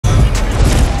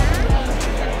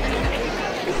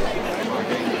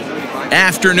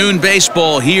Afternoon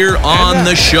baseball here on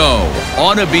the show.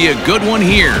 Ought to be a good one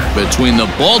here between the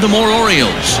Baltimore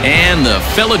Orioles and the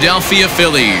Philadelphia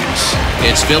Phillies.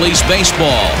 It's Phillies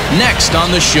baseball next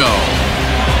on the show.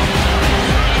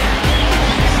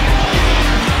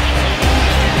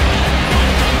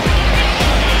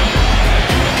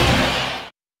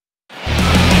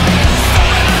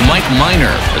 Mike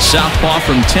Minor, a southpaw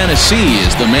from Tennessee,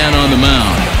 is the man on the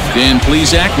mound. Dan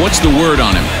Plesac, what's the word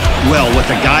on him? Well, with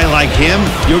a guy like him,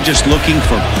 you're just looking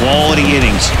for quality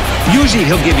innings. Usually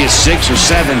he'll give you 6 or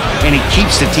 7, and he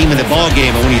keeps the team in the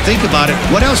ballgame. And when you think about it,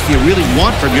 what else do you really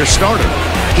want from your starter?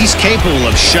 He's capable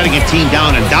of shutting a team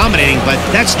down and dominating, but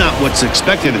that's not what's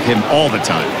expected of him all the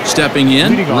time. Stepping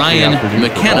in, Ryan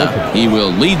McKenna. He will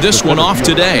lead this one off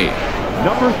today.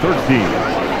 Number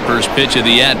 13. First pitch of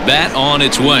the at-bat on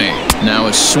its way. Now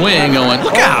a swing going,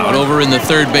 look out, over in the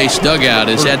third base dugout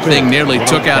as that thing nearly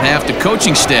took out half the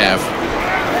coaching staff.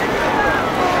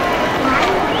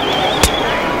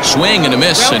 Swing and a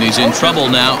miss, and he's in trouble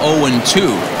now,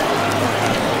 0-2.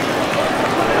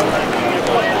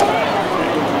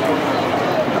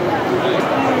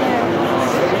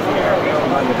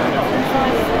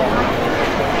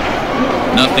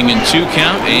 Nothing in 2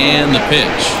 count, and the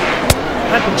pitch.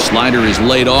 Slider is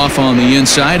laid off on the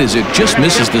inside as it just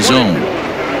misses the zone.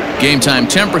 Game time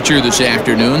temperature this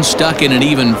afternoon stuck in an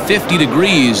even 50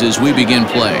 degrees as we begin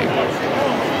play.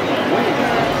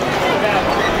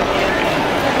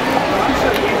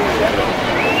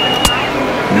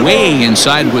 Way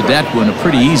inside with that one, a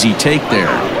pretty easy take there.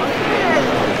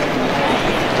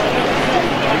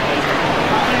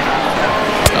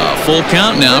 A full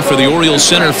count now for the Orioles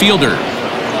center fielder.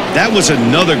 That was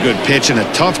another good pitch and a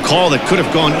tough call that could have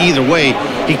gone either way.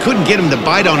 He couldn't get him to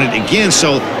bite on it again,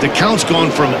 so the count's gone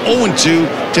from 0-2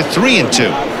 to 3-2.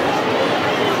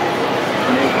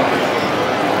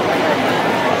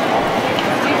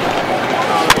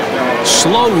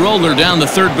 Slow roller down the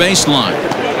third baseline.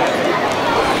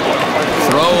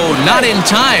 Throw not in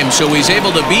time, so he's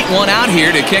able to beat one out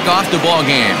here to kick off the ball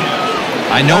game.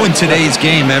 I know in today's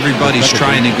game everybody's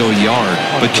trying to go yard,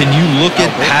 but can you look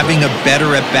at having a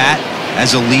better at bat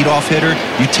as a leadoff hitter?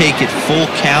 You take it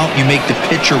full count, you make the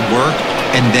pitcher work,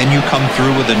 and then you come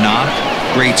through with a knock.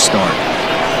 Great start.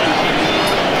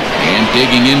 And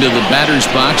digging into the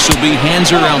batter's box will be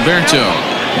Hanser Alberto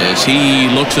as he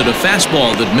looks at a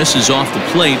fastball that misses off the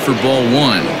plate for ball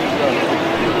 1.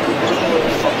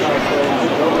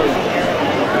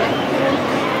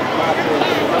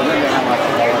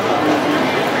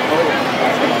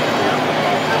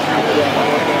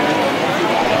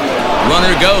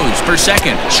 Runner goes for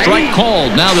second. Strike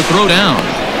called. Now the throw down.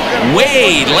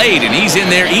 Way late, and he's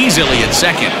in there easily at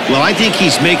second. Well, I think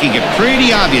he's making it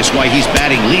pretty obvious why he's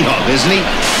batting leadoff, isn't he?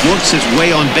 Works his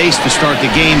way on base to start the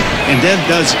game, and then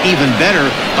does even better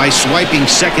by swiping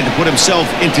second to put himself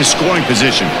into scoring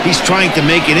position. He's trying to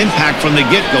make an impact from the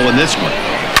get-go in this one.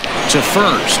 To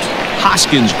first.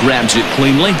 Hoskins grabs it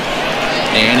cleanly.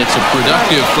 And it's a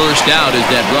productive first out as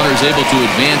that runner's able to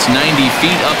advance 90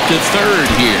 feet up to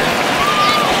third here.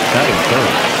 That is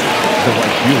third. The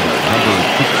right fielder, number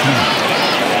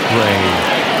 15, Ray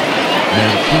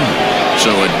Mancini. So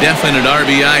a definite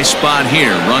RBI spot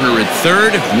here. Runner at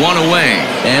third, 1 away.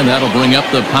 And that'll bring up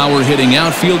the power-hitting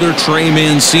outfielder, Trey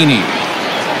Mancini.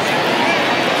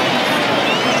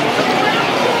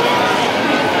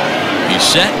 He's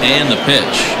set, and the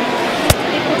pitch.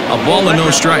 A ball and no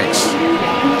strikes.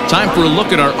 Time for a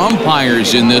look at our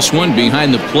umpires in this one.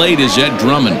 Behind the plate is Ed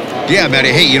Drummond. Yeah, Matty.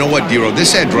 Hey, you know what, Dero?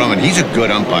 This Ed Drummond, he's a good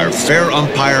umpire. Fair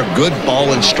umpire, good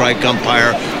ball and strike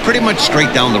umpire. Pretty much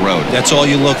straight down the road. That's all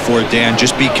you look for, Dan.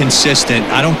 Just be consistent.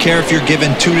 I don't care if you're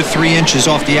given 2 to 3 inches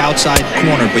off the outside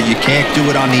corner, but you can't do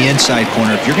it on the inside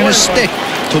corner. If you're going to stick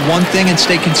to one thing and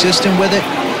stay consistent with it,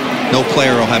 no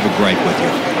player will have a gripe with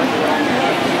you.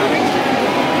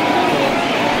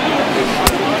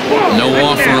 No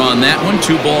offer on that one.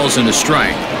 2 balls and a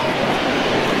strike.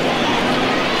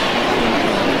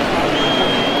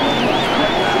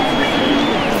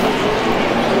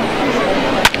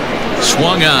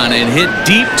 Swung on and hit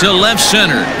deep to left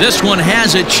center. This one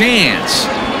has a chance.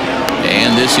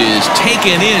 And this is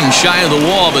taken in shy of the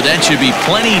wall, but that should be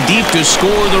plenty deep to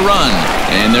score the run.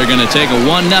 And they're going to take a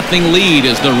 1-0 lead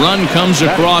as the run comes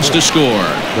across to score.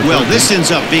 Well, this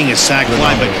ends up being a sac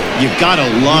fly, but you've got to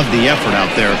love the effort out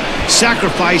there.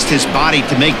 Sacrificed his body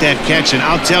to make that catch, and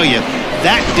I'll tell you,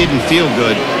 that didn't feel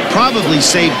good. Probably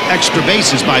saved extra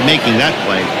bases by making that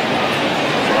play.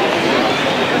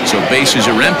 So bases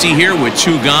are empty here with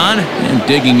 2 gone. And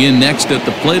digging in next at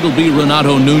the plate will be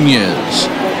Renato Nunez.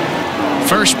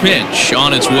 First pitch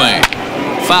on its way.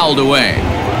 Fouled away.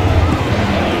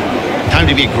 Time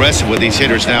to be aggressive with these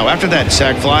hitters now. After that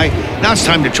sac fly, now it's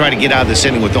time to try to get out of this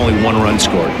inning with only 1 run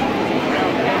scored.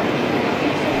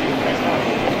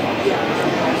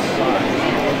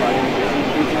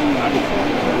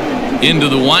 Into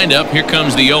the windup, here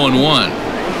comes the 0-1.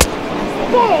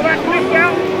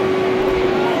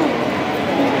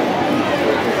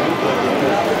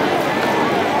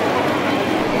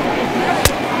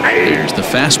 There's the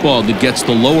fastball that gets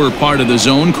the lower part of the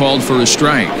zone, called for a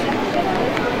strike.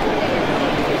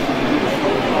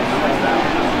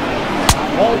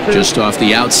 Just off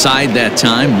the outside that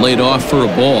time, laid off for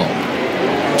a ball.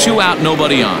 2 out,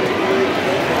 nobody on.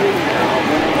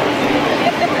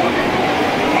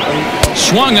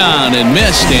 Swung on and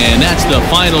missed, and that's the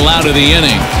final out of the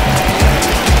inning.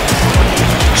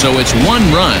 So it's 1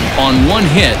 run on 1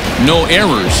 hit, no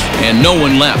errors, and no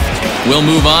one left. We'll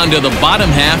move on to the bottom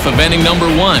half of inning number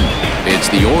 1. It's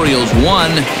the Orioles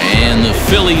 1 and the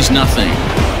Phillies nothing.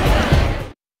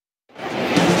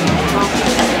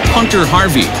 Hunter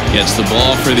Harvey gets the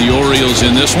ball for the Orioles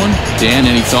in this one. Dan,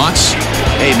 any thoughts?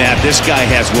 Hey, Matt, this guy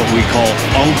has what we call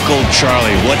Uncle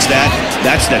Charlie. What's that?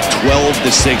 That's the 12-6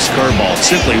 curveball.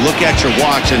 Simply look at your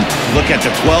watch and look at the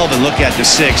 12 and look at the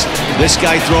 6. This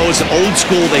guy throws old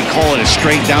school. They call it a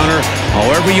straight downer.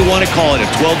 However you want to call it, a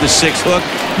 12-6 hook.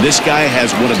 This guy has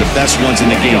one of the best ones in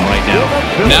the game right now.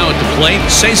 Now at the plate,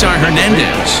 Cesar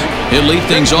Hernandez. He'll lead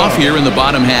things off here in the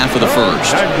bottom half of the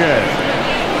first.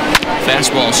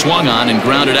 Fastball swung on and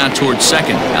grounded out towards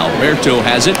second. Alberto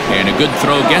has it, and a good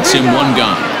throw gets him 1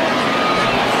 gone.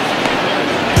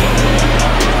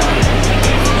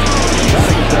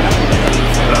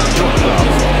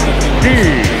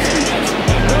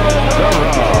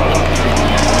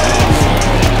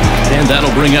 And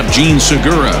that'll bring up Gene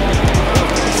Segura.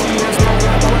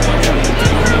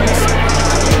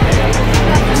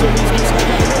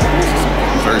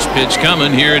 First pitch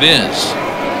coming, here it is.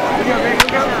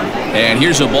 And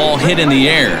here's a ball hit in the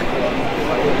air.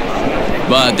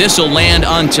 But this will land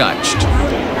untouched.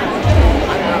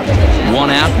 1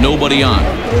 out, nobody on.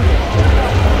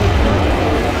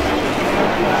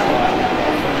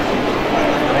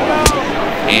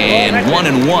 And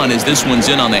 1-1 as this one's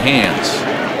in on the hands.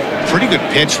 Pretty good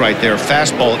pitch right there.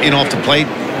 Fastball in off the plate.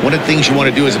 One of the things you want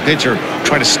to do as a pitcher,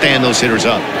 try to stand those hitters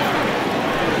up.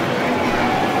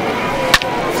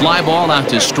 Fly ball out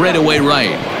to straightaway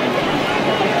right.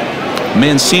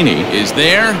 Mancini is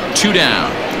there, 2 down.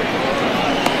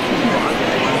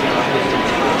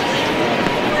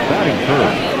 Batting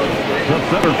first, the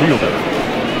center fielder,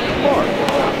 Mark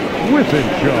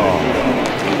Withenshaw.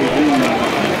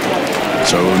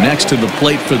 So next to the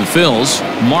plate for the Phils,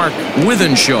 Mark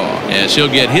Withenshaw, as he'll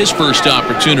get his first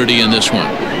opportunity in this one.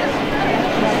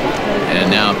 And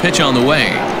now pitch on the way.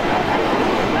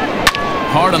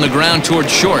 Hard on the ground towards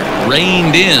short,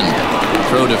 reined in.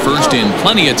 Throw to first in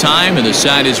plenty of time, and the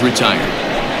side is retired.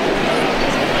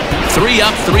 3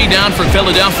 up, 3 down for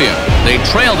Philadelphia. They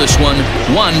trail this one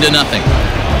 1-0.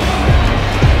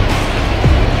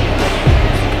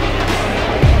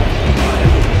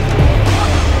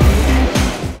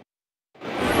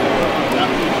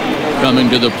 Coming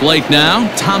to the plate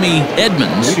now, Tommy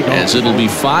Edmonds, as it'll be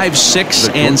 5, 6,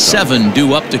 and 7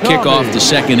 due up to kick off the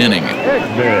second inning.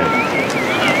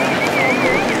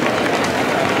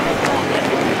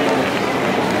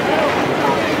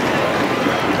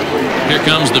 Here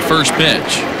comes the first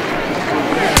pitch.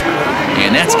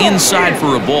 And that's inside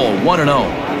for a ball, 1-0.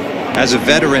 As a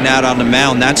veteran out on the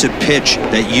mound, that's a pitch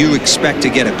that you expect to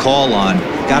get a call on.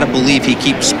 Got to believe he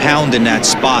keeps pounding that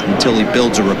spot until he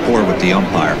builds a rapport with the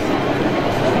umpire.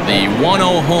 The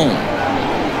 1-0 home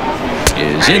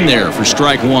is in there for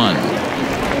strike 1.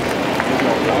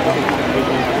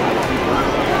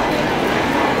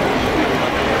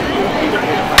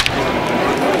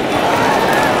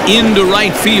 Into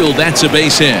right field, that's a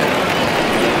base hit.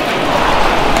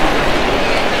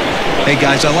 Hey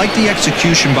guys, I like the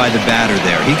execution by the batter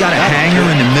there. He got a hanger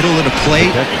in the middle of the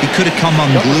plate. He could have come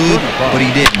unglued, but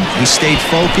he didn't. He stayed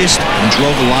focused and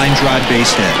drove a line drive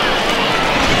base hit.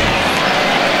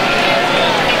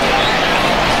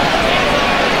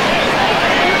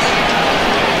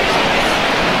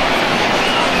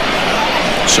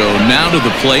 So now to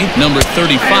the plate, number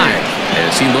 35,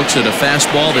 as he looks at a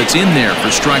fastball that's in there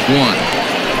for strike 1.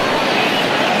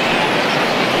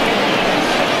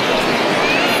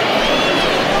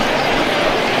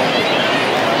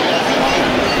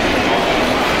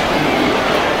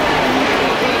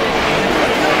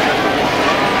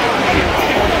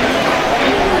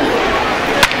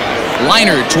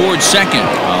 Liner towards second.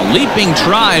 A leaping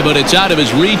try, but it's out of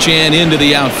his reach and into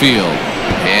the outfield.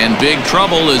 And big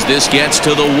trouble as this gets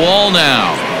to the wall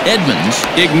now. Edmonds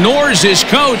ignores his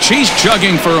coach. He's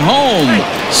chugging for home.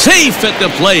 Safe at the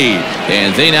plate.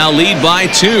 And they now lead by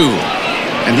 2.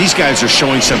 And these guys are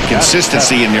showing some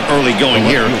consistency in their early going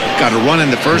here. Got a run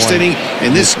in the first inning,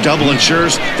 and this double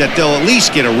ensures that they'll at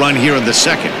least get a run here in the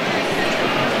second.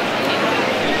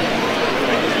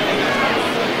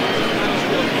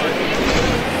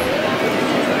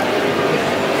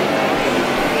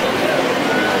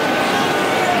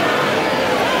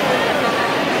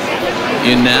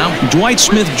 In now, Dwight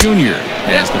Smith Jr.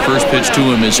 as the first pitch to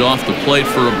him is off the plate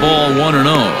for a ball,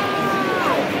 1-0.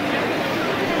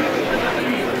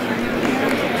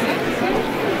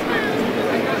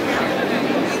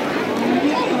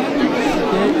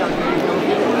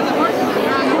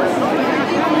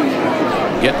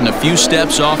 Getting a few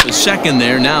steps off the second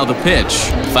there. Now the pitch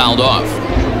fouled off.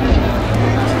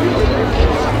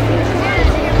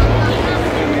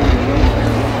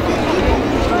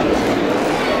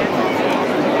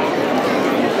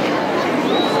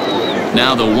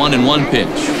 Now the 1-1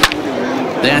 pitch.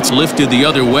 That's lifted the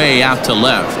other way out to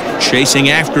left. Chasing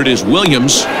after it is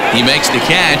Williams. He makes the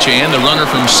catch, and the runner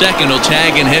from second will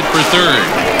tag and hit for third.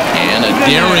 And a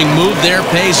daring move there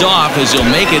pays off as he'll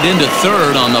make it into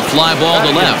third on the fly ball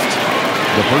to left.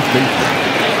 The first baseman,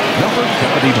 number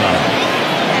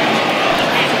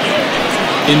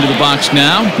 79. Into the box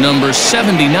now, number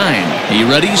 79. He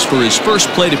readies for his first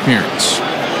plate appearance.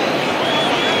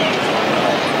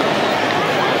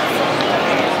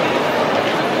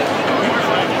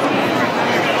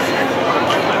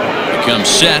 Comes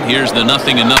set. Here's the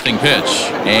 0-0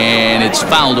 pitch, and it's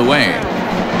fouled away.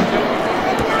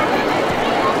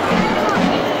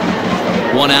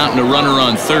 One out and a runner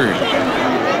on third.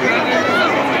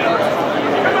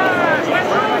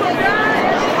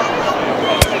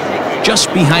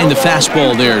 Just behind the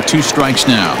fastball there. 2 strikes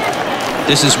now.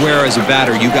 This is where, as a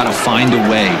batter, you got to find a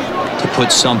way to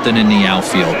put something in the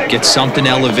outfield. Get something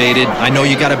elevated. I know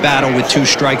you got to battle with 2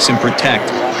 strikes and protect,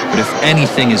 but if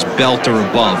anything is belt or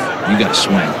above, you got to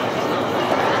swing.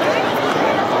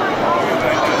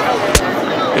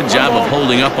 Good job of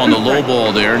holding up on the low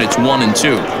ball there, and it's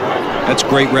 1-2. That's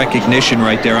great recognition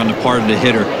right there on the part of the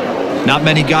hitter. Not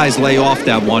many guys lay off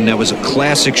that one. That was a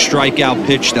classic strikeout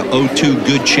pitch, the 0-2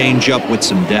 good changeup with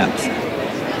some depth.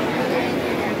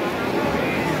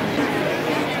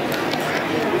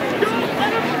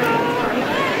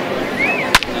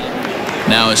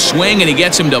 Now a swing, and he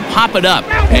gets him to pop it up.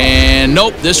 And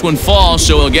nope, this one falls,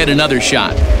 so he'll get another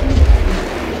shot.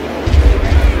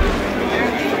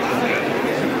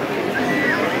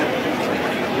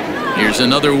 Here's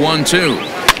another 1-2.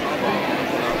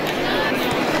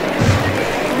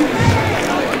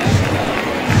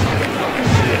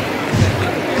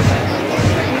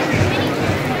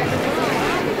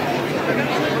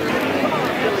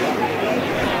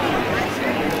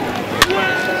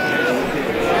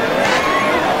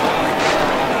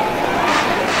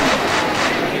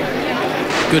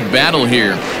 Good battle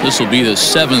here. This will be the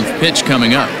 7th pitch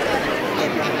coming up.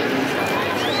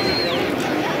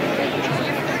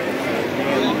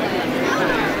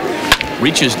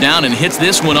 Reaches down and hits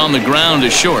this one on the ground to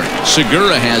short.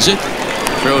 Segura has it.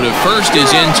 Throw to first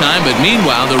is in time, but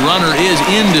meanwhile the runner is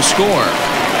in to score.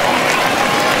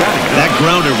 That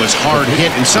grounder was hard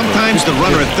hit, and sometimes the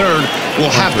runner at third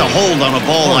will have to hold on a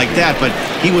ball like that, but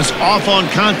he was off on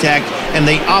contact, and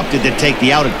they opted to take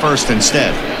the out at first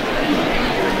instead.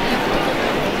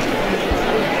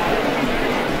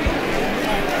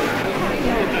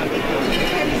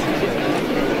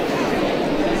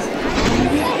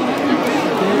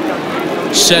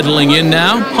 Settling in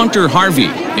now, Hunter Harvey.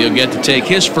 He'll get to take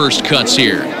his first cuts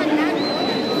here.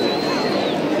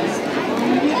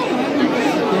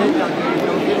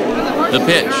 The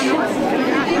pitch.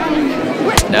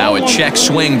 Now a check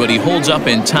swing, but he holds up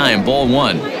in time. Ball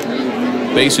 1.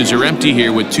 Bases are empty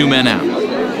here with 2 men out.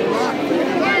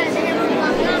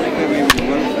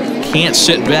 Can't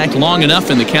sit back long enough,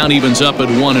 and the count evens up at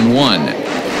 1-1.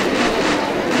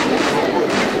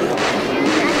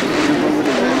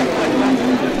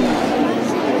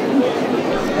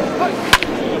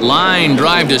 Line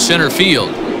drive to center field.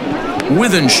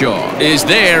 Withenshaw is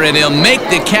there, and he'll make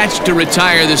the catch to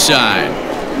retire the side.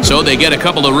 So they get a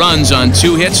couple of runs on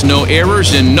 2 hits, no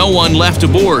errors, and no one left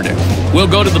aboard. We'll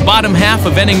go to the bottom half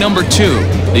of inning number 2.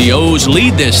 The O's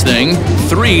lead this thing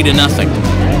 3-0.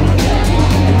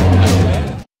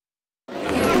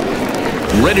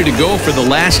 Ready to go for the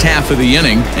last half of the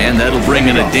inning, and that'll bring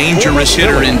in a dangerous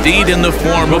hitter indeed in the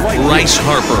form of Bryce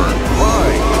Harper.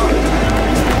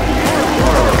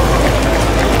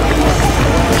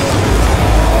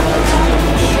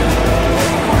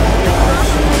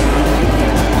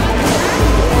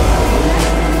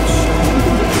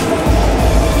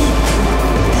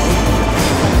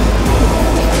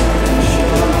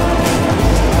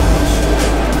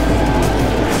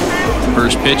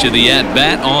 pitch of the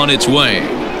at-bat on its way.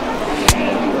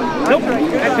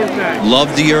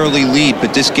 Love the early lead,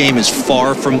 but this game is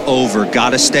far from over. Got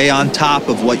to stay on top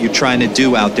of what you're trying to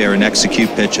do out there and execute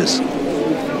pitches. The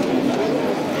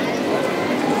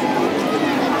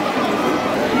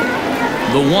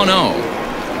 1-0.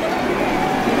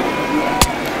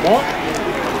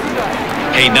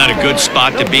 Hey, not a good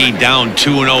spot to be, down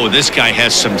 2-0. This guy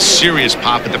has some serious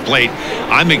pop at the plate.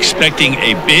 I'm expecting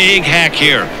a big hack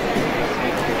here.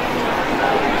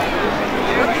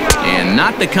 And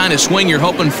not the kind of swing you're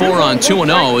hoping for on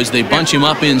 2-0 as they bunch him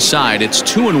up inside. It's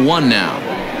 2-1 now.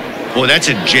 Boy, that's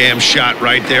a jam shot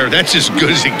right there. That's as good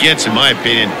as it gets, in my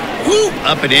opinion. Woo,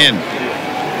 up and in.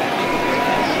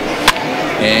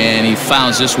 And he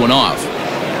fouls this one off.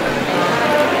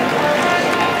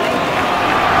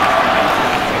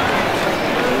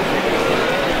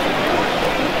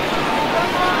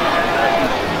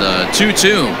 The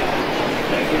 2-2.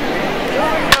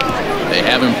 They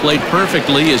haven't played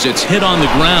perfectly as it's hit on the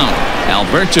ground.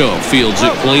 Alberto fields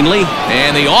it cleanly,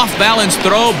 and the off-balance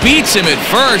throw beats him at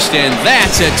first, and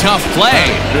that's a tough play.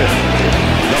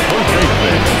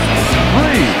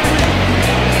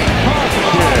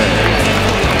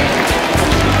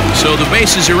 So the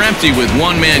bases are empty with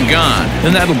one man gone,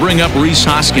 and that'll bring up Rhys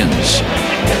Hoskins.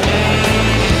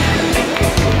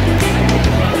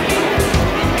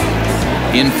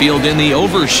 Infield in the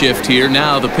overshift here.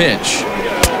 Now the pitch.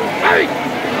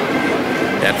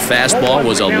 That fastball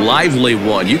was a lively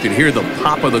one. You could hear the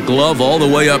pop of the glove all the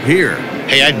way up here.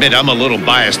 Hey, I admit I'm a little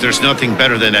biased. There's nothing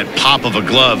better than that pop of a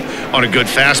glove on a good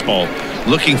fastball.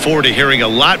 Looking forward to hearing a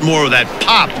lot more of that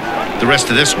pop the rest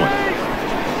of this one.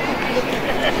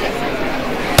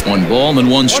 1 ball and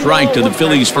 1 strike to the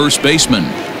Phillies first baseman.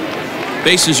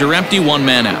 Bases are empty, 1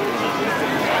 man out.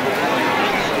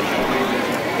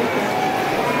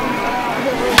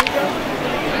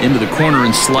 Into the corner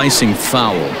and slicing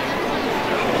foul.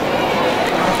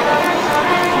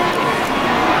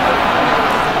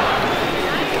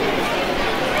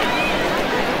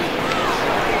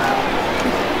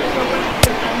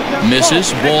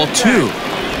 Misses, ball 2.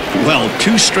 Well,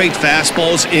 2 straight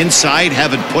fastballs inside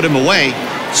haven't put him away,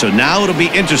 so now it'll be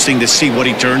interesting to see what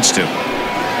he turns to.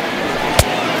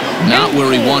 Not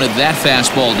where he wanted that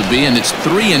fastball to be, and it's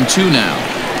 3-2 now.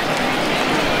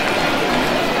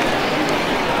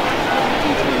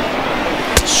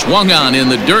 Swung on in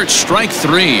the dirt, strike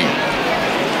 3.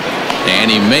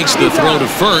 And he makes the throw to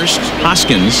first.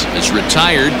 Hoskins is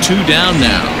retired, 2 down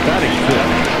now.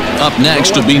 Up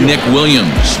next will be Nick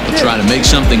Williams. He'll try to make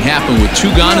something happen with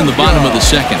 2 gone in the bottom of the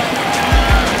second.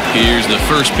 Here's the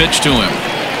first pitch to him.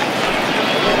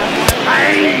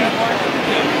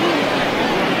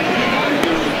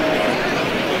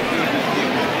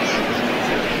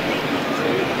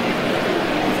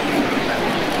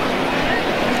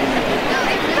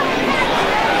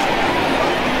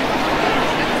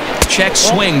 Check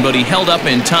swing, but he held up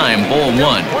in time. Ball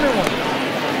 1.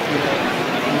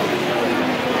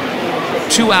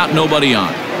 2 out, nobody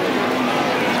on.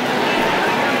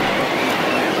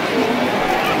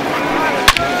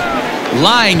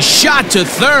 Line shot to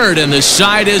third, and the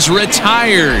side is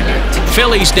retired.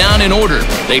 Phillies down in order.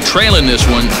 They trail in this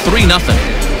one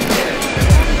 3-0.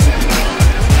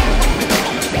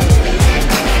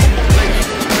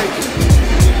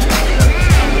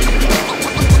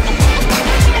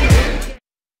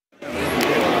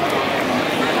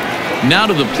 Now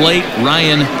to the plate,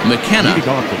 Ryan McKenna.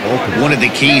 One of the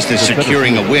keys to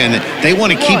securing a win, they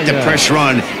want to keep the pressure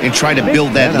on and try to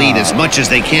build that lead as much as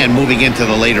they can moving into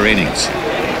the later innings.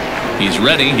 He's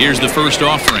ready. Here's the first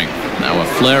offering. Now a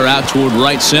flare out toward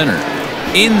right center.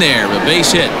 In there, a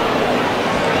base hit.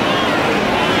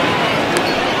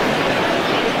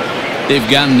 They've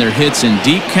gotten their hits in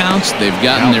deep counts. They've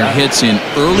gotten their hits in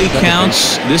early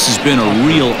counts. This has been a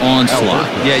real onslaught.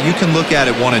 Yeah, you can look at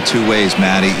it one of 2 ways,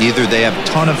 Matty. Either they have a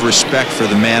ton of respect for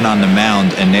the man on the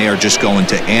mound and they are just going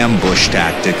to ambush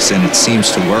tactics and it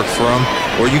seems to work for them,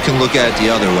 or you can look at it the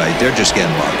other way. They're just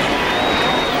getting lucky.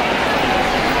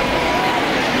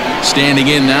 Standing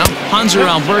in now, Hanser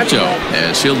Alberto,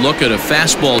 as he'll look at a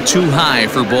fastball too high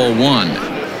for ball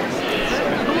 1.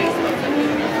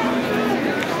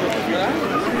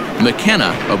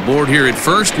 McKenna aboard here at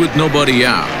first with nobody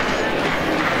out.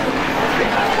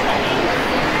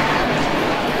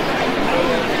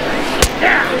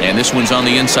 And this one's on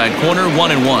the inside corner,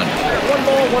 1-1. 1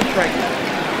 ball, 1 strike.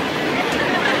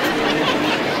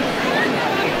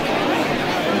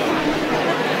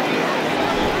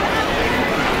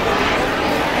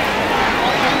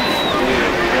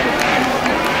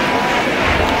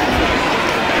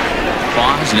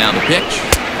 Pause, now the pitch.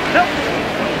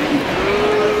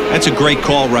 That's a great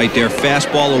call right there.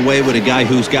 Fastball away with a guy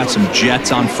who's got some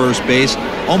jets on first base.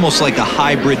 Almost like a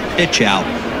hybrid pitch out.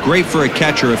 Great for a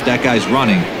catcher if that guy's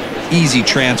running. Easy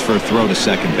transfer throw to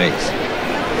second base.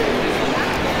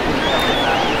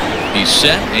 He's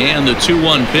set, and the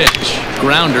 2-1 pitch.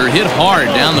 Grounder hit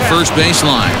hard down the first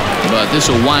baseline. But this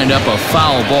will wind up a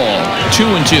foul ball.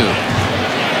 2-2.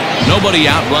 Nobody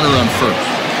out, runner on first.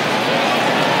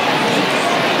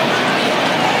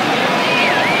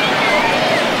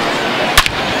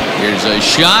 Here's a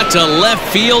shot to left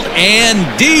field and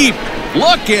deep.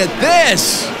 Look at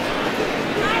this.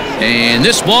 And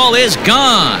this ball is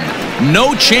gone.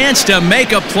 No chance to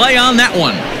make a play on that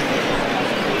one.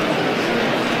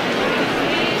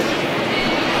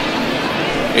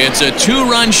 It's a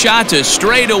 2-run shot to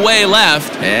straightaway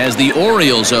left as the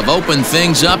Orioles have opened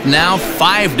things up now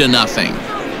 5-0.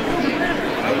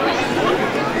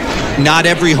 Not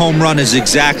every home run is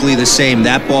exactly the same.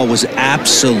 That ball was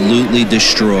absolutely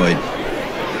destroyed.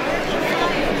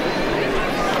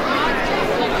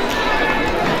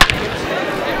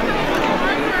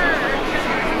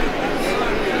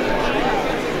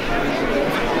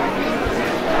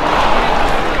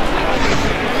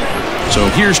 So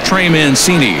here's Trey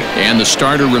Mancini, and the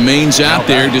starter remains out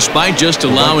there despite just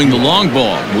allowing the long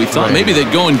ball. We thought maybe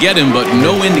they'd go and get him, but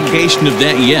no indication of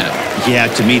that yet. Yeah,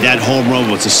 to me, that home run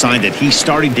was a sign that he's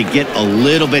starting to get a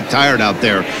little bit tired out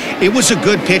there. It was a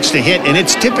good pitch to hit, and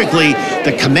it's typically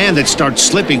the command that starts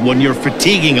slipping when you're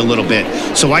fatiguing a little bit.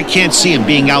 So I can't see him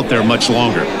being out there much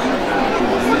longer.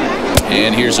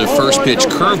 And here's a first pitch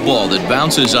curveball that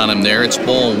bounces on him there. It's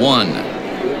ball 1.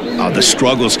 The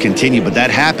struggles continue, but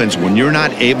that happens when you're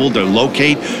not able to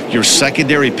locate your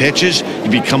secondary pitches.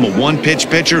 You become a one-pitch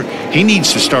pitcher. He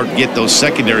needs to start to get those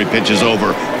secondary pitches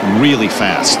over really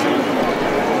fast.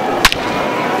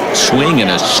 Swing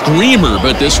and a screamer,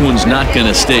 but this one's not going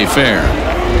to stay fair.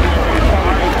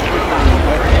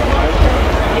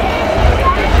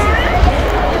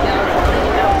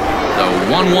 The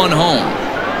 1-1 home.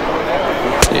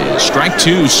 Is strike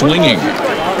 2 swinging.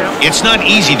 It's not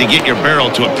easy to get your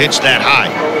barrel to a pitch that high.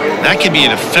 That can be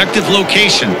an effective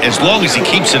location as long as he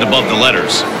keeps it above the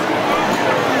letters.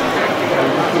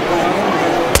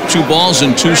 2 balls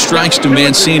and 2 strikes to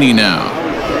Mancini now.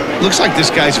 Looks like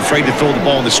this guy's afraid to throw the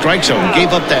ball in the strike zone.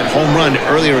 Gave up that home run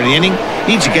earlier in the inning.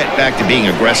 Needs to get back to being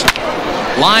aggressive.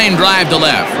 Line drive to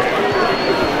left.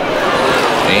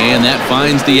 And that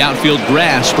finds the outfield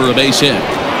grass for a base hit.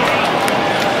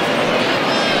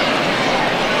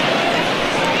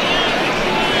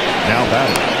 Now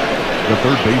batting, the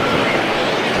third baseman,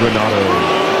 Renato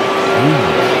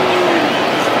Nunez.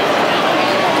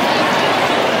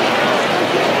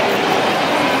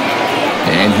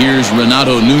 And here's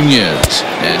Renato Nunez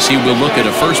as he will look at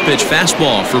a first pitch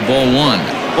fastball for ball 1.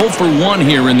 0 for 1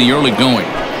 here in the early going.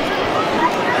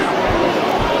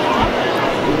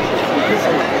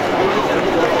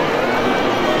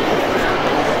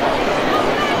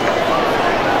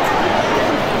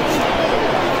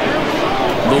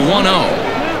 The 1-0.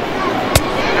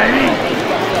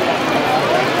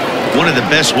 One of the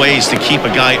best ways to keep a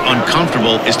guy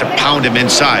uncomfortable is to pound him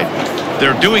inside.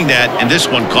 They're doing that, and this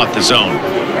one caught the zone.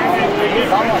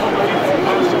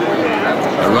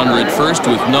 A runner at first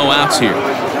with no outs here.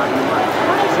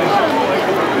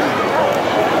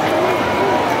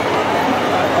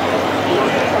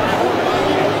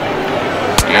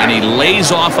 And he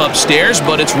lays off upstairs,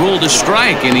 but it's ruled a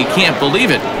strike, and he can't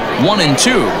believe it.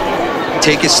 1-2.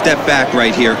 Take a step back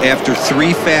right here. After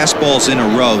 3 fastballs in a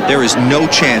row, there is no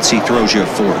chance he throws you a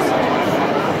 4th.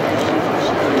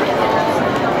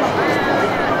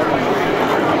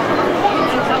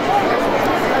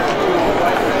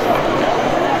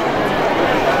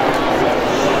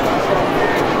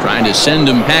 Trying to send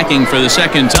him packing for the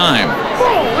second time.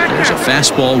 There's a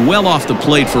fastball well off the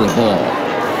plate for a ball.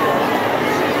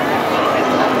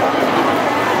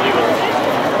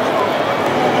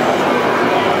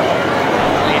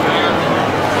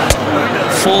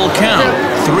 Full count,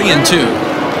 3-2.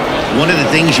 One of the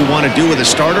things you want to do with a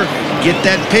starter, get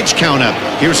that pitch count up.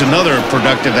 Here's another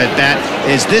productive at bat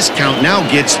as this count now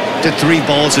gets to 3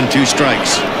 balls and 2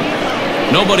 strikes.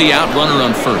 Nobody out, runner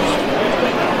on first.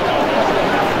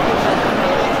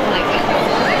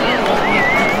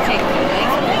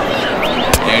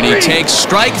 And he takes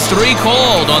strike 3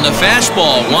 called on the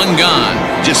fastball. 1 gone.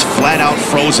 Just flat out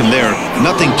frozen there.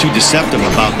 Nothing too deceptive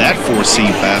about that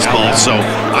 4-seam fastball, so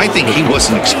I think he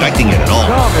wasn't expecting it at all.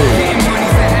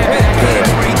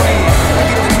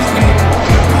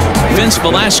 Vince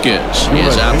Velasquez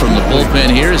is out from the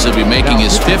bullpen here as he'll be making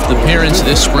his 5th appearance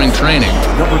this spring training.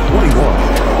 Number 21.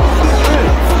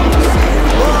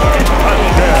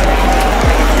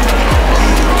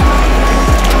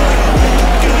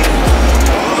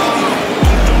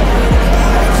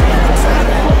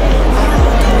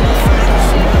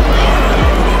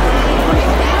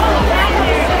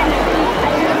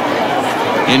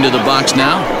 Into the box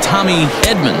now, Tommy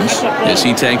Edmonds, as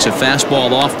he takes a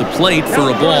fastball off the plate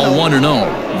for a ball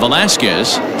 1-0.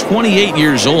 Velasquez, 28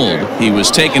 years old. He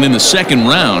was taken in the second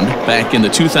round back in the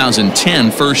 2010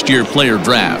 first-year player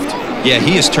draft. Yeah,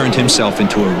 he has turned himself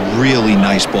into a really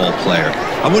nice ball player.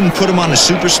 I wouldn't put him on a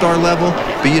superstar level,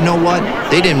 but you know what?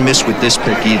 They didn't miss with this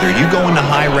pick either. You go into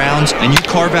high rounds and you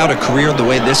carve out a career the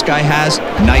way this guy has,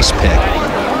 nice pick.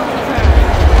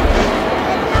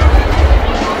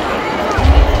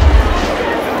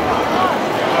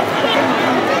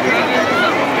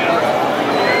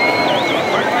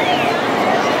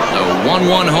 The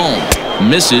 1-1 home.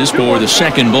 Misses for the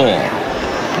second ball.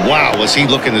 Wow, was he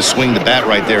looking to swing the bat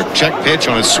right there. Check pitch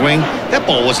on his swing. That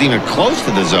ball wasn't even close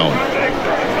to the zone.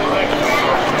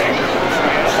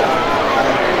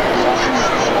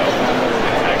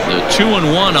 The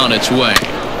 2-1 on its way.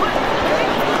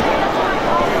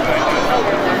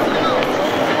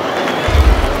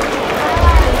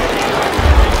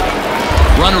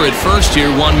 Runner at first here,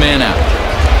 one man out.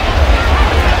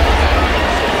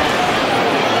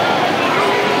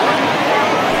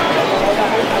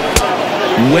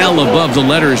 Well above the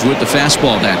letters with the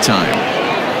fastball that time.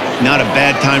 Not a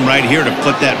bad time right here to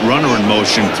put that runner in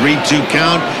motion. 3-2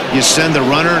 count. You send the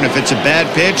runner, and if it's a bad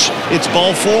pitch, it's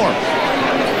ball 4.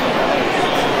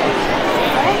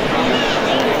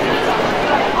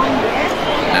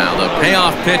 Now the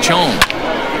payoff pitch home.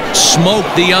 Smoke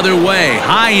the other way.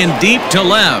 High and deep to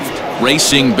left.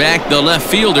 Racing back the left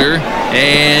fielder.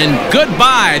 And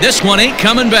goodbye. This one ain't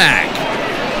coming back.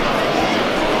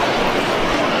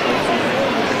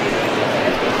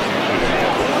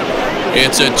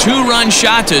 It's a 2-run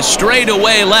shot to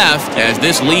straightaway left as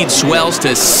this lead swells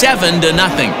to 7-0.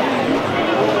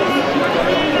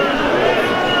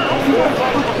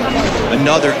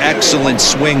 Another excellent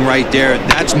swing right there.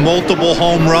 That's multiple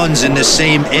home runs in the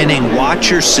same inning.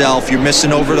 Watch yourself. You're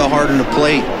missing over the heart of the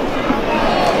plate.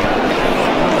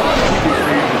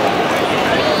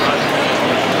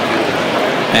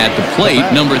 At the plate,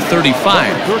 number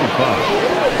 35.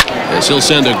 As he'll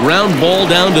send a ground ball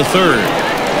down to third.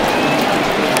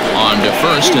 On to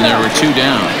first, and there were 2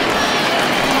 down.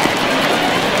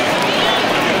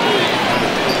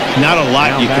 Not a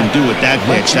lot you can do with that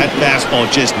pitch. That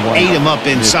fastball just ate him up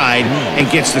inside and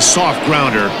gets the soft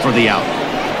grounder for the out.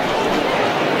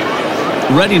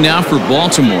 Ready now for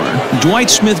Baltimore, Dwight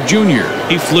Smith Jr.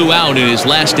 He flew out in his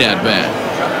last at-bat.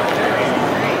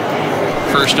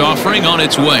 First offering on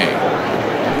its way.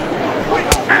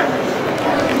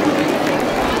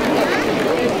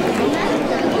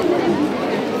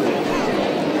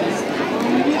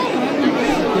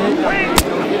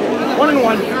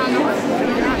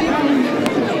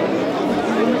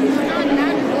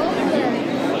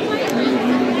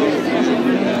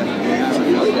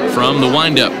 From the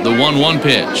windup, the 1-1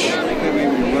 pitch.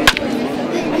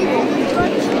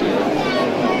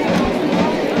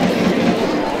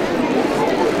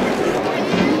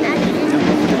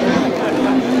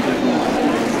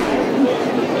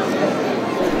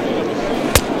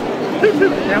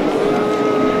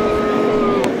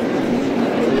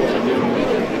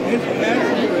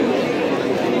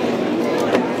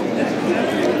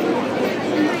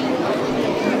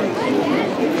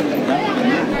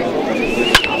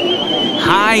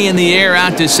 High in the air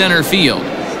out to center field.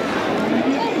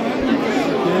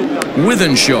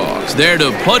 Withenshaw's there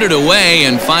to put it away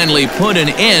and finally put an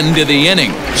end to the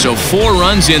inning. So 4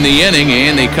 runs in the inning,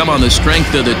 and they come on the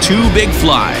strength of the 2 big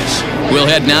flies. We'll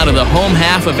head now to the home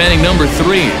half of inning number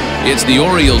 3. It's the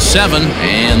Orioles 7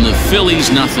 and the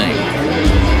Phillies nothing.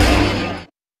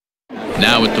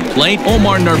 Now at the plate,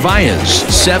 Omar Narvaez,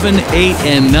 7, 8,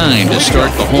 and 9 to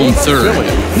start the home third.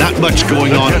 Not much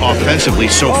going on offensively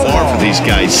so far for these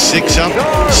guys. 6 up,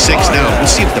 6 down. We'll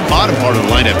see if the bottom part of the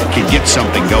lineup can get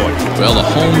something going. Well, the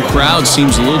home crowd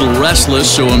seems a little restless,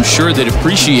 so I'm sure they'd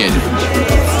appreciate it.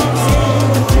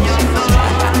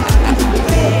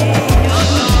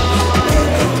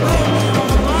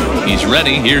 He's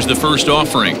ready. Here's the first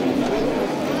offering.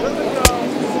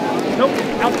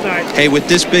 Hey, with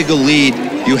this big a lead,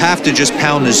 you have to just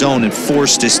pound the zone and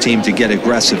force this team to get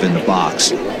aggressive in the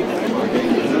box.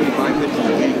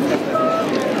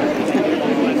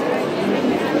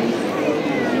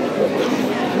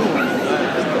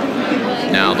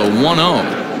 Now the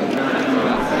 1-0.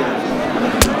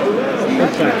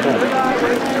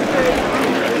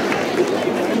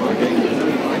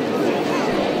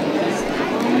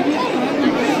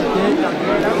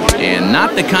 And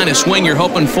not the kind of swing you're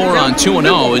hoping for on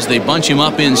 2-0 as they bunch him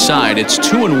up inside. It's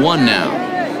 2-1 now.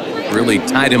 Really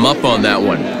tied him up on that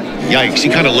one. Yikes, he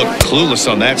kind of looked clueless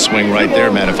on that swing right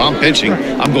there, man. If I'm pitching,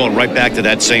 I'm going right back to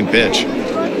that same pitch.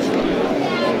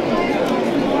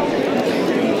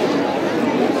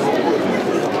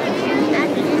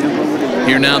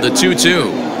 Here now the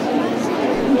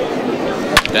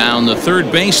 2-2. Down the third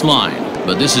baseline.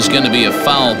 But this is going to be a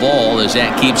foul ball as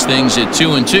that keeps things at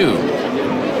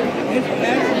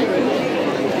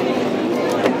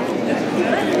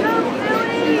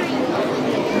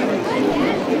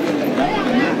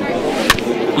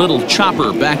Little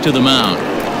chopper back to the mound.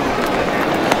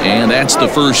 And that's the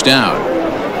first out.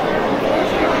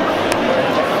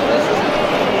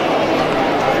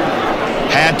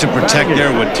 Had to protect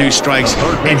there with 2 strikes,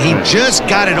 and he just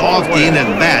got it off the end of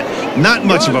the bat. Not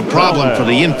much of a problem for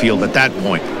the infield at that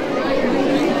point.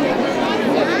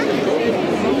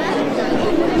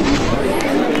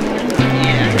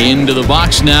 Into the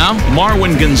box now,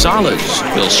 Marwin Gonzalez.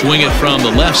 He'll swing it from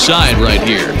the left side right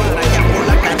here.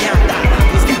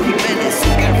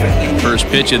 First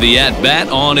pitch of the at-bat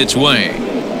on its way.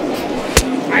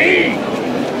 0-1.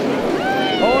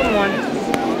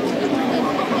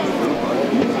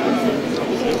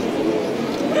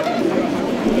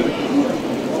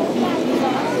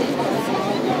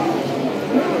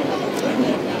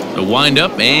 The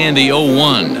windup and the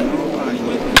 0-1.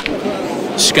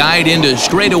 Skied into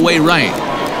straightaway right.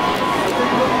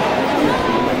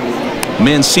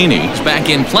 Mancini's back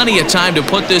in plenty of time to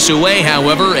put this away,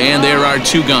 however, and there are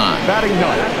 2 gone. Batting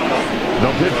ninth,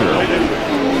 the pitcher,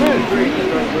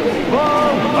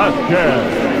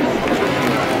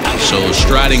 Velasquez. So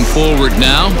striding forward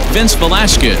now, Vince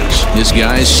Velasquez. This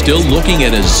guy's still looking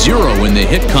at a 0 in the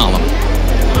hit column.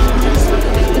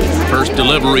 First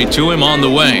delivery to him on the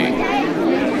way.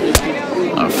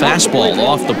 A fastball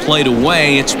off the plate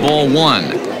away. It's ball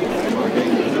 1.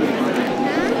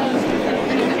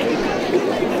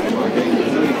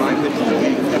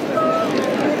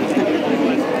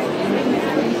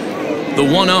 The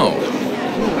 1-0.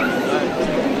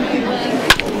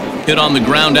 Hit on the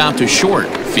ground out to short.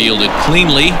 Fielded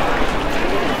cleanly.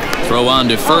 Throw on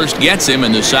to first gets him,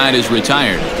 and the side is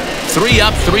retired. 3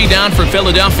 up, 3 down for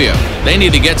Philadelphia. They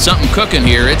need to get something cooking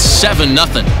here. It's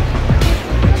 7-0.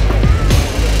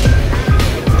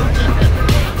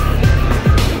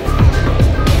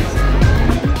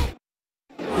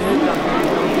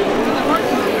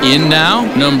 In now,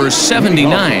 number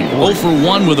 79. 0 for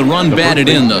 1 with a run batted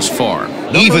in thus far.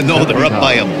 Even though they're up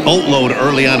by a boatload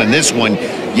early on in this one,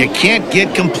 you can't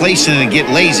get complacent and get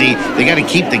lazy. They got to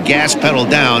keep the gas pedal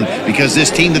down because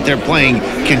this team that they're playing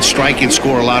can strike and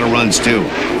score a lot of runs too.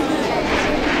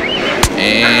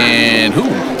 And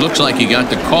looks like he got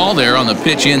the call there on the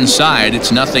pitch inside. It's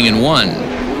 0-1.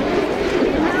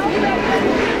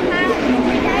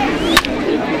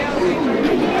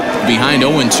 Behind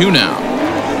 0-2 now.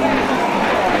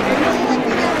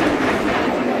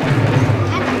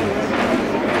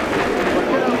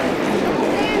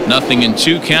 Nothing in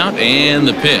 2 count, and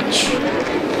the pitch.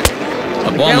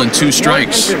 A ball and 2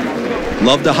 strikes.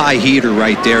 Love the high heater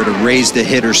right there to raise the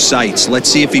hitter's sights. Let's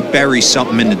see if he buries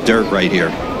something in the dirt right here.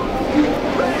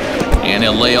 And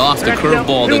he'll lay off the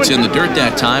curveball that's in the dirt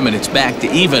that time, and it's back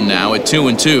to even now at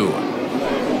 2-2.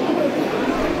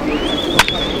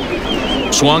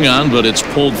 Swung on, but it's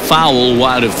pulled foul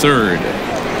wide of third.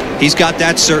 He's got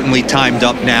that certainly timed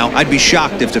up now. I'd be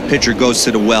shocked if the pitcher goes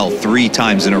to the well 3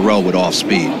 times in a row with off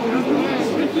speed.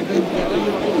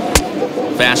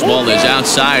 Fastball is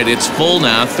outside. It's full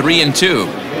now, 3-2.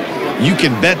 You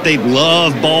can bet they'd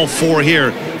love ball 4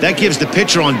 here. That gives the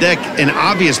pitcher on deck an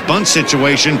obvious bunt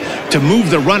situation to move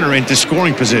the runner into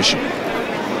scoring position.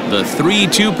 The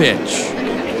 3-2 pitch.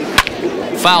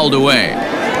 Fouled away.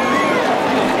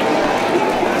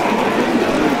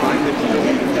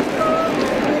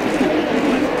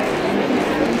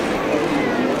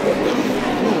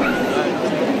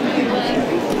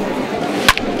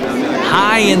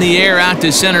 High in the air out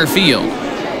to center field.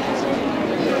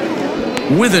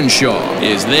 Withenshaw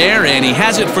is there, and he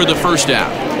has it for the first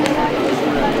out.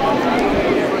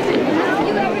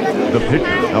 The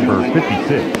pitcher, number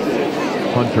 56,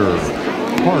 Hunter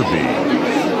Harvey.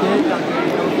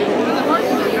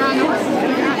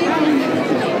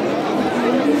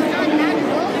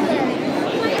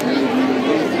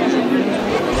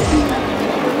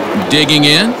 Digging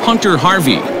in, Hunter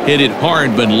Harvey hit it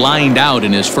hard but lined out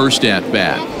in his first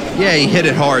at-bat. Yeah, he hit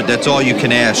it hard. That's all you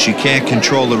can ask. You can't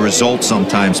control the result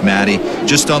sometimes, Matty.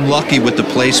 Just unlucky with the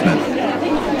placement.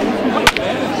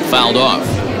 Fouled off.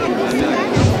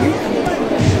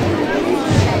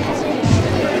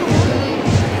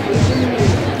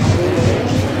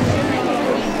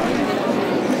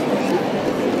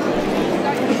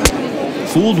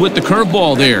 Fooled with the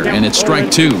curveball there, and it's strike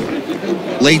 2.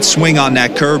 Late swing on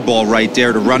that curveball right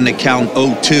there to run the count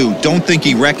 0-2. Don't think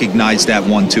he recognized that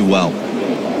one too well.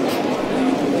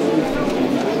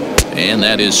 And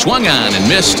that is swung on and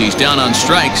missed. He's down on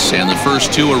strikes, and the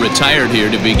first two are retired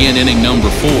here to begin inning number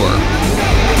 4.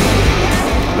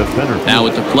 Now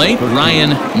at the plate,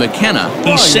 Ryan McKenna.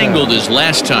 He singled his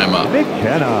last time up.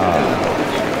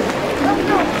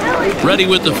 Ready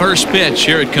with the first pitch.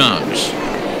 Here it comes.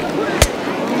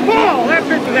 Ball, that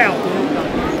pitch is out.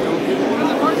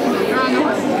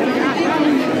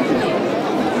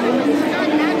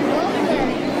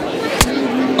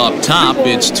 Up top,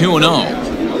 it's 2-0.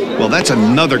 Well, that's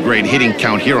another great hitting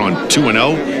count here on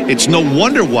 2-0. It's no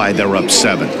wonder why they're up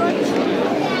 7.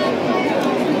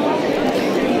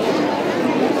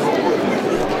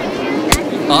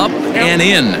 Up and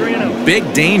in.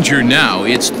 Big danger now.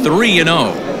 It's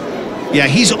 3-0. Yeah,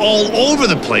 he's all over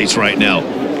the place right now.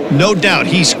 No doubt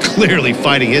he's clearly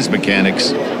fighting his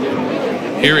mechanics.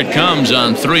 Here it comes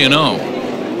on 3-0.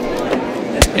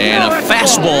 And a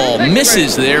fastball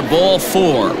misses there. Ball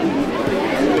 4.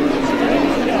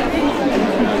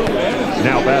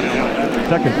 Now batting,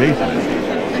 second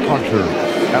baseman, Hunter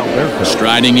Alberto.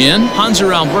 Striding in,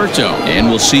 Hunter Alberto. And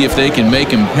we'll see if they can make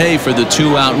him pay for the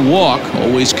 2-out walk.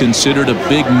 Always considered a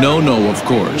big no-no, of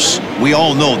course. We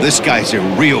all know this guy's a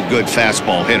real good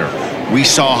fastball hitter. We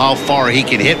saw how far he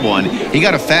can hit one. He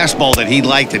got a fastball that he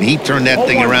liked, and he turned that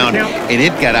thing around, and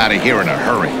it got out of here in a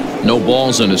hurry. No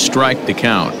balls and a strike to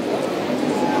count.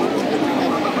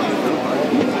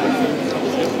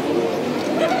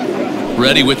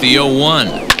 Ready with the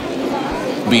 0-1.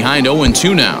 Behind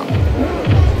 0-2 now.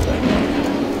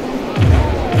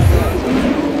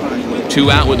 2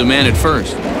 out with the man at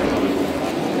first.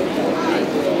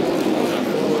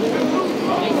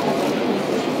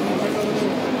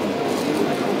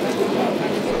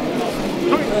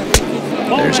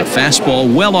 There's a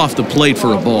fastball well off the plate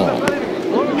for a ball.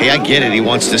 Hey, I get it. He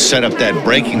wants to set up that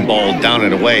breaking ball down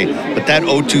and away, but that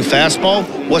 0-2 fastball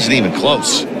wasn't even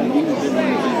close.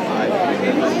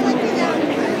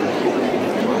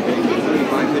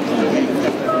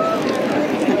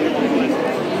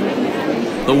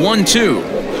 The 1-2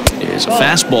 is a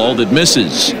fastball that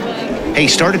misses. Hey,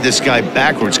 started this guy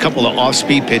backwards, couple of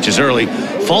off-speed pitches early,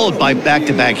 followed by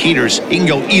back-to-back heaters. He can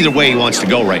go either way he wants to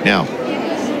go right now.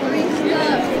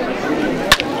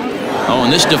 Oh,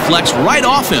 and this deflects right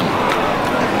off him.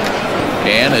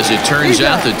 And as it turns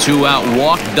out, the 2-out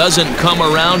walk doesn't come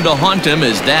around to haunt him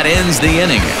as that ends the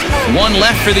inning. 1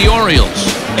 left for the Orioles,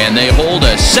 and they hold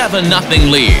a 7-0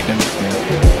 lead.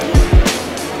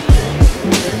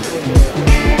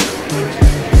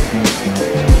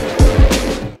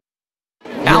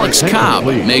 Alex Cobb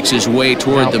makes his way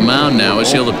toward the mound now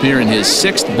as he'll appear in his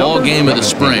 6th ball game of the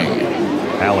spring.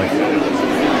 Alex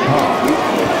Cobb.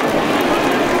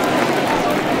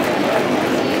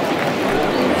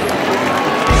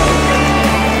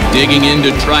 Digging in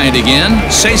to try it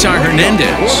again, Cesar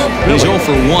Hernandez. He's 0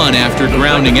 for 1 after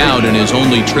grounding out in his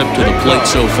only trip to the plate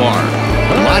so far.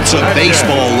 Lots of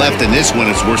baseball left in this one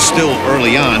as we're still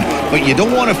early on, but you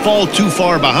don't want to fall too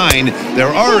far behind.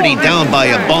 They're already down by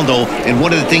a bundle, and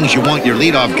one of the things you want your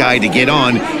leadoff guy to get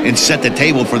on and set the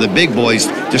table for the big boys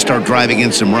to start driving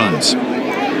in some runs.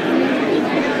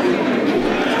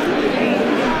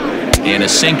 And a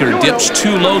sinker dips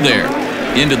too low there.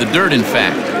 Into the dirt, in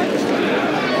fact.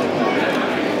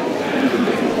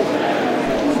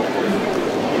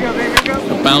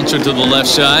 A bouncer to the left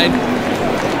side.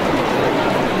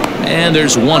 And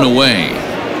there's 1 away.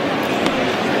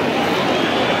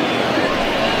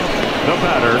 The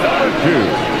batter, number 2,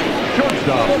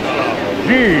 shortstop,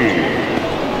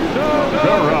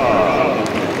 Segura.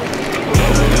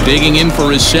 Digging in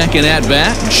for his second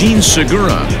at-bat, Gene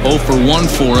Segura. 0 for 1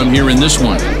 for him here in this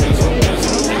one.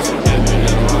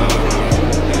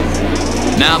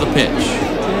 Now the pitch.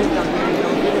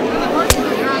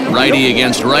 Righty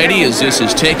against righty as this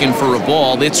is taken for a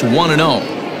ball. It's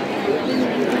 1-0.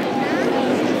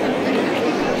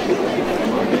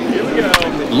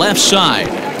 Left side.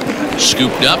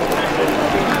 Scooped up.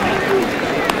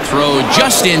 Throw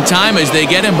just in time as they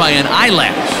get him by an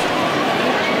eyelash.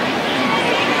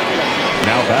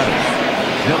 Now batting,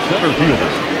 the center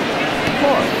fielder,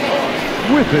 Mark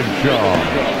Withenshaw.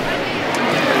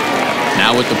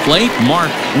 Now at the plate,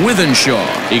 Mark Withenshaw.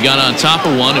 He got on top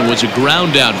of one and was a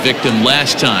ground-out victim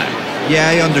last time. Yeah,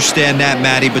 I understand that,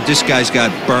 Matty, but this guy's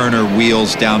got burner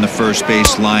wheels down the first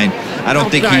base line. I don't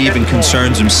think he even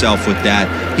concerns himself with that.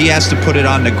 He has to put it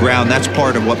on the ground. That's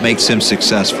part of what makes him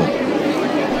successful.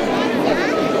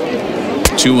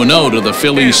 2-0 to the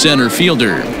Phillies center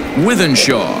fielder.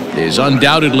 Withenshaw is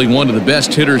undoubtedly one of the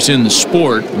best hitters in the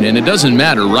sport, and it doesn't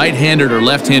matter right-handed or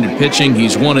left-handed pitching.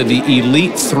 He's one of the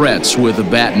elite threats with a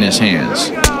bat in his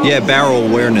hands. Yeah, barrel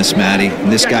awareness, Matty.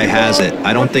 And this guy has it.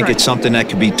 I don't think it's something that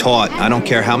can be taught. I don't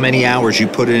care how many hours you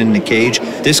put it in the cage.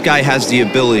 This guy has the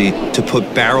ability to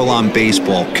put barrel on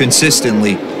baseball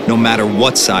consistently, no matter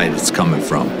what side it's coming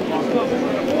from.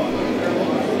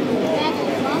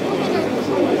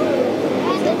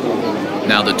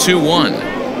 Now the 2-1.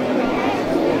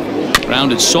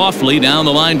 Grounded softly down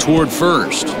the line toward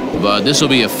first. But this will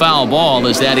be a foul ball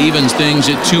as that evens things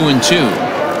at 2-2.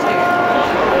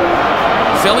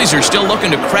 Phillies are still looking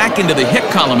to crack into the hit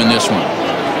column in this one.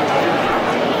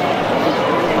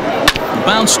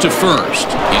 Bounce to first.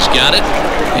 He's got it.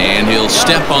 And he'll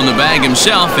step on the bag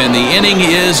himself, and the inning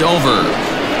is over.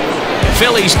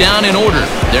 Phillies down in order.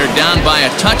 They're down by a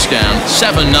touchdown,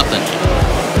 7-0.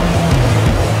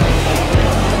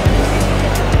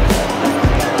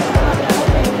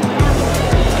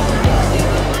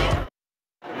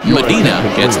 Medina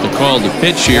gets the call to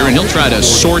pitch here, and he'll try to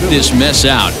sort this mess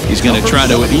out. He's going to try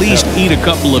to at least eat a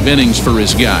couple of innings for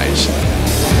his guys.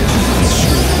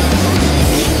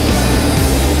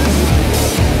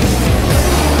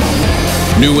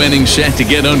 New inning set to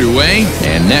get underway,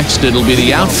 and next it'll be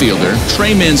the outfielder,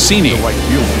 Trey Mancini. Right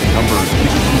fielder, number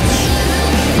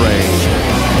 16, Trey.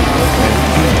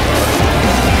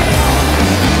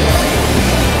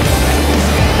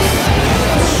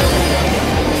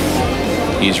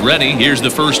 He's ready. Here's the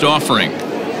first offering. 1-0.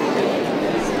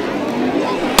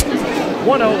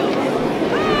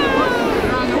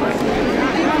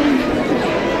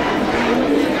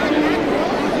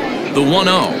 The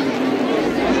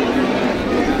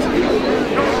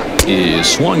 1-0 is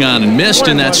swung on and missed,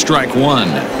 and that's strike one.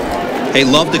 Hey,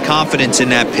 love the confidence in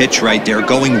that pitch right there,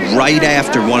 going right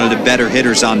after one of the better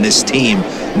hitters on this team,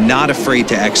 not afraid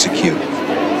to execute.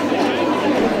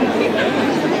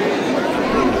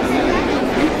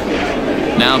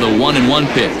 Now the 1-1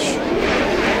 pitch.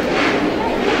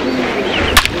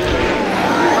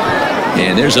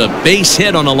 And there's a base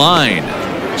hit on the line.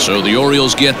 So the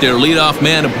Orioles get their leadoff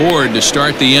man aboard to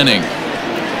start the inning.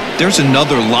 There's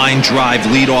another line drive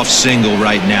leadoff single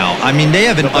right now. I mean,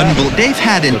 they've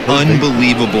had an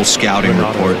unbelievable scouting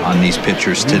report on these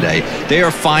pitchers today. They are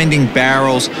finding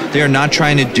barrels. They are not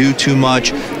trying to do too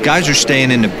much. Guys are staying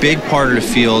in the big part of the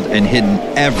field and hitting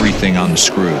everything on the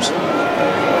screws.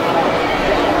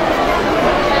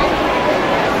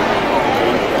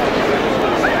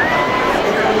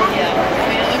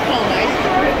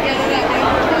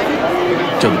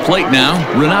 To the plate now,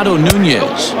 Renato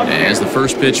Nunez. As the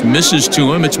first pitch misses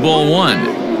to him, it's ball one.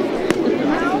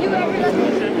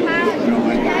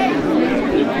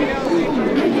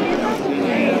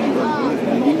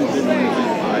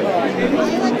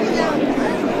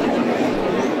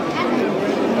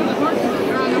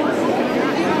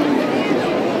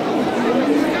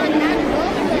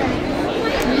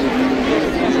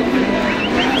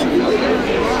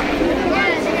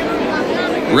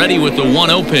 Ready with the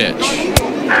 1-0 pitch.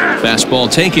 Fastball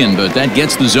taken, but that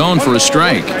gets the zone for a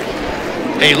strike.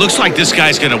 Hey, it looks like this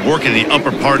guy's going to work in the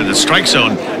upper part of the strike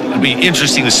zone. It'll be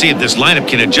interesting to see if this lineup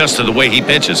can adjust to the way he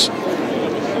pitches.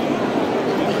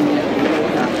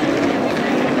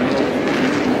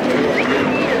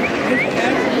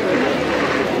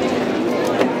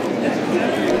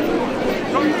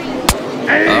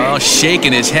 Oh,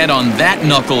 shaking his head on that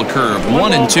knuckle curve.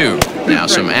 1-2. Now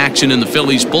some action in the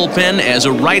Phillies bullpen as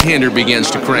a right-hander begins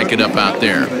to crank it up out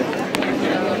there.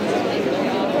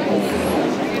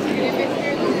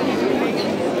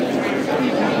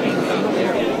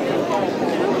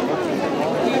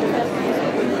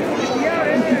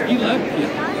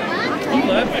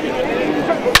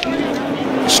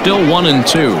 Still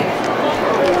 1-2.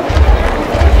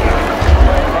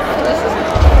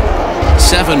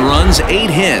 7 runs, 8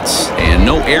 hits, and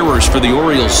no errors for the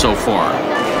Orioles so far.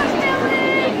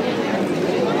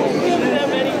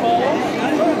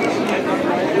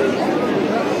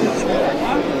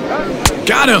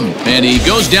 Got him, and he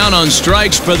goes down on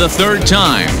strikes for the 3rd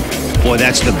time. Boy,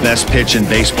 that's the best pitch in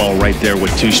baseball right there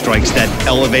with 2 strikes. That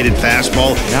elevated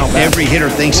fastball. Every hitter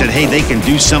thinks that, hey, they can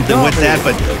do something with that,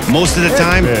 but most of the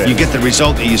time, you get the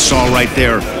result that you saw right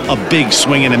there. A big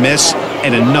swing and a miss,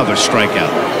 and another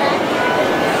strikeout.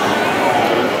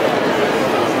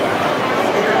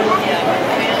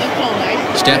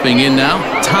 Stepping in now,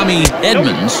 Tommy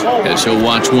Edmonds, as he'll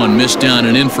watch one miss down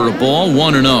and in for a ball.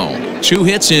 1-0. 2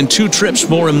 hits and 2 trips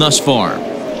for him thus far.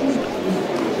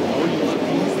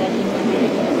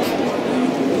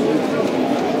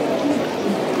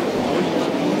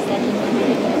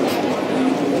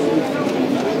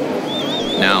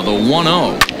 Now the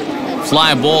 1-0.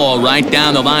 Fly ball right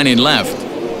down the line and left.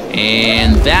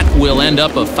 And that will end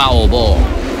up a foul ball.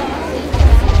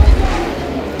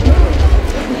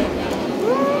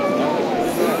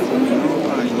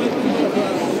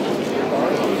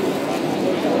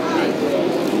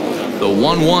 The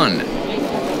 1-1.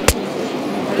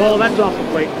 Ball, that's off the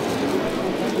plate.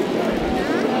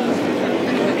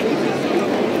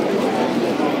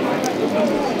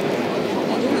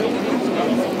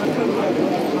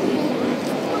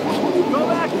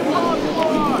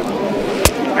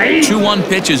 The 2-1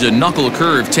 pitch is a knuckle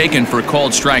curve taken for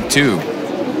called strike 2.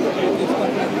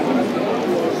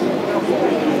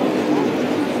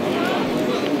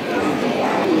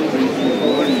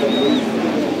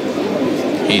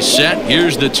 He's set.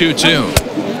 Here's the 2-2.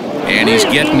 And he's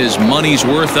getting his money's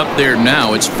worth up there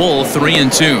now. It's full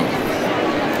 3-2.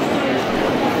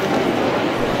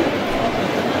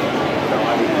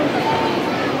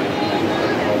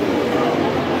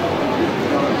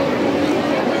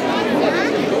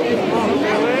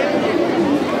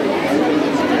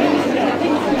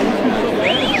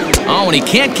 And he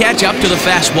can't catch up to the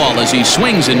fastball as he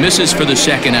swings and misses for the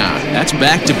second out. That's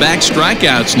back-to-back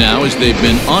strikeouts now as they've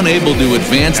been unable to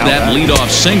advance that leadoff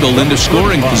single into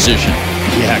scoring position.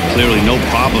 Yeah, clearly no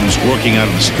problems working out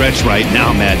of the stretch right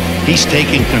now, Matt. He's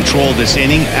taking control this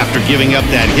inning after giving up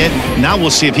that hit. Now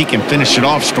we'll see if he can finish it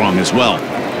off strong as well.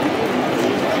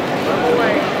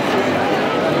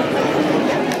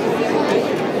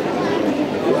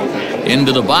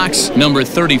 Into the box, number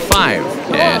 35.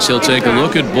 As he'll take a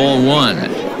look at ball 1.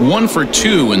 1 for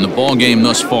 2 in the ball game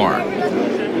thus far.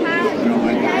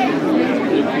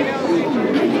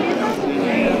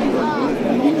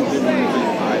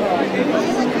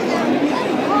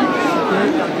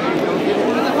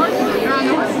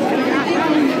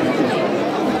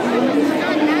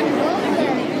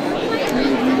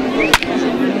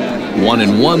 One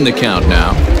and one the count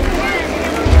now.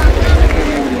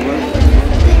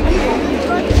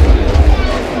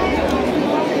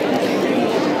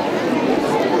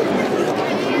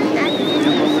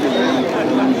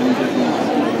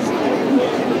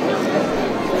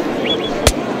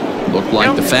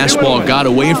 Like the fastball got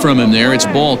away from him there. It's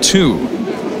ball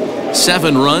 2.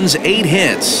 7 runs, 8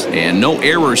 hits, and no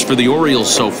errors for the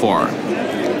Orioles so far.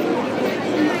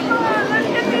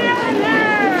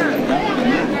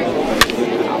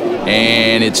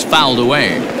 And it's fouled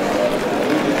away.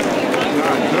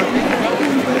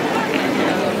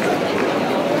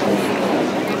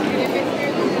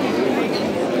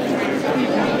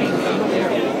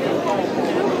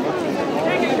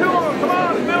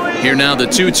 Here now the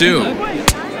 2-2.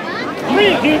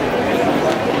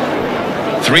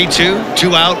 3-2,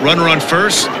 2 out, runner on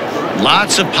first.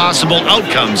 Lots of possible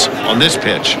outcomes on this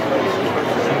pitch.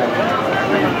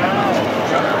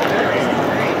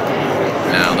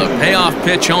 Now the payoff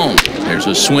pitch home. There's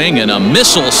a swing and a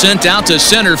missile sent out to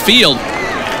center field.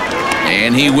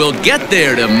 And he will get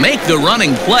there to make the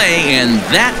running play, and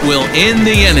that will end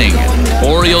the inning.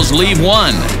 Orioles leave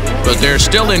 1, but they're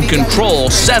still in control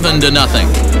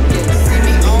 7-0.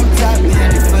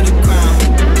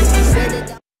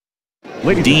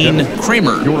 Dean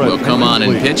Kramer will come on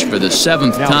and pitch for the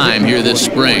 7th time here this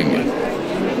spring.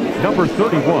 Number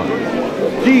 31,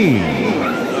 Dean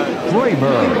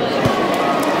Kramer.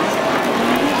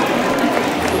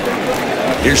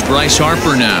 Here's Bryce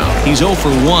Harper now. He's 0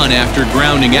 for 1 after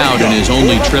grounding out in his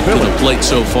only trip to the plate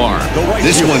so far.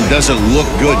 This one doesn't look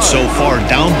good so far.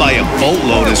 Down by a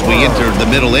boatload as we enter the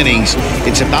middle innings.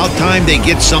 It's about time they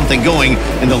get something going.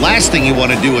 And the last thing you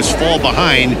want to do is fall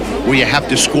behind where you have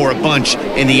to score a bunch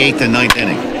in the 8th and 9th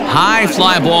inning. High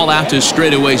fly ball out to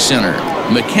straightaway center.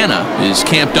 McKenna is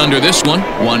camped under this one.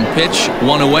 1 pitch,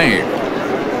 1 away.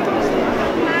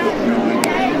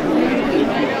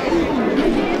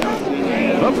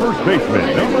 The first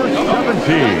baseman, number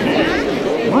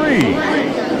 17, Reese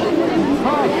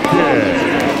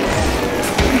Hoskins.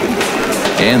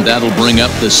 And that'll bring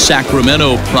up the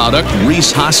Sacramento product,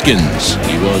 Reese Hoskins.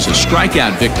 He was a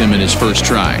strikeout victim in his first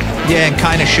try. Yeah, and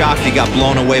kind of shocked he got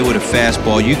blown away with a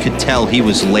fastball. You could tell he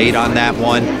was late on that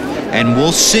one. And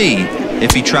we'll see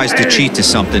if he tries to cheat to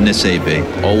something this AB.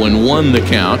 0-1 the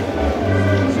count.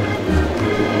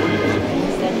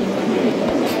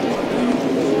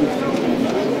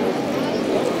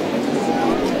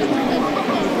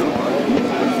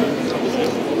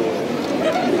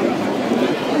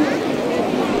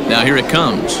 Now here it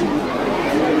comes.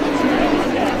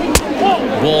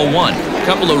 Ball 1. A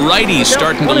couple of righties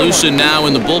starting to loosen now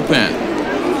in the bullpen.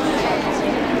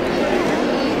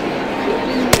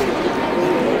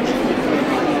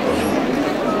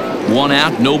 One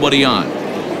out, nobody on.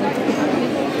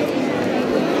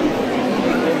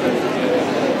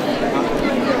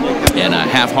 And a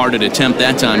half-hearted attempt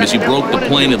that time as he broke the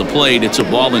plane of the plate. It's a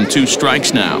ball and 2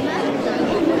 strikes now.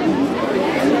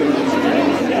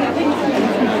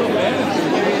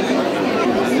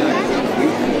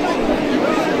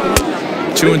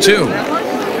 2-2.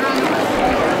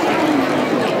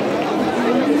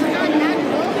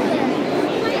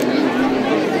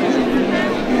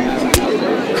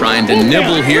 Trying to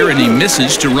nibble here, and he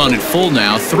misses to run it full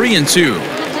now. 3-2.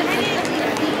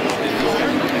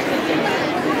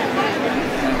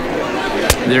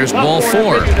 There's ball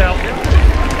 4.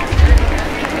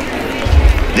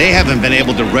 They haven't been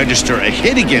able to register a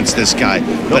hit against this guy,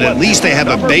 but at least they have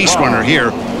a base runner here.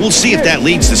 We'll see if that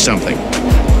leads to something.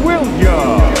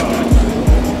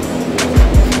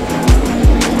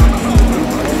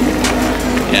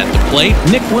 At the plate,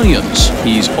 Nick Williams.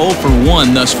 He's 0 for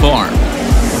 1 thus far.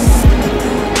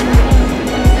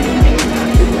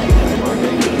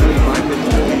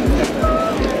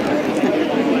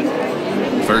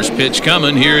 First pitch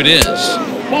coming. Here it is.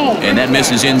 And that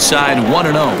misses inside.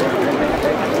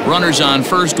 1-0. Runners on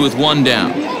first with 1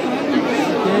 down.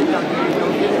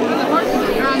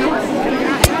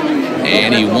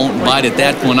 And he won't bite at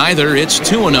that one either. It's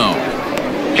 2-0.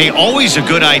 Hey, always a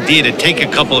good idea to take a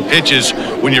couple of pitches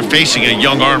when you're facing a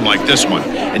young arm like this one.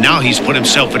 And now he's put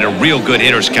himself in a real good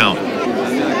hitter's count.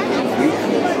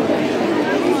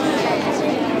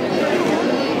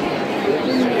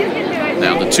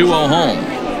 Now the 2-0 home.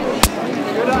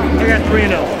 I got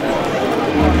 3-0.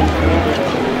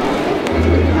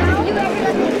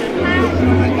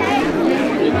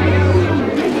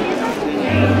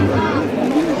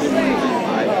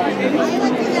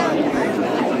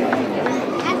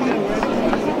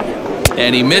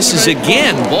 And he misses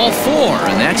again. Ball 4.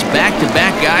 And that's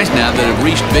back-to-back guys now that have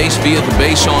reached base via the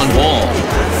base on ball.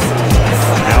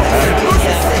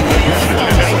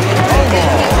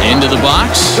 Into the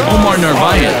box, Omar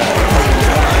Narvaez.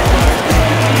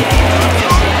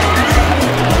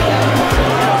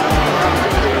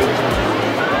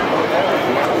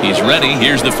 He's ready.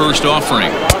 Here's the first offering.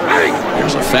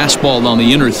 There's a fastball on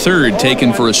the inner third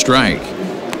taken for a strike.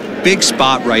 Big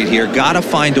spot right here. Got to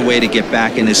find a way to get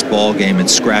back in this ball game and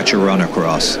scratch a run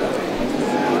across.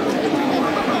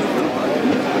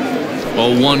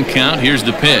 0-1 count. Here's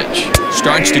the pitch.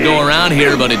 Starts to go around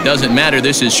here, but it doesn't matter.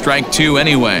 This is strike 2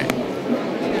 anyway.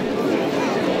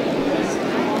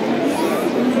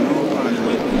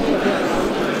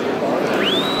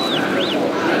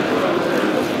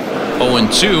 Oh,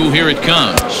 and 2. Here it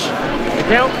comes. The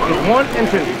count is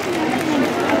 1-2.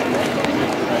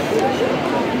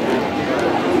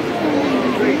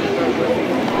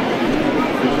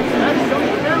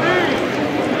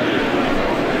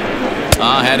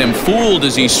 Had him fooled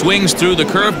as he swings through the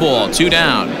curveball. 2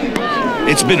 down.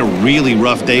 It's been a really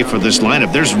rough day for this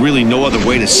lineup. There's really no other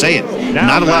way to say it.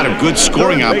 Not a lot of good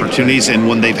scoring opportunities, and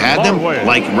when they've had them,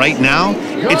 like right now,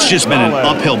 it's just been an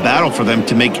uphill battle for them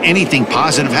to make anything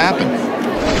positive happen.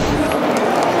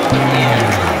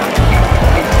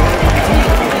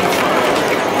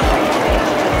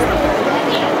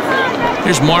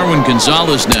 Here's Marwin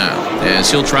Gonzalez now, as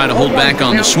he'll try to hold back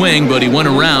on the swing, but he went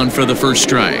around for the first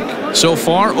strike. So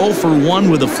far, 0 for 1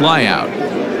 with a flyout.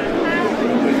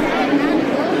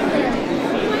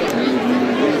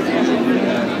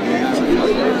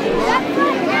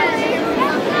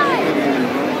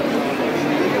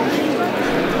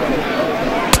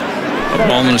 A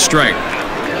ball and a strike.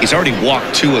 He's already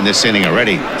walked 2 in this inning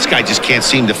already. This guy just can't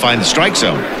seem to find the strike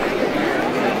zone.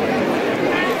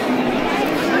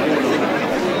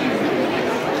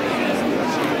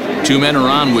 Two men are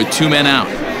on with 2 men out.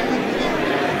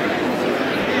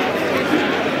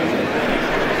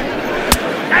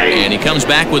 And he comes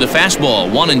back with a fastball.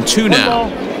 1-2 now.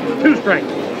 2 strikes.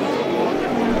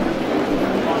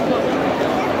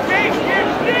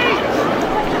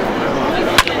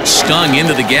 Stung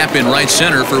into the gap in right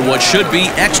center for what should be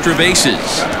extra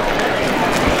bases.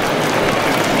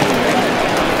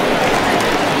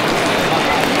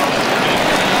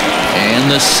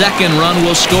 And the second run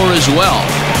will score as well.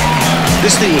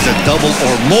 This thing was a double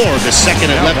or more the second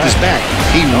it left his bat.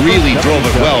 He really drove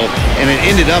it well, and it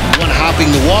ended up one-hopping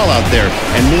the wall out there.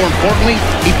 And more importantly,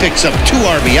 he picks up 2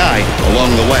 RBI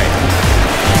along the way.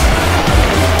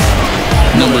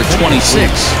 Number 26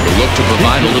 will look to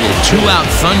provide a little 2-out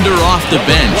thunder off the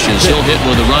bench as he'll hit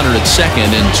with a runner at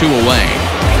second and 2 away.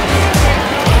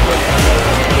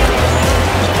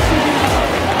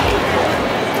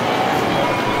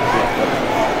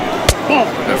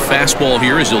 A fastball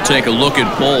here as he'll take a look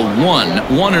at ball 1.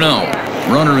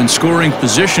 1-0. Runner in scoring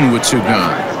position with 2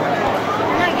 gone.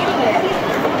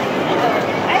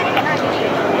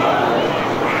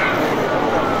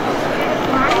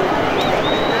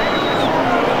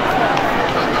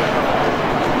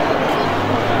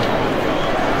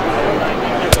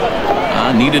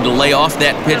 Needed to lay off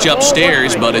that pitch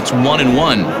upstairs, but it's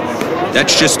 1-1.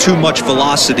 That's just too much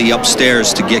velocity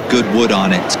upstairs to get good wood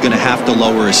on it. It's going to have to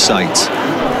lower his sights.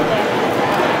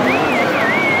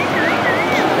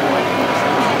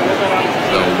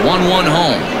 The 1-1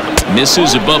 home.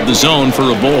 Misses above the zone for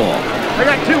a ball. I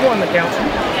got 2-1 the count.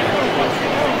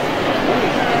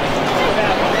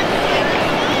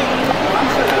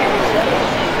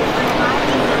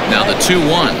 Now the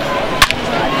 2-1.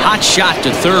 Hot shot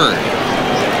to third.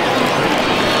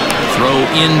 Throw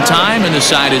in time, and the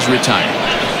side is retired.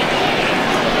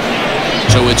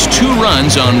 So it's 2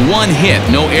 runs on 1 hit,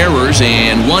 no errors,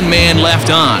 and 1 man left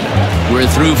on. We're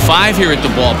through 5 here at the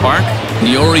ballpark.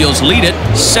 The Orioles lead it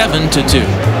 7-2.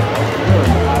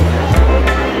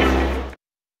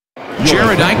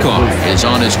 Jared Eichhoff is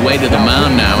on his way to the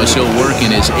mound now as he'll work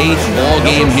in his 8th ball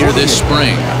game here this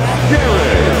spring.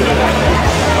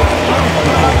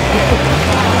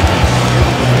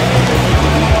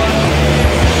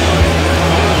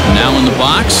 Now in the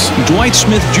box, Dwight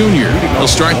Smith Jr. He'll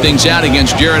start things out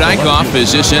against Jared Eichhoff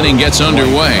as this inning gets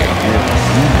underway.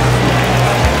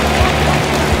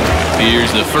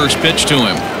 Here's the first pitch to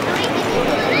him.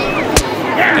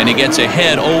 And he gets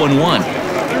ahead 0-1.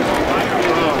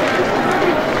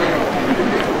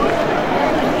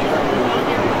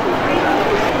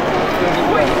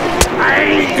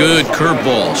 Good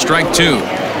curveball, strike 2.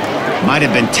 Might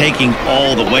have been taking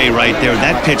all the way right there.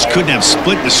 That pitch couldn't have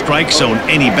split the strike zone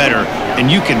any better, and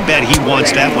you can bet he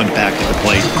wants that one back at the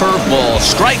plate. Curveball,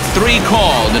 strike 3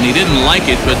 called, and he didn't like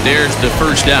it, but there's the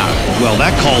first out. Well,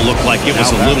 that call looked like it was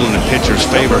a little in the pitcher's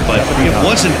favor, but it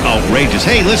wasn't outrageous.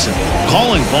 Hey, listen,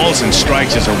 calling balls and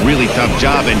strikes is a really tough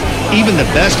job, and even the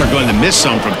best are going to miss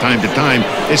some from time to time,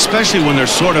 especially when they're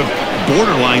sort of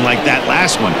borderline like that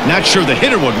last one. Not sure the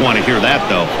hitter would want to hear that,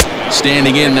 though.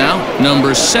 Standing in now,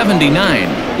 number 79.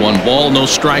 1 ball, no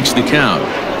strikes to count.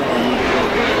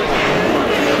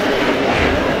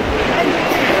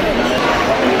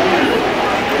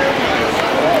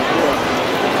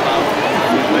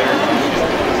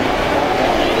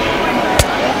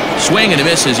 Swing and a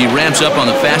miss as he ramps up on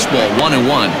the fastball.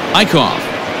 1-1. Eichhoff,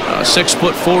 a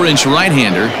 6'4"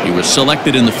 right-hander. He was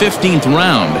selected in the 15th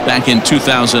round back in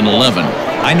 2011.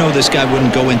 I know this guy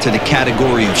wouldn't go into the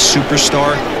category of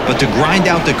superstar, but to grind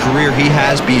out the career he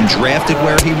has being drafted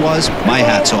where he was, my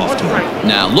hat's off to him.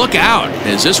 Now look out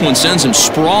as this one sends him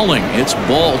sprawling. It's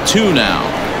ball 2 now.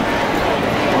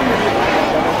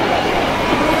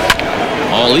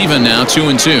 All even now,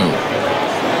 2-2.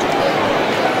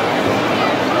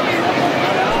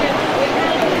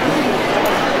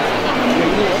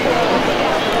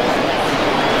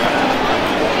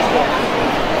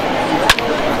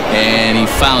 And he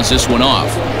fouls this one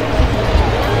off.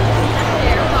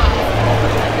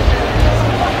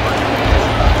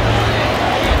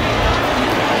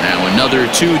 Now another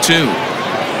 2-2.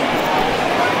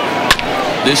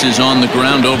 This is on the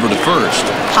ground over to first.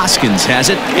 Hoskins has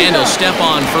it, and he'll step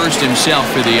on first himself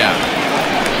for the out.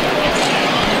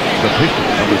 The pitcher,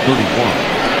 number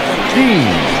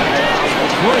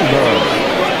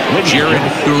 31. Jared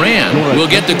Duran will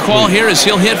get the call here as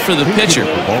he'll hit for the pitcher.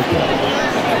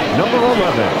 Number 11,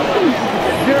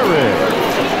 Jared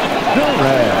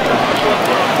Duran.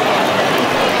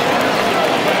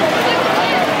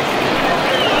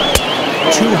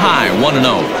 Too high,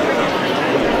 1-0.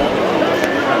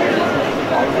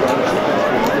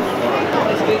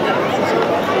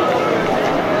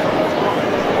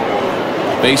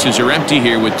 Bases are empty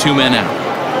here with 2 men out.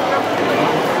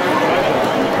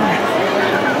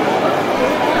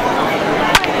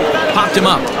 Popped him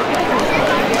up.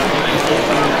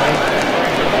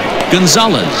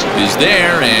 Gonzalez is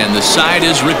there, and the side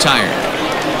is retired.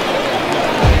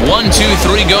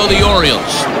 1-2-3 go the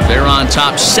Orioles. They're on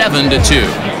top 7-2.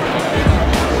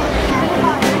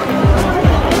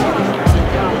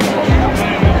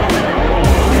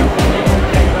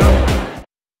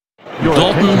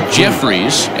 Dalton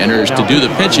Jeffries enters to do the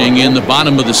pitching in the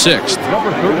bottom of the 6th.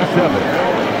 Number 37,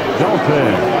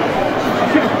 Dalton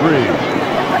Jeffries.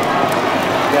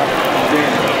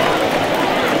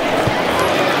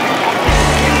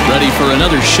 Ready for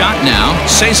another shot now,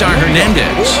 Cesar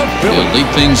Hernandez. He'll lead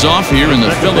things off here in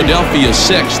the Philadelphia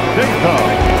 6th.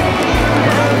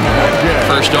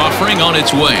 First offering on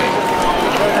its way.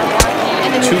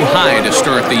 Too high to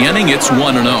start the inning. It's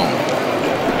 1-0.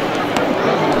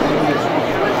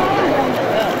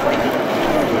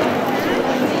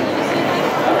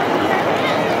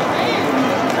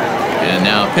 And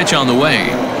now pitch on the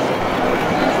way.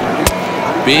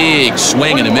 Big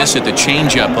swing and a miss at the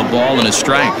changeup, a ball and a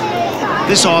strike.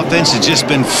 This offense has just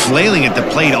been flailing at the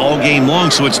plate all game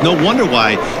long, so it's no wonder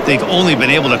why they've only been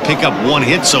able to pick up one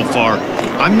hit so far.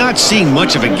 I'm not seeing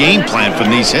much of a game plan from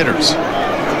these hitters.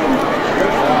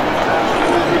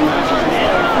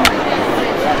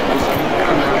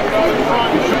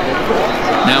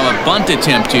 Now a bunt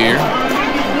attempt here.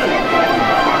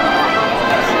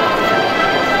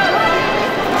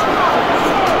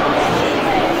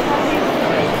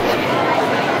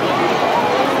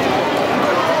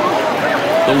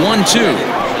 The 1-2.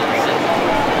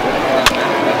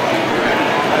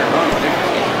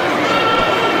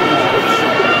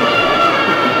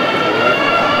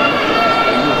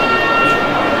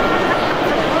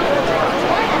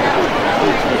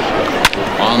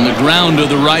 On the ground to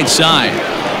the right side.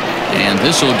 And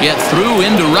this will get through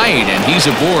into right, and he's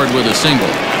aboard with a single.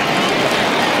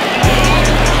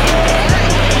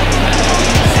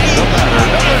 The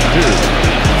batter,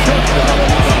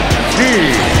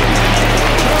 number 2.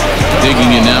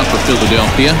 Digging in now for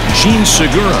Philadelphia, Gene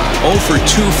Segura. 0 for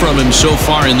 2 from him so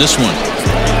far in this one.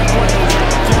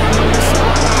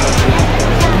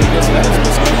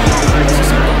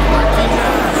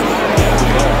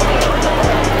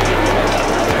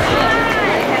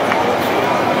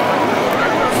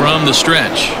 From the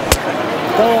stretch.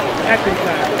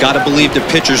 Got to believe the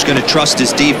pitcher's going to trust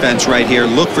his defense right here.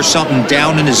 Look for something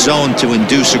down in his zone to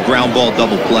induce a ground ball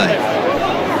double play.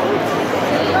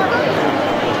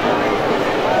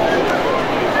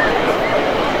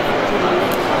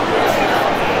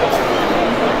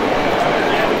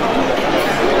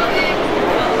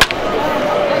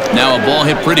 Now a ball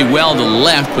hit pretty well to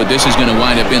left, but this is going to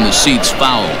wind up in the seats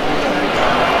foul.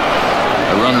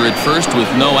 A runner at first with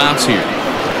no outs here.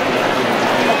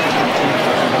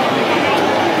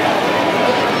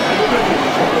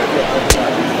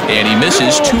 And he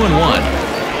misses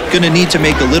 2-1. Going to need to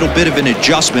make a little bit of an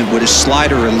adjustment with his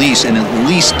slider release and at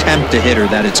least tempt the hitter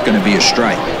that it's going to be a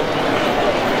strike.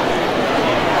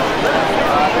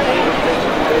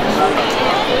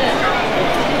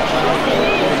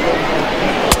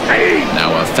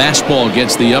 Now a fastball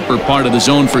gets the upper part of the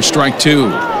zone for strike 2.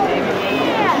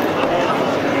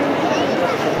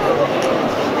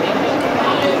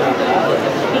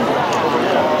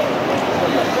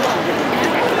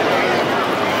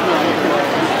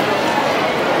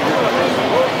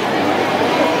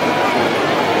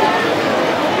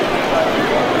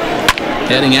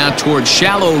 Heading out towards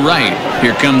shallow right.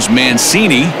 Here comes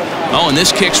Mancini. Oh, and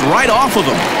this kicks right off of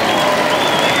him.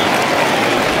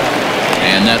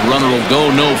 And that runner will go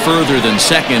no further than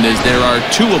second as there are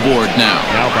 2 aboard now.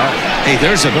 Hey,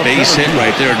 there's a base hit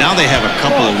right there. Now they have a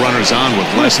couple of runners on with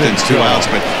less than 2 outs,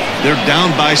 but they're down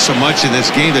by so much in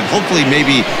this game that hopefully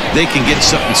maybe they can get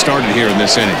something started here in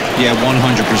this inning. Yeah,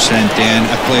 100%, Dan.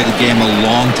 I've played the game a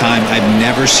long time. I've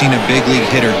never seen a big league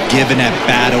hitter give an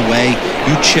at-bat away.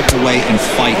 You chip away and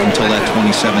fight until that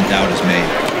 27th out is made.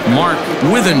 Mark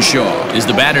Withenshaw is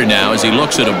the batter now as he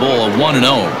looks at a ball of 1-0.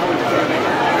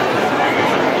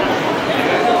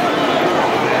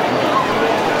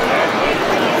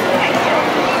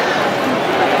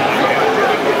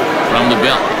 From the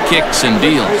belt, kicks and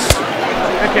deals.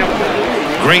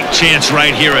 Great chance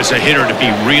right here as a hitter to be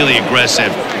really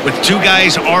aggressive. With 2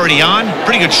 guys already on,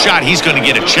 pretty good shot. He's going to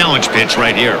get a challenge pitch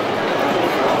right here.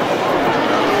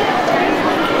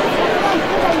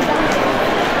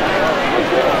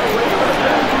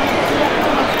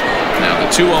 Now the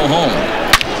 2-0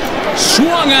 home.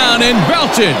 Swung on and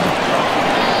belted.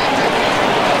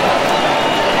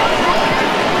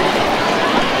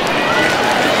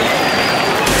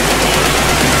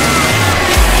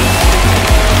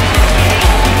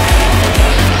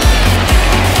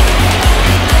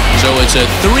 So it's a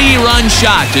 3-run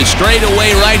shot to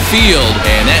straightaway right field,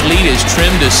 and that lead is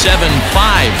trimmed to 7-5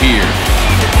 here.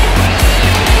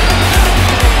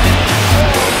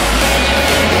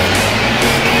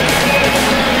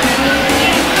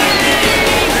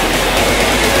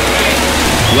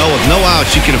 Well, with no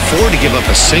outs, you can afford to give up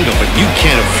a single, but you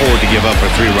can't afford to give up a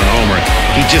 3-run homer.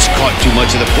 He just caught too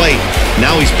much of the plate.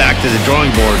 Now he's back to the drawing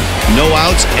board. No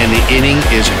outs, and the inning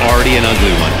is already an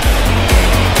ugly one.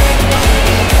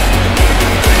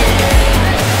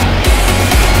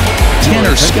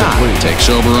 Tanner Scott takes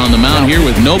over on the mound here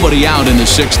with nobody out in the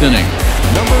 6th inning.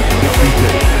 Number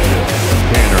 56,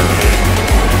 Tanner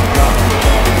Scott.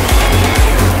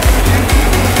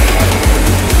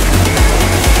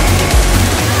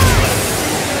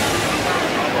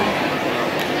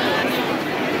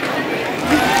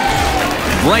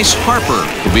 Bryce Harper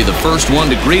will be the first one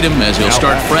to greet him as he'll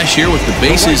start fresh here with the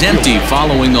bases empty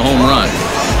following the home run.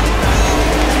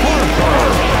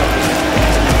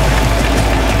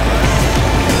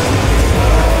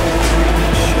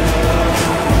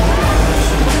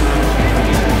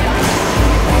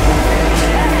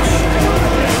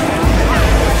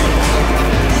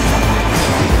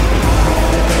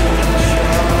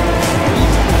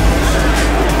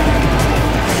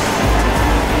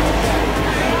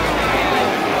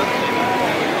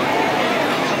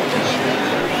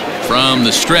 down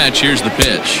the stretch. Here's the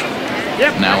pitch.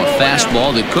 Now a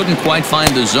fastball that couldn't quite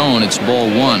find the zone. It's ball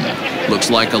one. Looks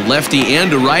like a lefty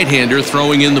and a right-hander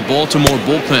throwing in the Baltimore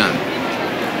bullpen.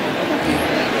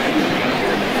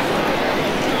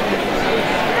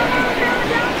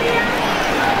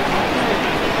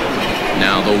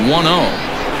 Now the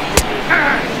 1-0.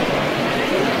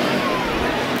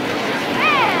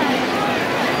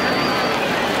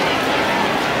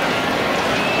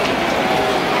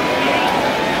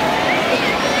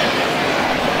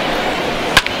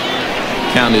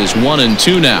 Count is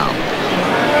 1-2 now.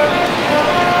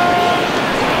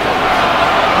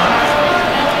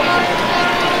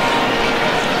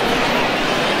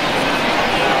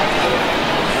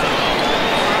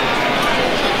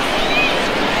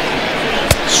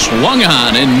 Swung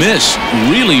on and missed.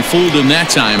 Really fooled him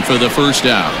that time for the first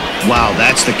out. Wow,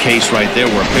 that's the case right there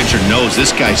where a pitcher knows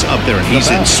this guy's up there and he's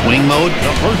in swing mode.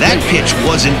 That pitch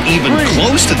wasn't even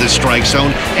close to the strike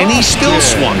zone, and he still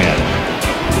swung at it.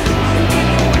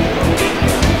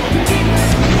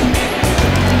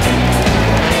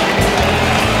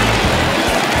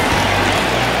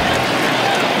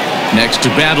 Next to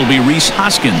bat will be Rhys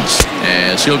Hoskins,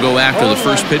 as he'll go after the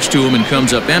first pitch to him and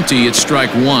comes up empty. It's strike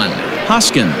one.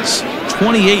 Hoskins,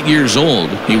 28 years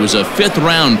old. He was a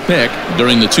fifth-round pick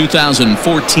during the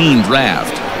 2014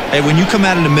 draft. Hey, when you come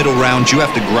out in the middle rounds, you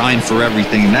have to grind for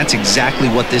everything, and that's exactly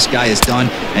what this guy has done,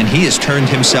 and he has turned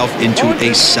himself into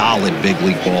a solid big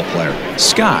league ball player.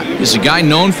 Scott is a guy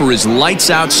known for his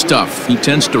lights-out stuff. He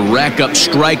tends to rack up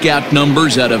strikeout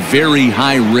numbers at a very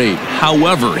high rate.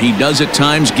 However, he does at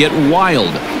times get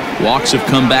wild. Walks have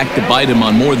come back to bite him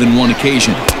on more than one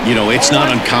occasion. You know, it's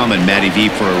not uncommon, Matty V,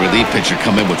 for a relief pitcher to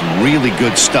come in with really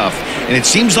good stuff. And it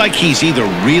seems like he's either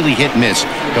really hit and miss.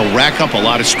 He'll rack up a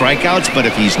lot of strikeouts, but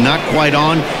if he's not quite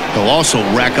on, he'll also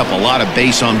rack up a lot of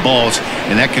base on balls.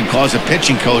 And that can cause a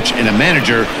pitching coach and a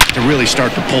manager to really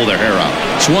start to pull their hair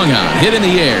out. Swung on, hit in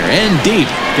the air, and deep.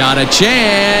 Got a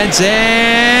chance,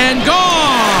 and gone!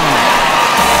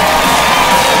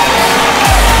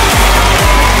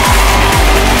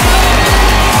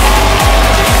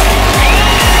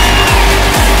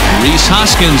 Rhys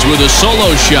Hoskins with a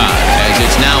solo shot, as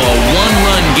it's now a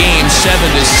one-run game,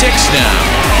 7-6 now.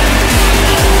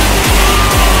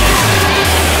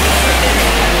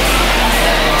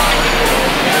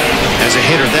 As a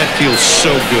hitter, that feels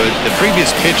so good. The previous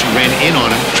pitch ran in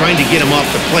on him, trying to get him off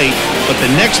the plate, but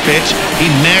the next pitch, he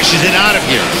mashes it out of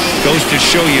here. Goes to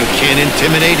show you can't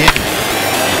intimidate him.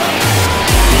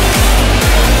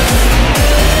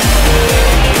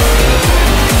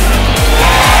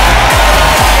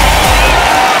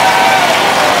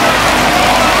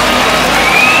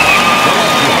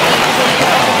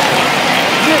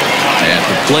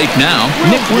 Plate now,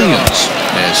 Nick Williams.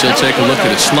 As he'll take a look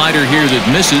at a slider here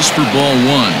that misses for ball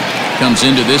one. Comes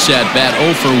into this at-bat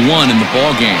 0 for 1 in the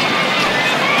ball game.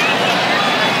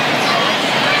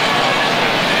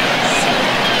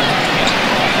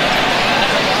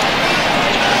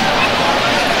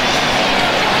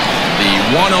 The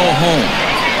 1-0 home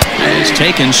is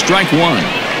taken, strike one.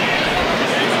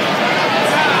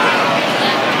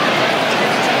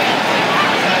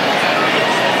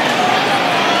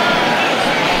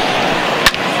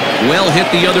 Well hit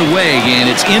the other way, and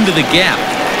it's into the gap.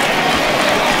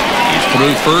 He's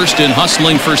through first and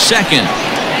hustling for second.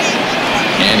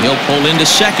 And he'll pull into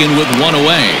second with one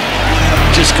away.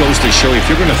 Just goes to show you, if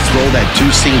you're going to throw that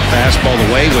two-seam fastball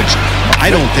away, which I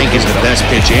don't think is the best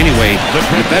pitch anyway,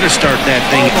 you better start that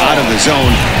thing out of the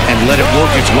zone and let it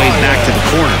work its way back to the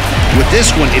corner. With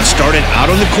this one, it started out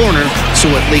on the corner, so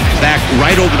it leaked back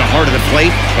right over the heart of the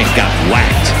plate and got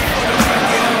whacked.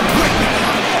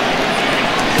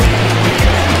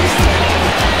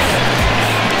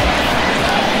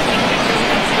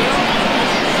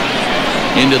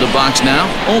 Into the box now,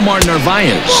 Omar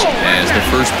Narvaez. As the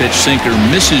first pitch sinker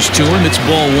misses to him, it's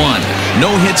ball one.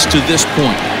 No hits to this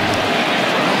point.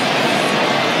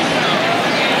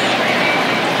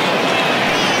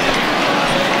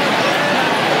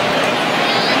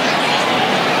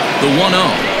 The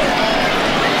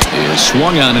 1-0 is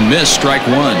swung on and missed, strike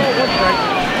one.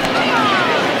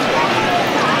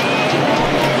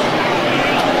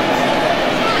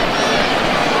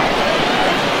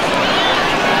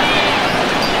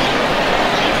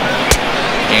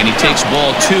 And he takes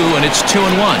ball two, and it's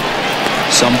 2-1.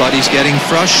 Somebody's getting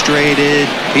frustrated.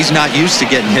 He's not used to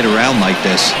getting hit around like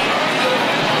this.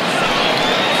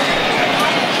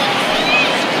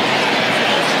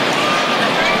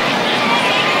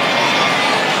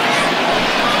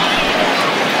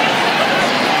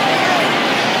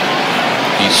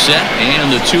 He's set,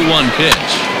 and the 2-1 pitch.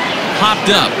 Popped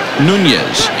up.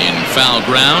 Nunez in foul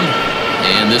ground.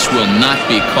 And this will not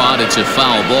be caught. It's a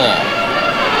foul ball.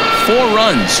 4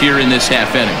 runs here in this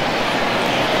half inning.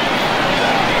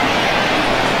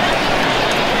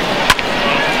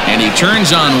 And he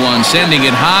turns on one, sending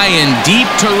it high and deep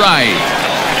to right.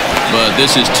 But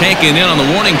this is taken in on the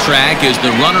warning track as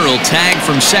the runner will tag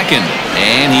from second.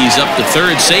 And he's up to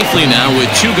third safely now with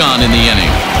 2 gone in the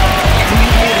inning.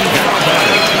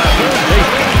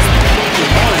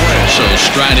 So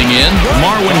striding in,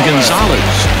 Marwin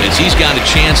Gonzalez, as he's got a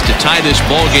chance to tie this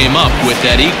ball game up with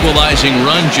that equalizing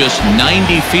run just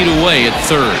 90 feet away at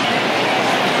third.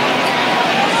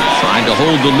 Trying to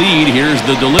hold the lead. Here's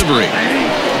the delivery.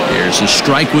 Here's a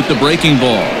strike with the breaking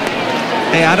ball.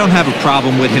 Hey, I don't have a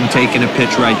problem with him taking a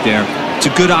pitch right there. It's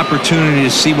a good opportunity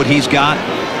to see what he's got.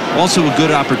 Also a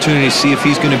good opportunity to see if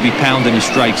he's going to be pounding the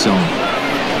strike zone.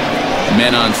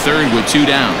 Men on third with 2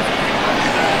 down.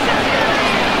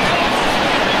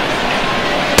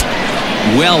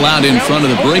 Well out in front of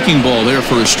the breaking ball there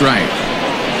for a strike.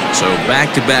 So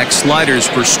back-to-back sliders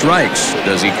for strikes.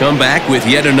 Does he come back with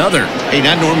yet another? Hey,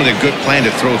 not normally a good plan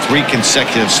to throw 3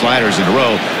 consecutive sliders in a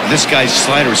row. This guy's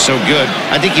slider is so good,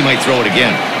 I think he might throw it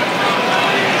again.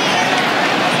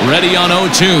 Ready on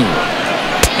 0-2.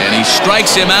 And he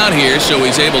strikes him out here, so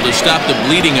he's able to stop the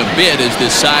bleeding a bit as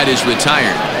this side is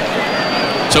retired.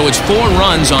 So it's 4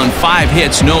 runs on 5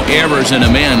 hits, no errors, and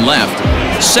a man left.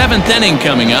 7th inning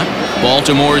coming up.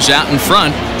 Baltimore's out in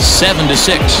front,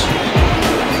 7-6.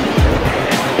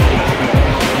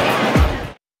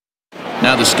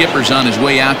 Now the skipper's on his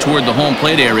way out toward the home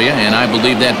plate area, and I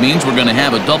believe that means we're going to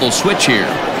have a double switch here.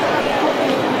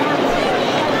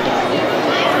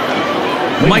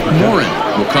 Mike Morin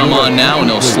will come on now,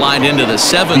 and he'll slide into the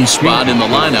 7th spot in the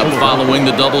lineup following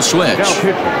the double switch.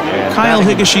 Kyle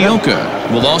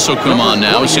Higashioka will also come on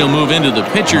now as he'll move into the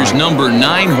pitcher's number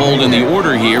 9 hold in the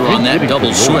order here on that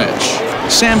double switch.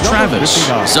 Sam Travis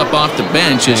is up off the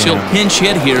bench as he'll pinch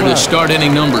hit here to start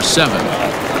inning number 7.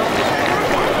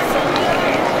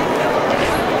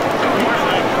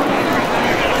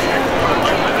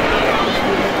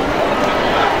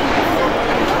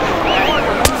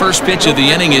 First pitch of the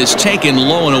inning is taken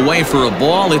low and away for a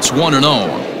ball. It's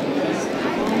 1-0.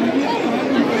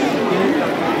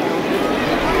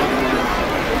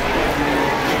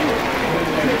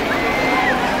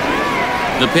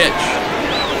 The pitch.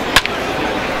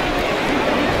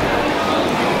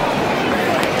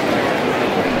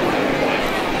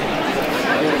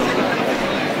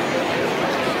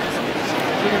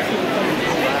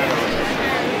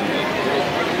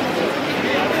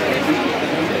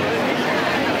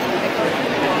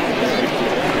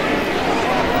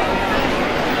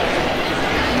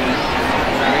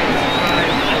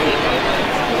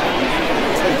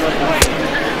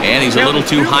 And he's a little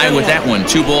too high with that one.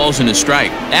 2 balls and a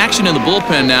strike. Action in the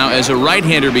bullpen now as a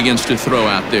right-hander begins to throw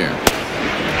out there.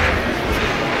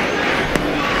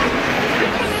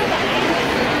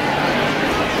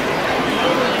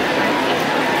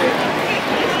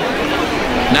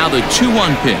 Now the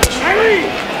 2-1 pitch.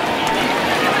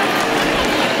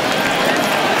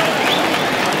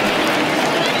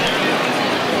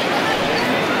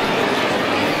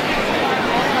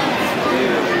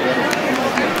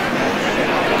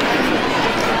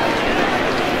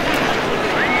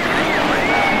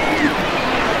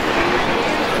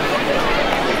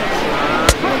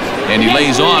 And he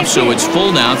lays off, so it's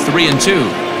full now, 3-2.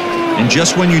 And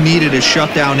just when you needed a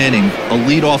shutdown inning, a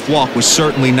leadoff walk was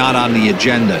certainly not on the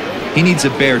agenda. He needs to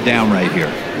bear down right here.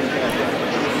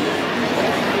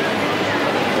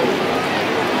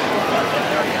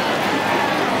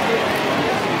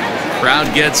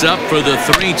 Crowd gets up for the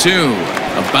 3-2.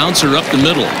 A bouncer up the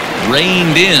middle,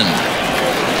 reined in.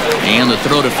 And the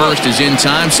throw to first is in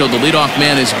time, so the leadoff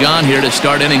man is gone here to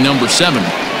start inning number 7.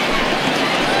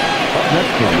 Next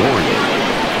for the Orioles,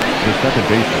 the second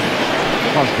baseman,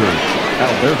 Oscar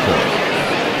Alberto.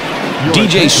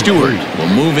 DJ Stewart will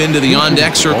move into the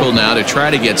on-deck circle now to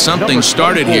try to get something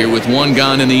started here with 1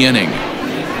 gone in the inning.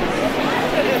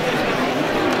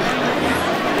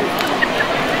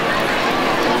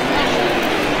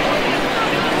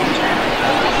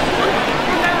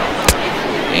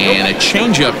 And a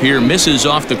changeup here misses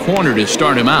off the corner to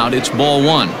start him out. It's ball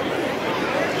 1.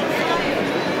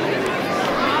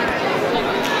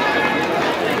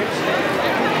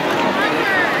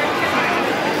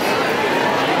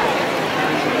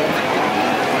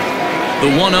 The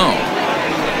 1-0.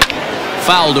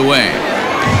 Fouled away.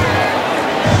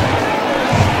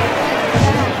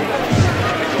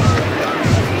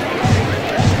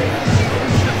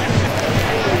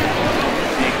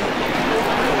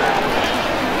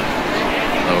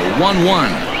 The 1-1.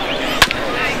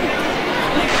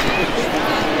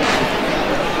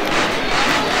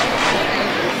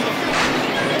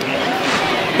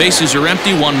 Bases are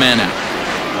empty, one man out.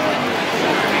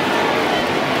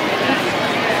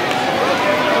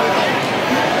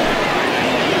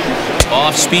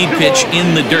 Off-speed pitch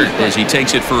in the dirt as he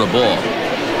takes it for a ball.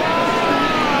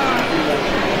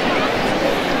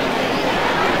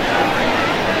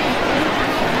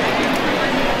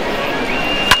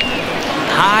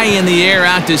 High in the air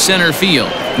out to center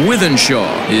field.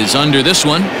 Withenshaw is under this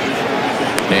one.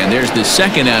 And there's the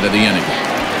second out of the inning.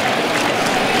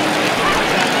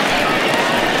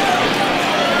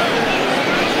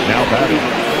 Now batting,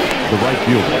 the right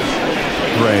fielder,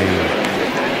 Trey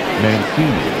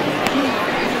Mancini.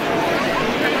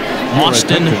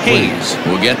 Austin Hayes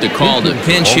will get the call to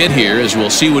pinch hit here as we'll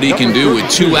see what he can do with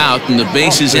 2 out and the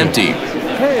base is empty.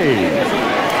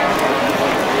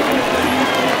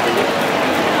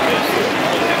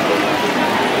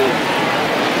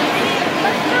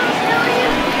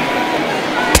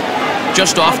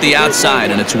 Just off the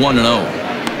outside, and it's 1-0.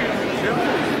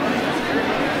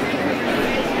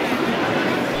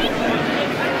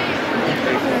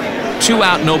 Two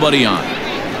out, nobody on.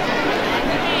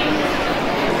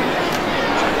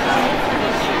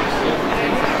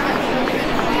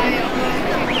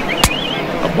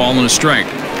 A ball and a strike.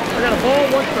 I got a ball,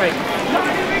 1 strike.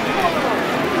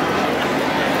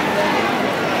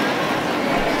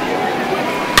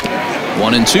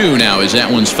 One and two now as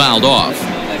that one's fouled off.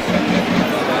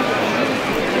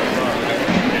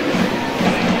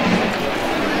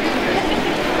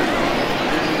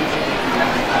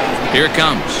 Here it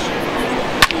comes.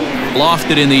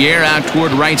 Lofted in the air out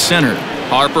toward right center.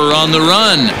 Harper on the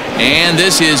run. And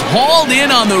this is hauled in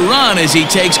on the run as he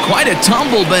takes quite a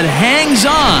tumble but hangs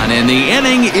on. And the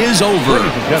inning is over.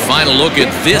 Final look at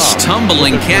this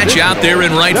tumbling catch out there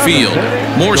in right field.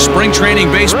 More spring training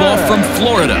baseball from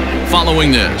Florida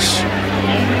following this.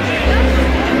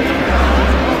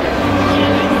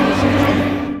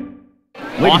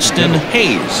 Austin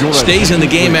Hayes stays in the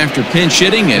game after pinch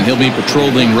hitting, and he'll be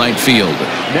patrolling right field.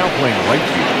 Now playing right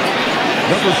field,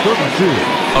 number 32.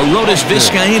 Arodys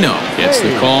Vizcaíno gets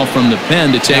the call from the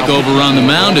pen to take over on the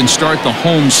mound and start the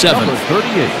home 7th. Number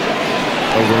 38,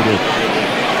 Arodys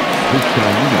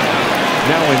Vizcaíno.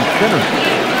 Now in center,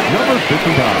 number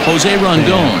 55. Jose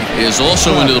Rondon is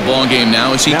also into the ballgame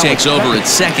now as he takes over at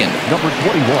second. Number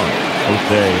 21,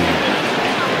 Jose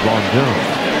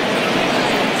Rondon.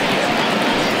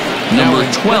 Number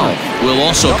 12 will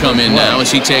also come in now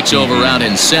as he takes over out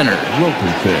in center.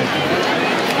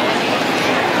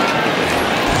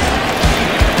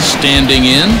 Standing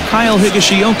in, Kyle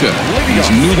Higashioka. He's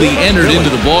newly entered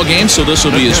into the ballgame, so this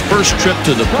will be his first trip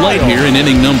to the plate here in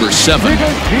inning number 7.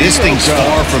 This thing's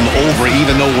far from over,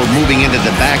 even though we're moving into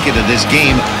the back end of this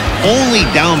game. Only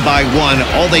down by 1.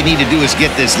 All they need to do is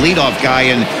get this leadoff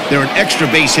guy, and they're an extra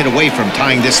base hit away from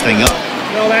tying this thing up.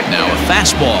 Now a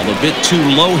fastball a bit too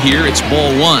low here. It's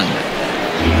ball 1.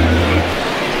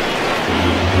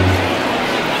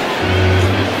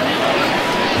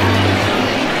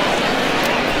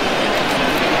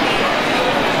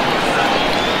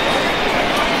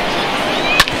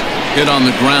 Hit on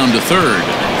the ground to third.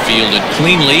 Fielded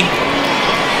cleanly.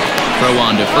 Throw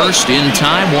on to first in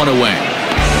time, 1 away.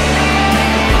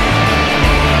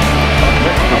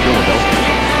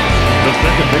 The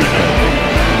second baseman.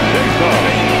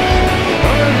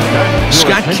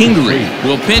 Scott Kingery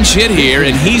will pinch hit here,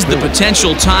 and he's the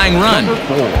potential tying run.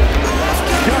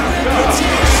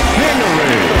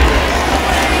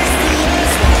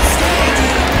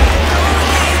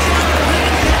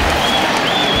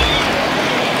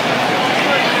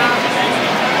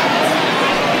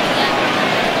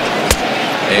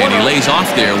 And he lays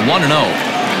off there,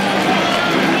 1-0.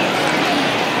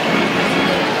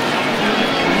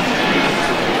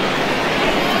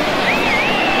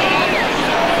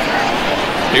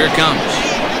 Here it comes.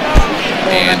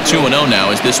 And 2-0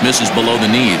 now as this misses below the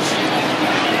knees.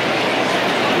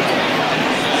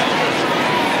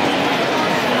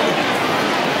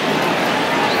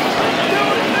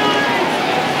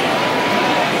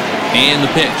 And the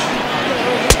pitch.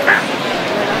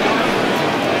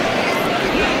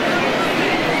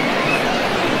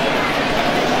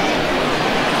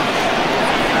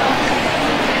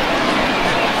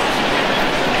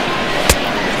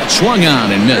 Swung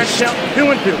on and missed.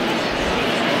 2-2.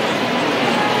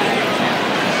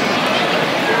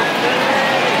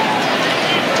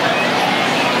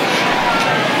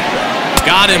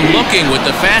 Got Got him looking with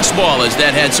the fastball as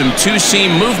that had some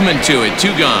two-seam movement to it.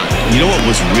 2 gone. You know what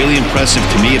was really impressive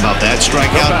to me about that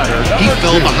strikeout? He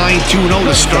fell behind 2-0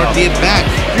 to start the at-bat.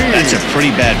 That's a pretty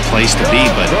bad place to be,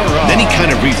 but then he kind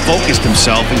of refocused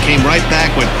himself and came right back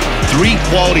with 3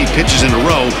 quality pitches in a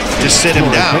row to sit him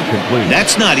down.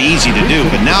 That's not easy to do,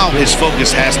 but now his focus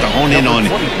has to hone in on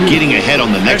getting ahead on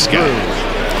the next guy.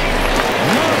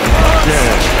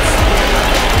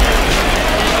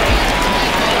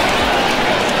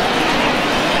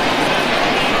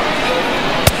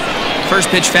 First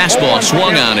pitch fastball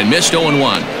swung on and missed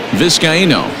 0-1.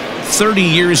 Vizcaíno, 30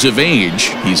 years of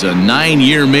age. He's a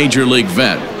 9-year Major League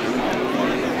vet.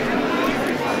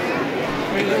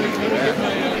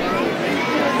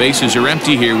 Bases are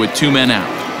empty here with 2 men out.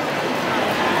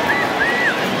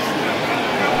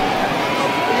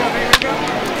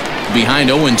 Behind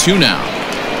 0-2 now.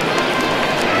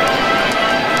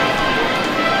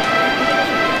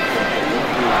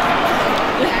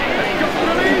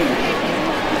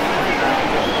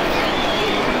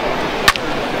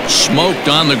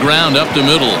 Smoked on the ground up the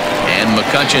middle, and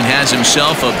McCutchen has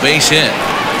himself a base hit.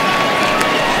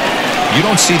 You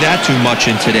don't see that too much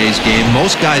in today's game.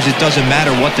 Most guys, it doesn't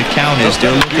matter what the count is.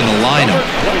 They're looking to line them,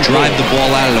 drive the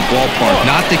ball out of the ballpark.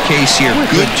 Not the case here.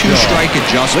 Good 2-strike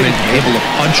adjustment, able to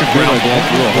punch a ground ball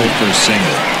through a hole for a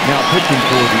single. Now pitching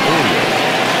for the Orioles.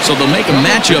 So they'll make a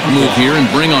matchup move here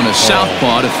and bring on a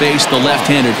southpaw to face the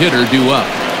left-handed hitter due up.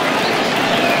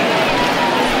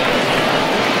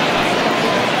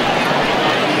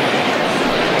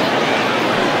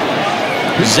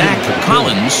 Zach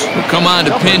Collins will come on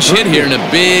to pinch hit here in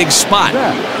a big spot.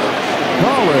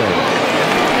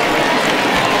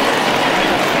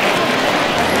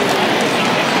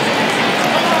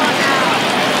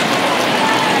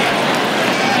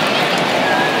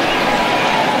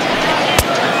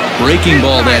 Breaking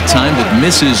ball that time that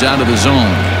misses out of the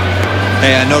zone.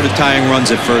 Hey, I know the tying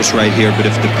run's at first right here, but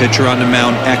if the pitcher on the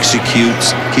mound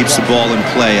executes, keeps the ball in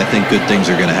play, I think good things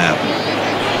are going to happen.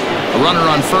 A runner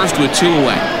on first with 2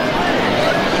 away.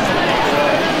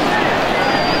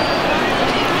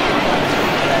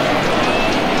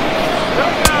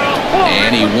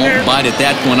 And he won't bite at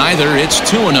that one either. It's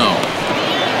 2-0.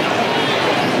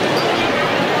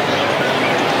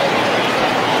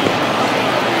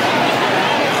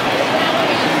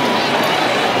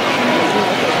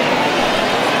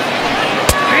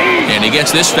 And he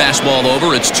gets this fastball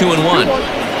over. It's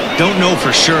 2-1. Don't know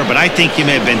for sure, but I think he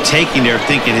may have been taking there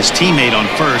thinking his teammate on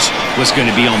first was going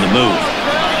to be on the move.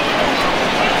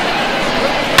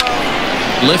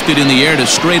 Lifted in the air to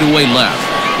straightaway left.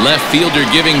 Left fielder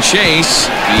giving chase.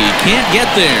 He can't get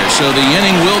there, so the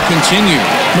inning will continue.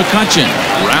 McCutchen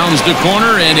rounds the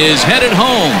corner and is headed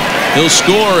home. He'll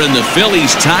score and the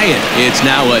Phillies tie it. It's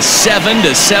now a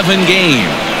 7-7 game.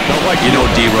 You know,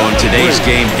 D-Row, in today's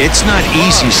game, it's not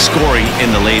easy scoring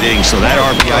in the late innings, so that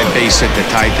RBI base hit to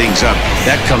tie things up,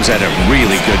 that comes at a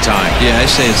really good time. Yeah, I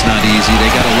say it's not easy.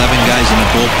 They got 11 guys in the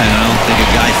bullpen. I don't think a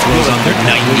guy throws under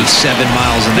 97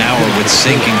 miles an hour with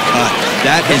sink and cut.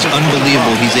 That is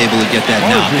unbelievable. He's able to get that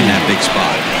knock in that big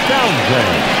spot.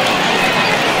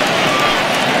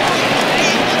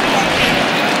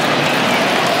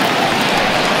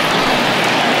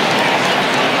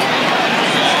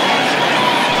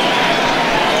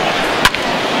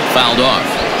 Fouled off.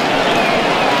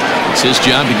 It's his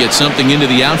job to get something into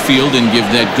the outfield and give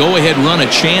that go-ahead run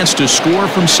a chance to score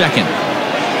from second.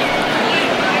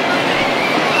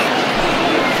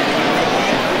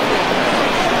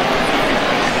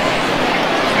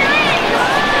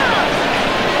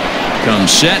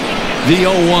 Comes set, the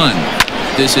 0-1.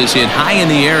 This is hit high in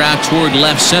the air out toward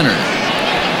left center.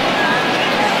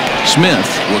 Smith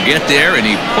will get there, and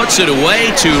he puts it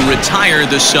away to retire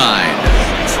the side.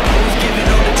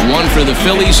 One for the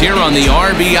Phillies here on the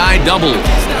RBI double.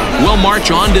 We'll march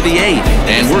on to the 8th,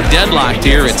 and we're deadlocked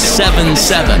here at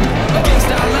 7-7.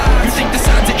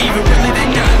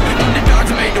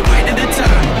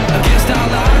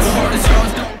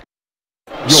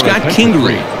 Scott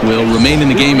Kingery will remain in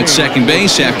the game at second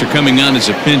base after coming on as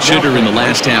a pinch hitter in the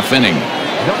last half inning.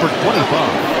 Number 25,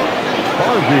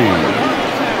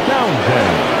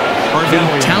 Harvey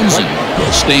Townsend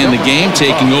will stay in the game,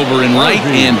 taking over in right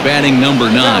and batting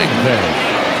number 9. Now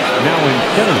in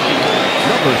center,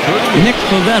 number 30. Nick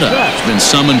Pivetta has been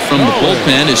summoned from the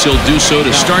bullpen as he'll do so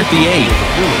to start the 8th.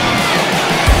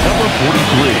 Number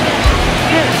 43.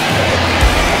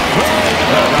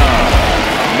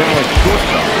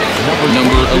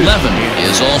 Number 11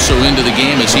 is also into the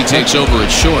game as he takes over at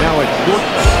short.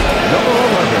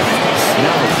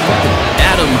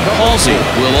 Adam Halsey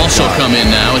will also come in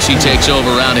now as he takes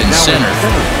over out in center.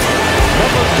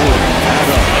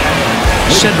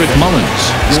 Cedric Mullins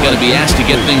is going to be asked to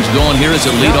get things going here as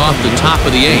a lead off the top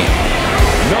of the 8th.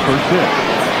 Number 6.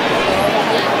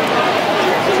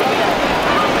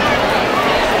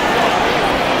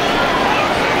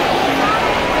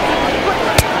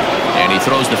 And he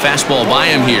throws the fastball by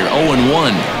him here,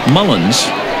 0-1. Mullins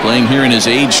playing here in his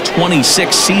age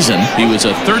 26 season. He was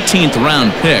a 13th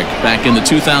round pick back in the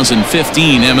 2015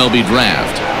 MLB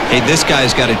draft. Hey, this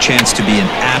guy's got a chance to be an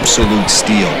absolute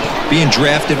steal. Being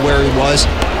drafted where he was,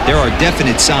 there are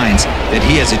definite signs that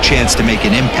he has a chance to make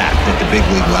an impact at the big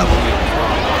league level.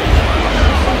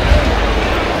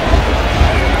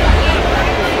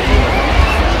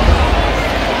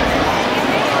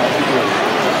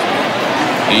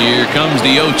 Here comes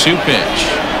the 0-2 pitch.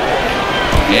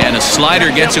 And a slider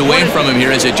gets away from him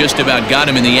here as it just about got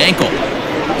him in the ankle.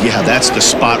 Yeah, that's the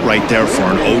spot right there for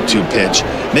an 0-2 pitch.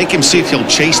 Make him see if he'll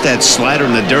chase that slider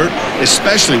in the dirt,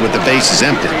 especially with the bases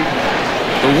empty.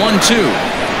 The 1-2.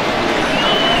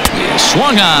 He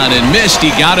swung on and missed. He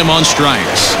got him on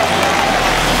strikes.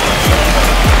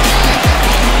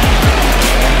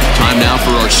 Time now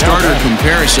for our starter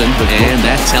comparison, and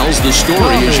that tells the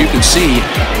story. As you can see,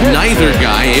 neither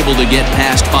guy able to get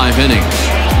past 5 innings.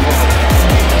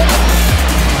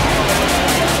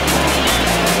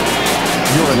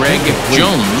 Greg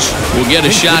Jones will get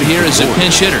a shot here as a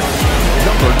pinch hitter.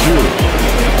 Number 2.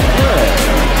 Greg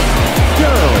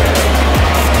Jones.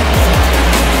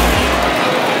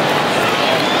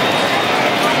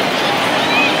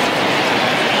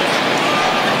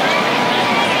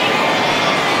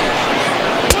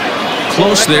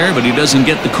 Close there, but he doesn't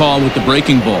get the call with the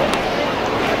breaking ball.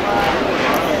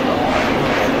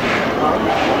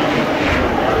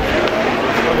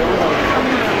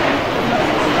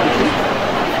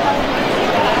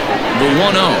 The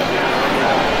 1-0.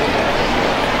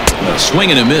 A swing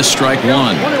and a miss, strike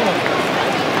 1.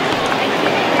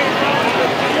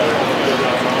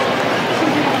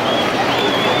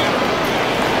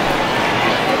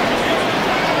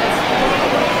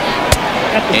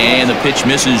 And the pitch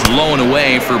misses low and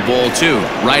away for ball 2.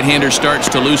 Right-hander starts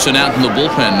to loosen out in the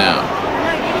bullpen now.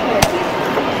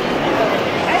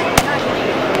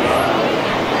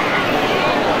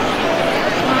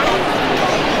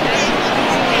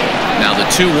 Now the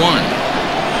 2-1.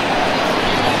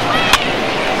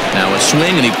 Now a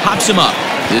swing and he pops him up.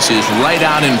 This is right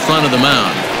out in front of the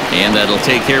mound. And that'll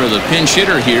take care of the pinch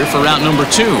hitter here for out number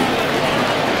 2.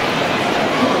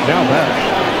 Now back,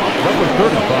 number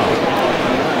 35.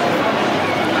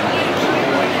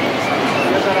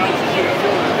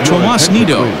 Tomas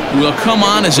Nido will come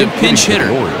on as a pinch hitter.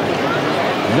 Number 3,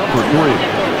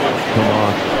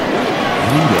 Tomas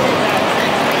Nido.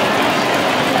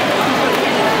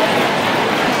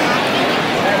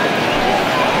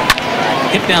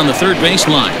 Hit down the third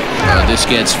baseline. This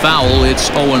gets foul. It's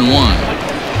 0-1.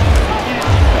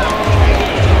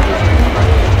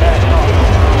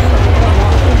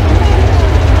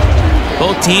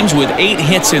 Both teams with 8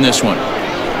 hits in this one.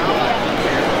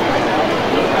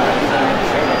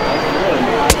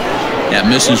 That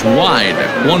misses wide.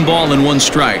 1 ball and 1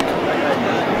 strike.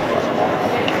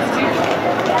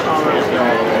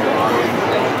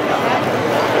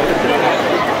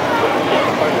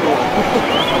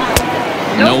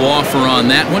 No offer on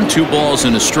that one. 2 balls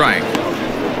and a strike.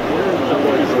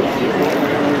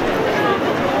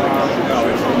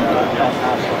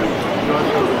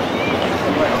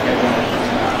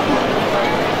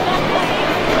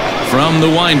 From the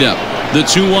windup, the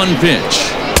 2-1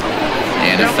 pitch.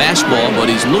 And a fastball, but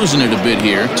he's losing it a bit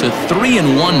here to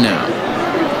 3-1 now.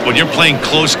 When you're playing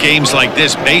close games like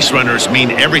this, base runners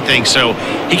mean everything, so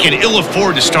he can ill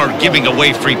afford to start giving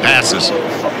away free passes.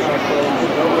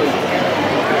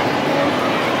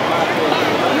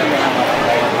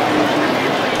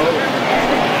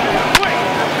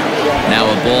 Now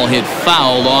a ball hit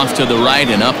foul off to the right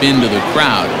and up into the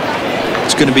crowd.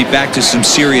 It's going to be back to some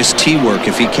serious tee work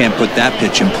if he can't put that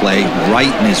pitch in play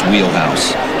right in his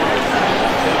wheelhouse.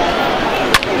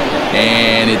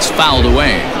 And it's fouled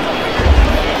away.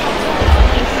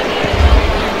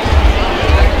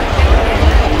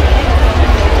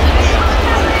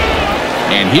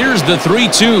 And here's the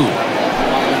 3-2.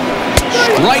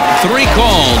 Strike 3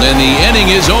 called, and the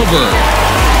inning is over.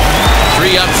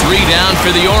 3 up, 3 down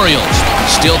for the Orioles.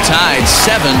 Still tied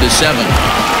 7-7.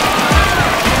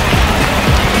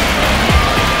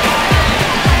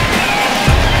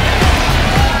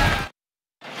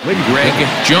 Greg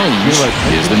Jones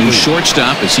is the new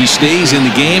shortstop as he stays in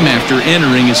the game after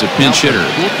entering as a pinch hitter.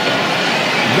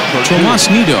 Tomas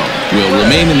Nido will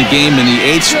remain in the game in the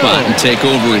 8th spot and take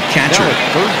over at catcher.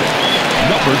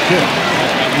 Number 6,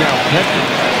 now catcher,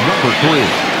 number 3.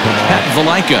 Pat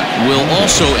Valaika will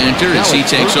also enter as he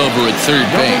takes over at third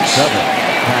base.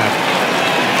 Pat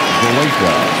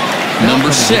Valaika.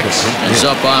 Number 6 is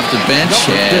up off the bench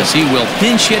as he will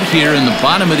pinch hit here in the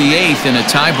bottom of the 8th in a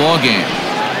tie ball game.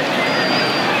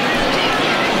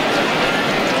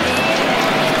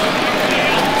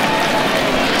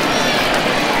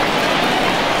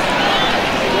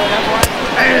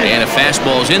 And a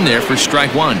fastball is in there for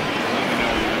strike 1.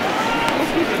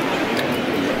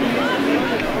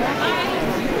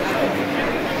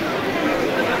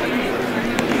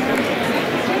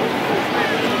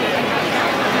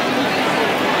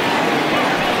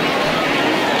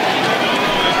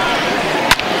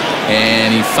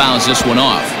 And he fouls this one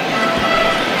off.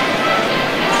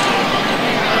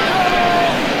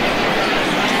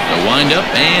 The windup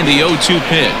and the 0-2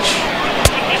 pitch.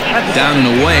 Down and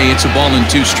away, it's a ball and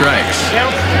 2 strikes.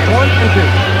 Count 1 and 2.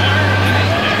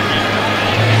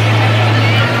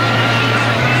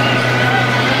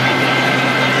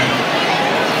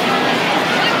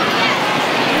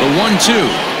 The 1-2.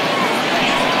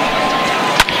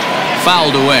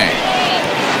 Fouled away.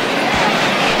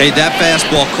 Hey, that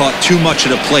fastball caught too much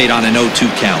of the plate on an 0-2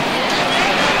 count.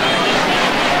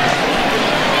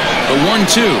 The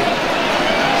 1-2.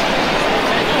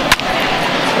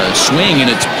 A swing, and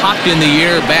it's popped in the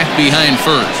air back behind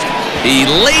first. He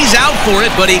lays out for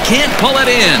it, but he can't pull it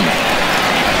in.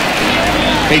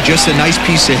 Hey, just a nice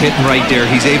piece of hitting right there.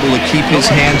 He's able to keep his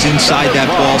hands inside that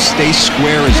ball, stay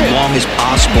square as long as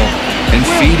possible, and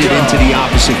feed it into the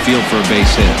opposite field for a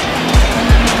base hit.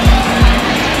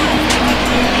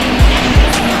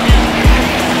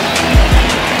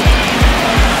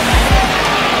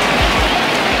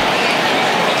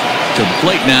 To the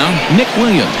plate now, Nick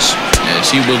Williams,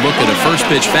 as he will look at a first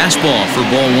pitch fastball for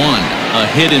ball 1. A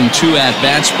hit and 2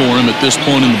 at-bats for him at this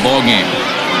point in the ballgame.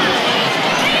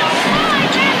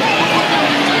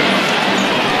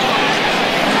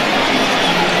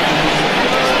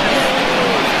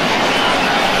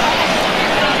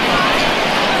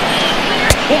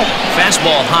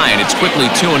 Fastball high, and it's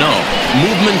quickly 2-0.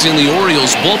 Movement in the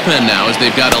Orioles bullpen now as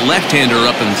they've got a left-hander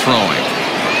up and throwing.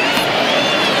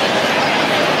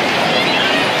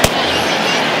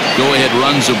 Go-ahead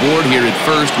runs aboard here at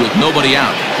first with nobody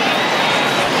out.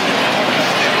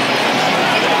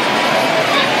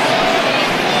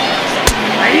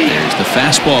 There's the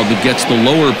fastball that gets the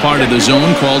lower part of the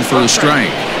zone, called for a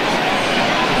strike.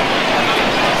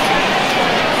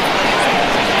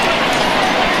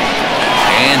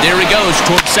 And there he goes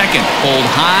toward second. Pulled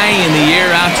high in the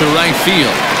air out to right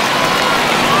field.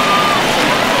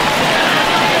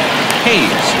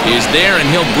 Hayes is there, and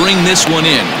he'll bring this one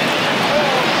in.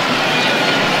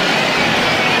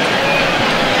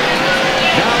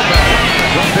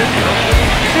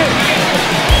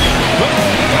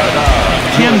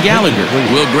 Cam Gallagher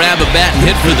will grab a bat and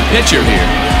hit for the pitcher here.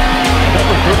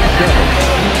 Number 37.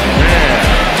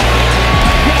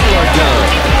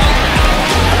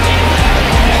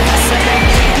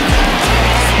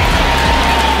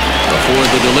 Before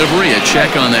the delivery, a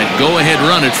check on that go-ahead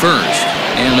run at first.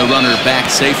 And the runner back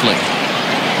safely.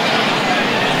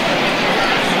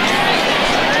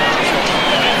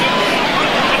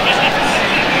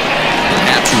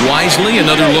 Perhaps wisely,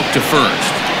 another look to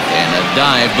first. And a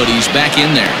dive, but he's back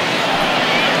in there.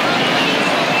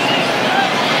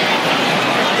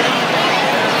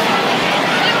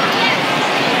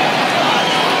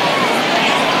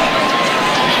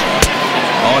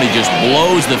 Oh, and he just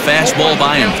blows the fastball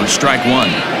by him for strike 1.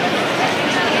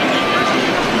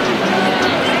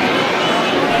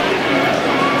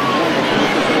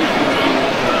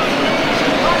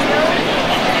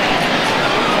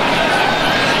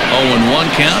 Oh, and 1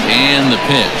 count, and the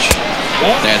pitch.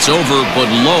 That's over, but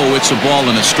low. It's a ball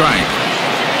and a strike.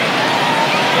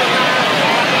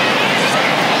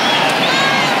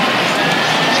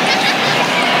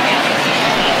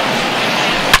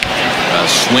 A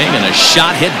swing and a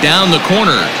shot hit down the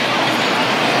corner.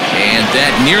 And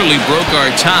that nearly broke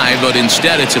our tie, but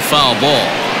instead it's a foul ball.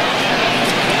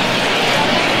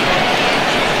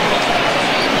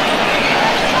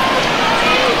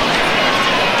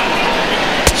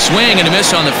 Swing and a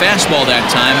miss on the fastball that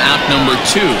time, out number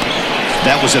 2.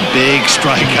 That was a big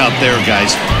strike out there,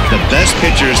 guys. The best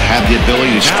pitchers have the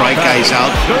ability to strike guys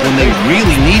out when they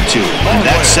really need to. And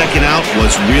that second out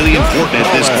was really important at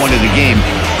this point of the game.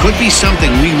 Could be something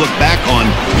we look back on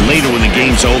later when the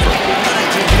game's over.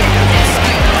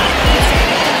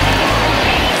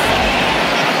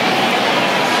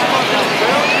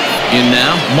 In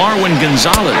now, Marwin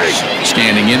Gonzalez,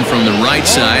 standing in from the right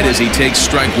side as he takes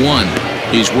strike 1.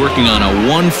 He's working on a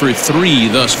 1 for 3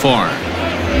 thus far.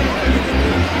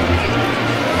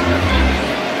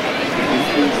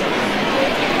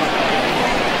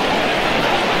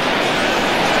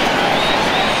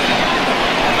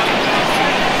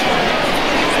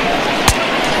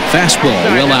 Fastball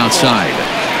well outside.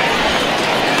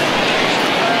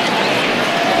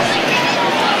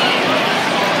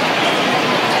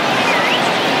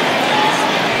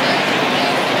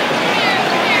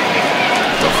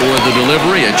 Before the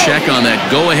delivery, a check on that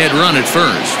go-ahead run at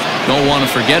first. Don't want to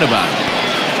forget about it.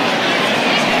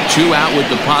 2 out with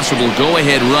the possible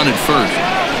go-ahead run at first.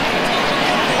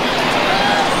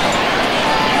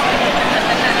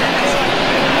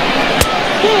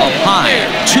 Up high,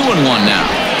 2-1 now.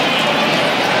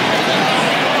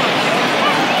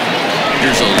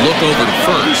 Here's a look over to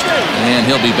first, and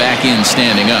he'll be back in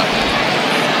standing up.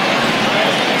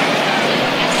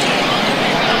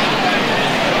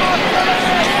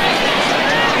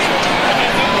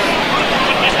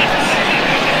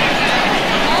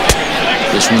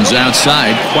 This one's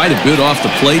outside, quite a bit off the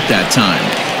plate that time.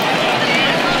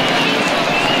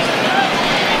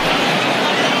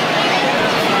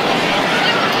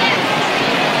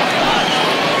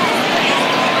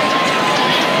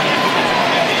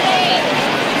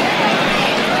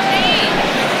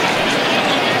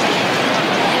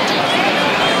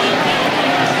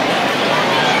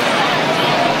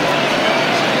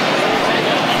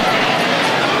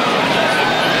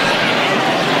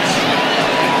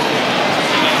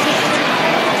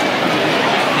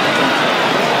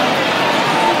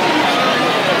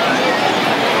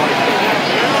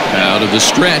 Out of the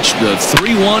stretch, the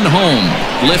 3-1 home.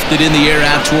 Lifted in the air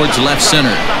out towards left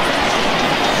center.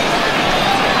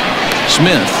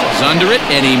 Smith is under it,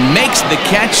 and he makes the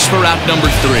catch for out number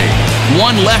 3.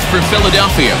 1 left for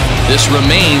Philadelphia. This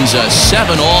remains a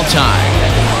 7-all tie.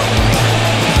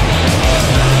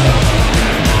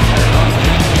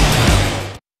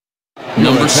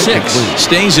 Number 6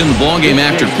 stays in the ballgame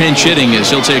after pinch hitting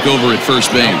as he'll take over at first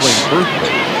base.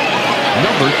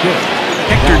 Number 6.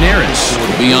 Hector Neris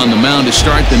will be on the mound to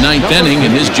start the 9th inning,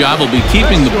 and his job will be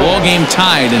keeping the ballgame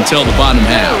tied until the bottom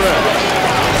half.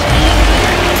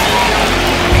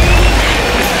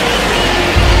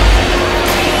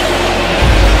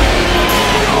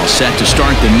 All set to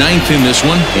start the 9th in this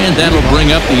one, and that'll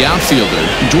bring up the outfielder,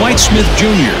 Dwight Smith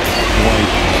Jr.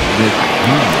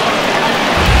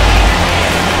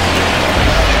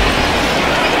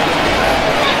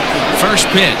 First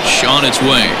pitch on its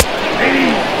way.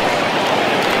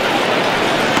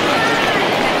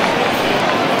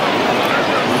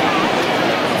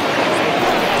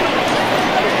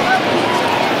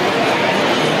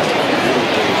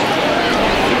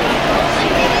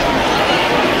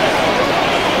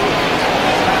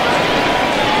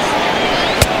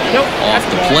 Off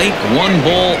the plate, 1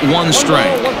 ball, 1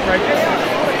 strike. The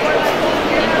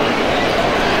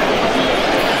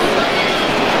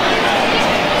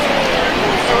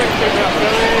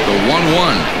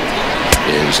 1-1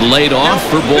 is laid off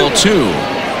for ball 2.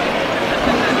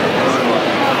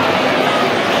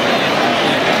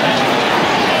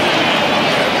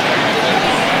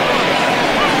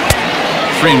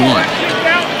 Three and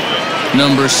 1.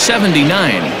 Number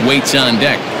 79 waits on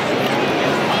deck.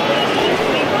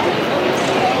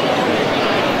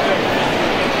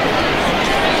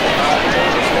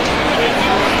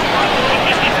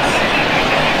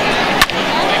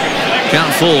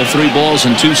 Count full, 3 balls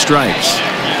and 2 strikes.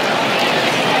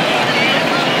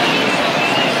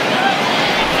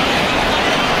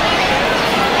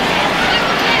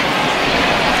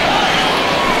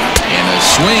 And a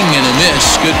swing and a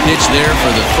miss. Good pitch there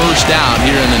for the first out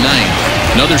here in the 9th.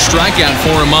 Another strikeout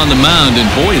for him on the mound, and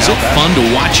boy, is it fun to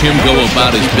watch him go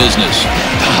about his business.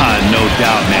 No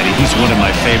doubt, Matty. He's one of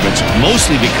my favorites,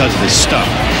 mostly because of his stuff.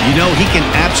 You know, he can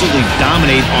absolutely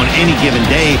dominate on any given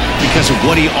day because of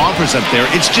what he offers up there.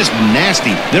 It's just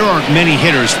nasty. There aren't many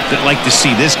hitters that like to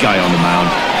see this guy on the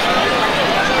mound.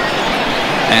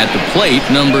 At the plate,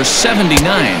 number 79.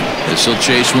 This will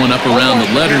chase one up around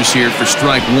the letters here for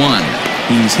strike 1.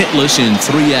 He's hitless in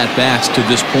 3 at-bats to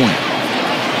this point.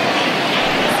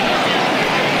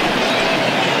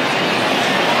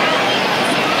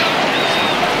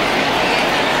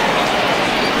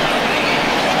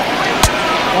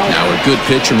 Now a good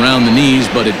pitch around the knees,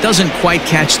 but it doesn't quite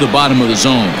catch the bottom of the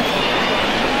zone.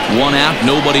 1 out,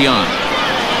 nobody on.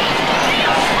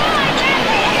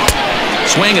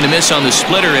 Swing and a miss on the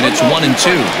splitter, and it's 1 and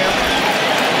 2.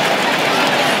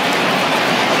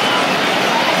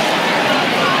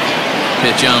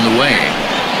 Pitch on the way.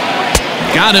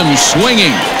 Got him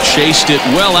swinging. Chased it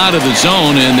well out of the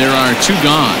zone, and there are 2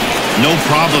 gone. No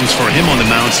problems for him on the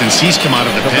mound since he's come out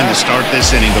of the pen to start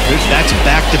this inning. But that's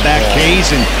back-to-back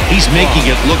Ks, and he's making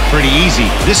it look pretty easy.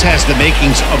 This has the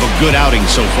makings of a good outing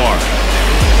so far.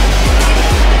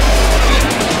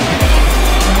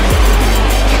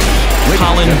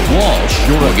 Colin Walsh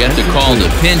will get the call to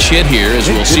pinch hit here, as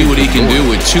we'll see what he can do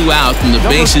with 2 out and the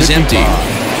base is empty.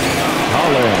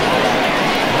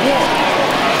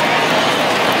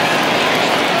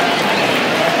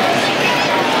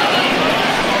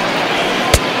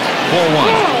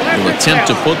 4-1. Will attempt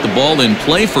to put the ball in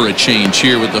play for a change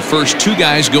here, with the first 2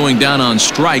 guys going down on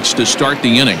strikes to start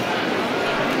the inning.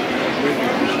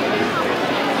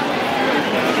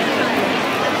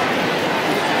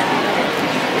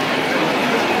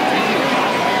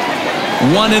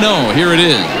 1-0. Here it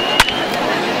is.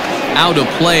 Out of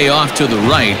play off to the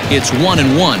right. It's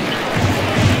 1-1.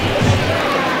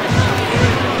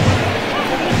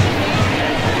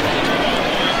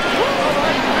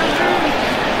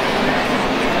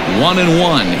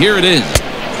 1-1. Here it is.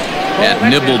 That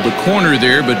nibbled the corner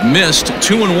there, but missed.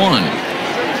 2-1.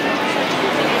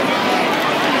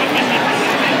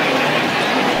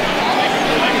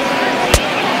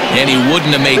 And he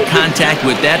wouldn't have made contact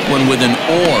with that one with an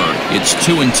or. It's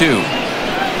 2-2.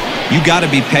 You got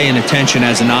to be paying attention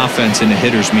as an offense in a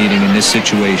hitter's meeting in this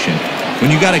situation.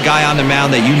 When you got a guy on the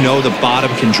mound that you know the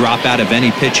bottom can drop out of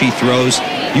any pitch he throws,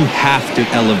 you have to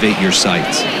elevate your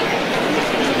sights.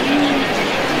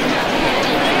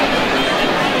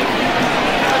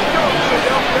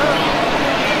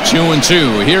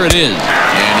 2-2. Here it is.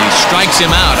 And he strikes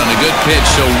him out on a good pitch.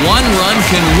 So 1 run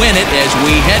can win it as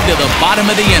we head to the bottom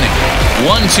of the inning.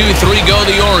 1-2-3 go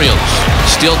the Orioles.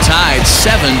 Still tied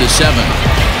 7-7.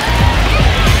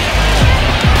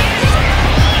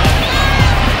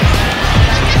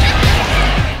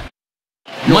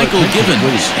 Michael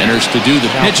Givens enters to do the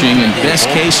pitching, and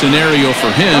best case scenario for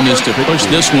him is to push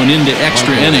this one into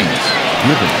extra innings.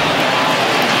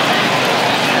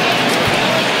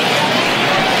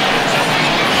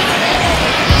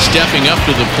 Stepping up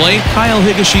to the plate, Kyle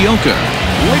Higashioka.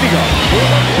 Leading up for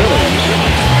the Phillies,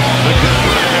 the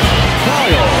catcher,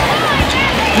 Kyle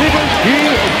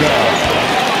Higashioka.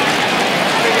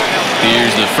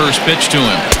 Here's the first pitch to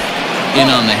him. In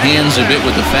on the hands a bit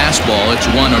with the fastball. It's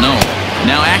 1-0.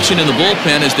 Now action in the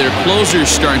bullpen as their closer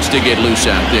starts to get loose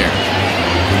out there.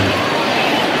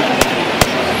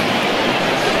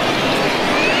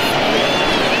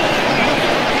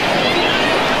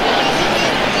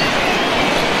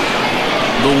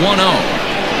 The 1-0.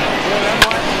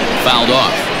 Fouled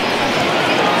off.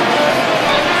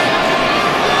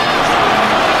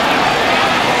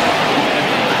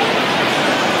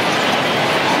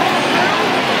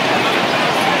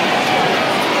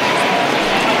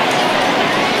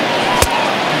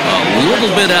 A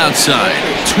little bit outside.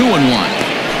 2-1.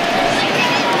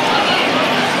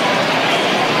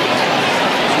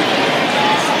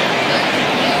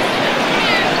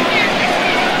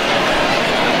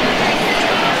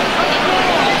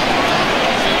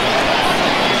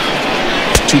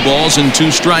 Two balls and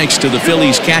 2 strikes to the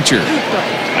Phillies catcher.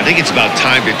 I think it's about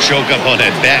time to choke up on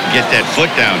that bat and get that foot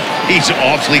down. He's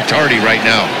awfully tardy right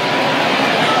now.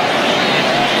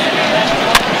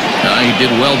 He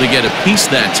did well to get a piece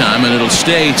that time, and it'll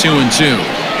stay 2-2.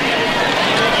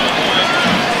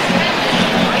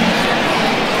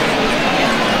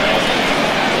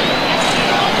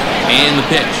 And the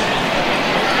pitch.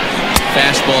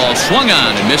 Fastball swung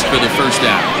on and missed for the first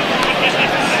out.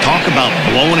 Talk about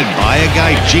blowing it by a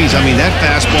guy. Geez, I mean, that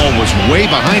fastball was way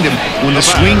behind him when the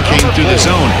swing came through the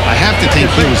zone. I have to think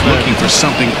he was looking for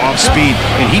something off speed,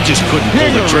 and he just couldn't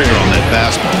pull the trigger on that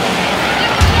fastball.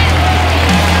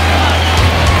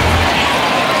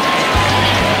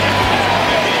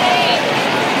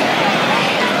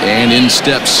 And in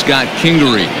steps Scott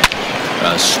Kingery.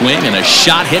 A swing and a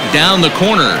shot hit down the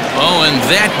corner. Oh, and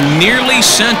that nearly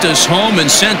sent us home and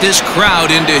sent this crowd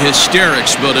into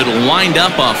hysterics, but it'll wind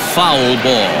up a foul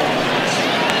ball.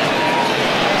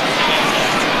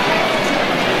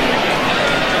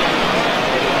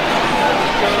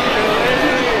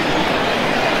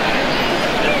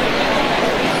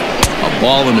 A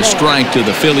ball and a strike to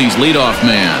the Phillies leadoff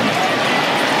man.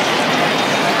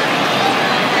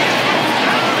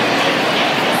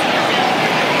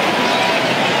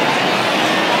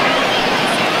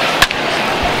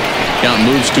 Count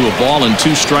moves to a ball and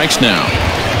 2 strikes now.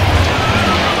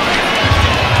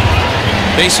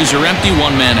 Bases are empty,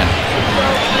 1 man out.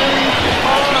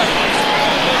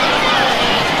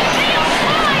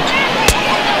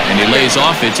 And he lays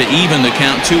off it to even the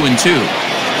count 2-2.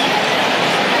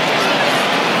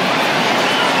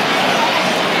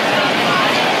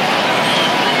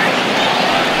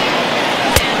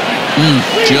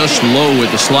 Just low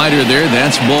with the slider there.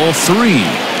 That's ball 3.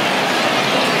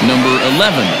 Number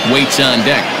 11 waits on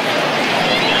deck.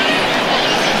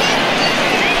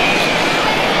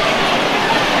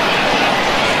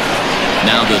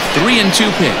 Now the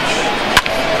 3-2 pitch.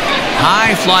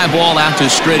 High fly ball out to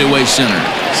straightaway center.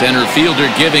 Center fielder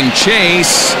giving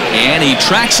chase, and he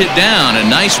tracks it down. A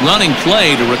nice running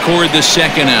play to record the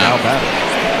second out. Now batting,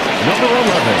 number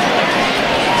 11.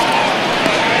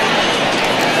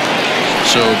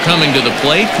 So coming to the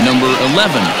plate, number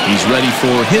 11. He's ready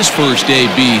for his first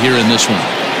AB here in this one.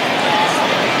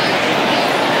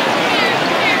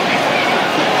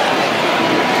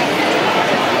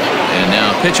 And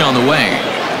now pitch on the way.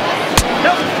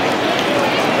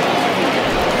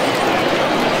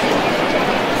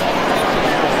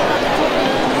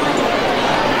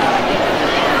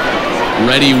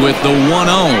 Ready with the 1-0.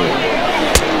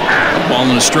 A ball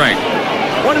and a strike.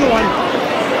 1-1.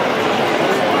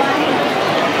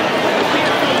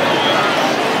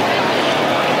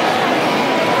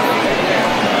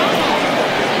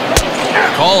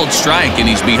 Called strike, and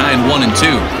he's behind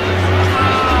 1-2.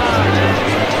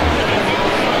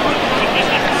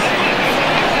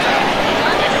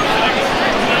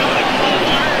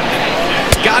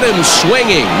 Got him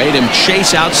swinging, made him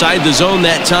chase outside the zone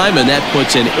that time, and that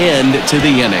puts an end to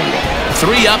the inning.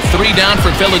 3 up, 3 down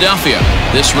for Philadelphia.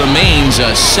 This remains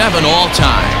a 7-all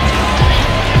tie.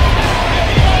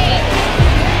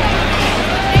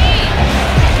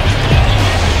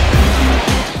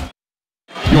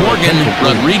 Morgan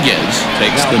Rodriguez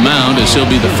takes the mound as he'll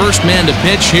be the first man to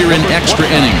pitch here in extra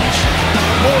innings.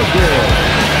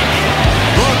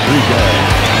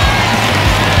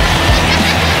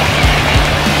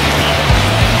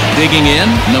 Digging in,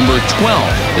 number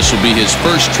 12. This will be his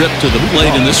first trip to the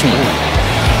plate in this one.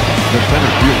 The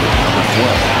center fielder, number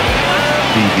 12,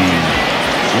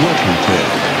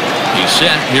 He's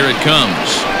set. Here it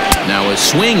comes. Now a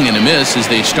swing and a miss as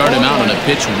they start him out on a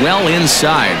pitch well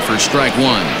inside for strike 1.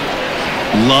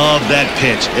 Love that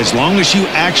pitch. As long as you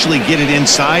actually get it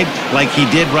inside like he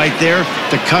did right there,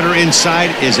 the cutter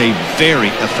inside is a very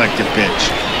effective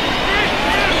pitch.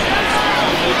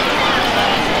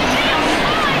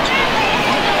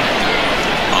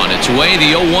 On its way,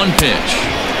 the 0-1 pitch.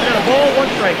 I got a ball, 1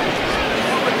 strike.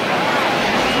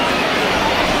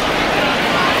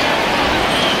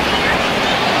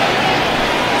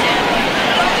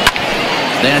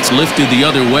 That's lifted the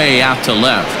other way out to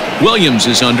left. Williams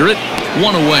is under it.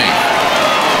 1 away.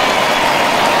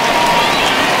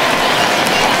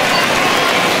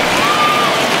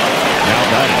 Now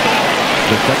batting,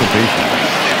 the second baseman,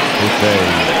 Jose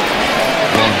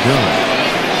Rondon.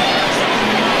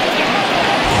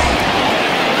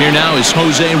 Here now is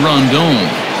Jose Rondon.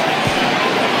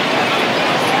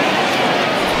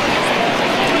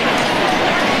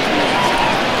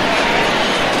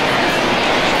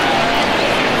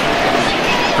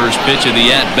 First pitch of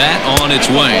the at-bat on its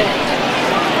way.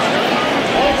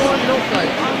 Ball 1, no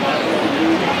strike.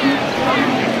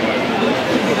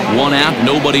 1 out,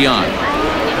 nobody on.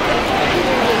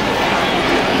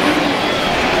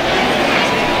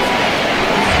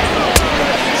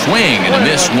 Swing and a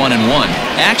miss, 1-1.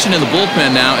 Action in the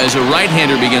bullpen now as a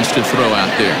right-hander begins to throw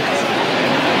out there.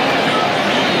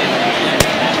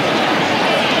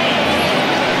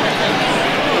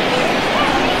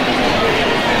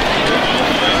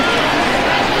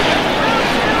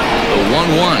 The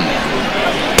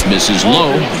 1-1. Misses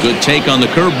low. Good take on the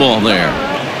curveball there.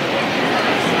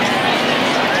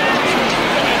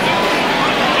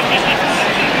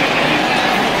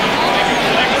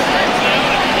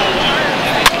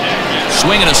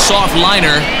 Swinging a soft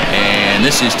liner, and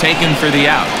this is taken for the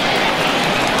out.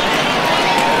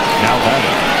 Now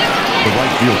batting, the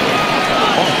right fielder,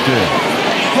 Austin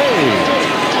Hayes.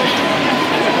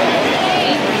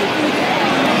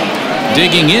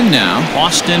 Digging in now,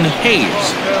 Austin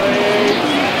Hayes.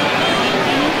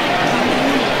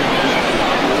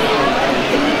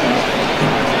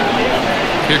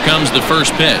 Here comes the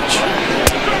first pitch.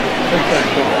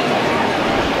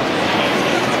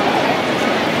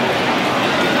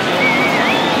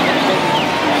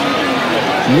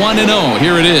 1-0.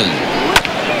 Here it is.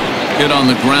 Hit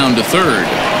on the ground to third.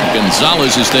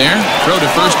 Gonzalez is there. Throw to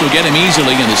first will get him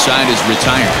easily, and the side is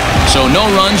retired. So no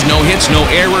runs, no hits, no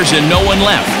errors, and no one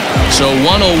left. So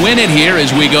one will win it here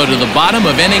as we go to the bottom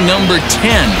of inning number 10.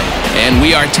 And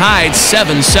we are tied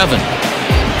 7-7.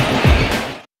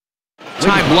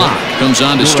 Ty Block comes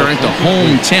on to start the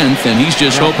home 10th, and he's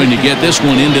just hoping to get this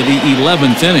one into the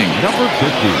 11th inning. Number 50,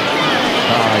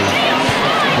 Ty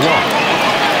Block.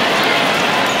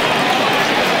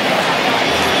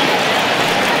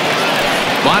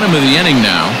 Bottom of the inning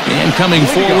now, and coming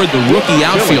forward, the rookie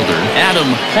outfielder, Adam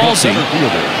Halsey.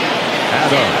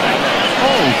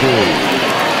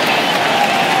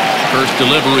 First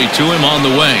delivery to him on the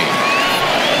way.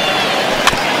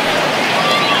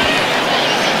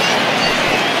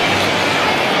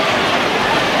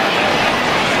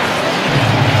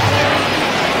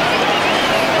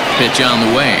 pitch on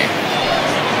the way.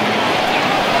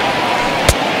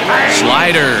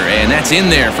 Slider, and that's in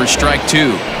there for strike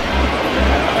 2.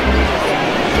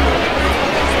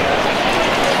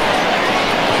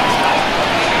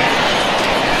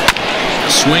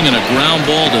 Swing and a ground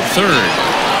ball to third.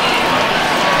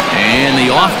 And the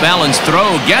off-balance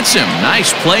throw gets him.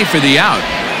 Nice play for the out.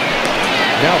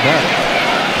 Now back,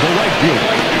 the right fielder,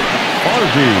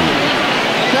 Harvey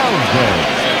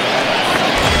Townsend.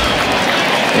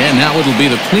 And now it'll be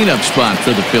the cleanup spot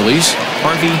for the Phillies,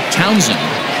 Harvey Townsend.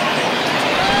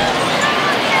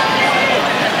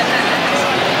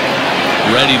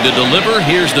 Ready to deliver.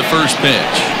 Here's the first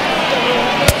pitch.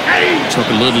 Took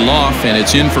a little off, and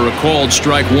it's in for a called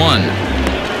strike 1.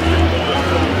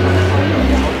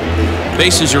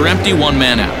 Bases are empty, 1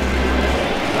 man out.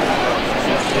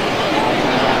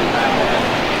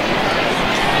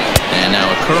 And now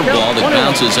a curveball that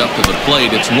bounces up to the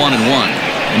plate. It's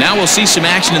 1-1. And now we'll see some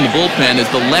action in the bullpen as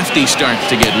the lefty starts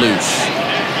to get loose.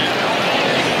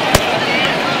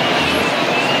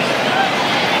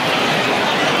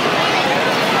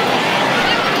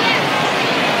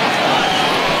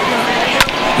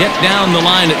 Hit down the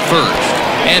line at first,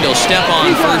 and he'll step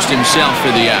on first himself for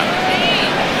the out.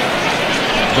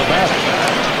 The batter,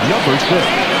 number 6.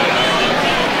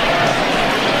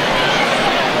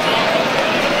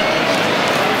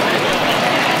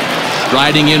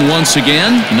 Riding in once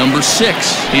again, number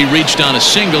 6. He reached on a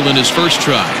single in his first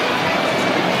try.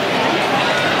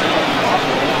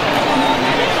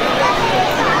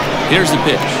 Here's the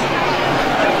pitch.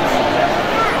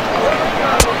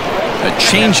 A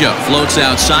changeup floats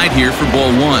outside here for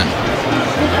ball 1.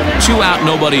 2 out,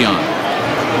 nobody on.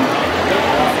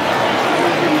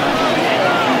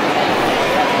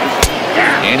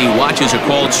 And he watches a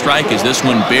called strike as this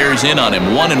one bears in on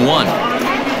him. 1-1.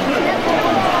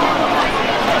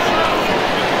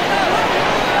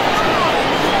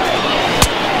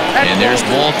 And there's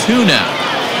ball 2 now.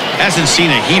 Hasn't seen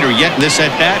a heater yet in this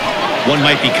at-bat. One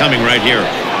might be coming right here.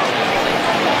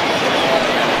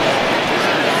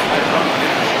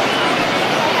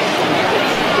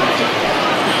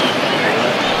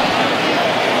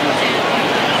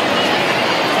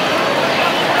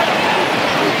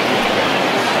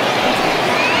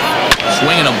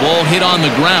 Swinging a ball hit on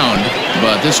the ground,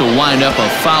 but this will wind up a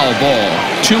foul ball.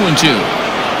 2-2.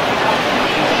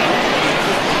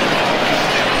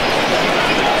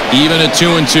 Even at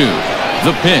 2-2.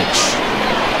 The pitch.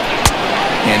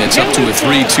 And it's up to a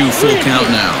 3-2 full count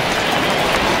now.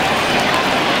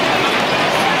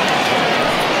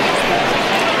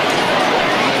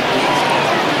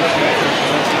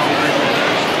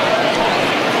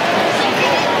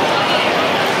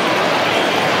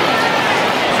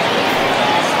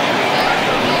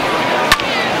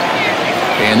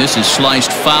 And this is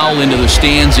sliced foul into the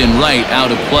stands in right,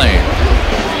 out of play.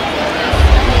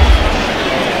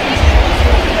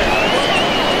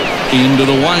 Into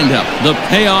the windup, the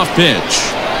payoff pitch.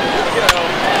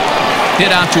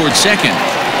 Hit out towards second.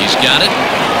 He's got it.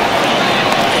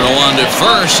 Throw on to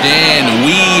first, and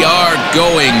we are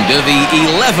going to the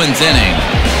 11th inning.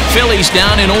 Phillies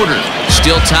down in order,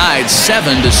 still tied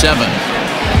 7-7.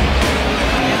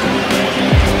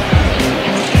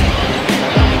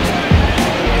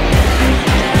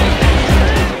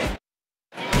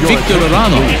 Victor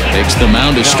Arano takes the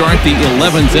mound to start the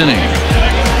 11th inning.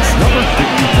 Number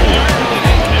 64,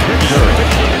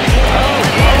 Victor.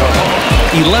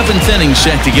 11th inning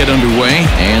set to get underway,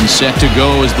 and set to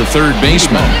go as the third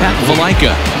baseman, Pat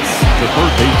Valaika. The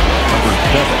third baseman, number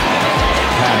 7,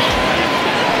 Pat.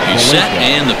 He's set,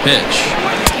 and the pitch.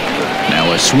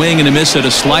 Now a swing and a miss at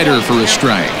a slider for a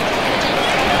strike.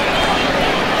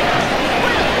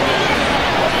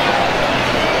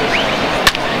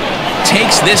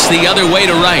 Takes this the other way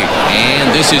to right,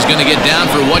 and this is going to get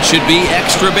down for what should be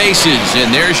extra bases,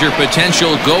 and there's your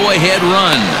potential go-ahead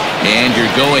run, and your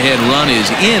go-ahead run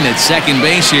is in at second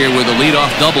base here with a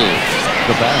leadoff double.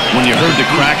 When you heard the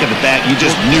crack of the bat, you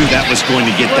just knew that was going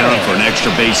to get down for an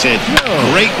extra base hit.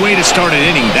 Great way to start an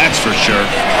inning, that's for sure.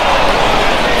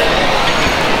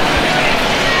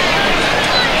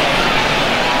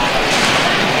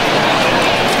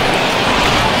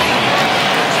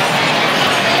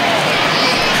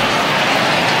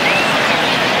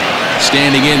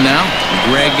 Standing in now,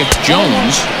 Greg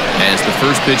Jones. As the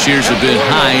first pitch here's a bit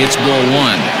high, it's ball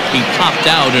 1. He popped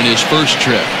out in his first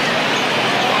trip.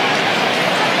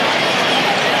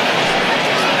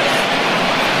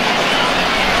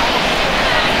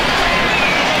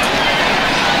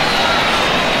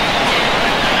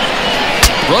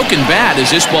 Broken bat as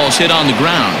this ball's hit on the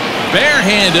ground.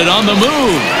 Barehanded on the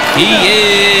move. He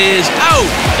is out.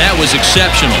 That was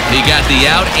exceptional. He got the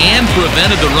out and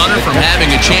prevented the runner from having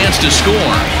a chance to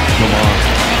score.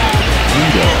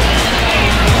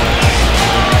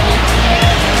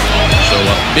 So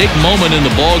a big moment in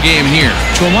the ball game here.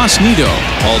 Tomas Nido.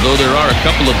 Although there are a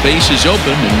couple of bases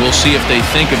open, and we'll see if they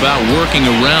think about working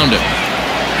around him.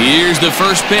 Here's the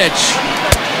first pitch.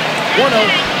 1-0.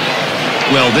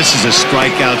 Well, this is a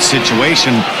strikeout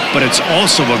situation, but it's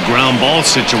also a ground ball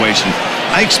situation.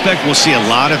 I expect we'll see a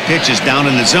lot of pitches down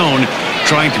in the zone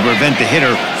trying to prevent the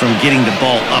hitter from getting the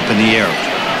ball up in the air.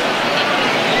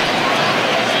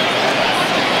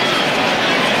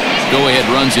 Go-ahead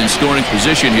runs in scoring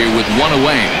position here with one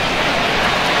away.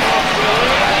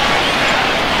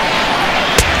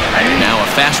 Now a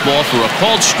fastball for a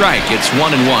called strike. It's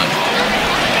 1-1.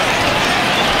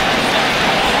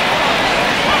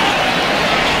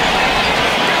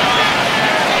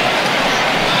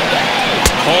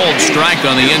 Called strike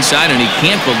on the inside, and he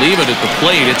can't believe it at the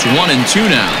plate. It's 1-2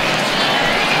 now.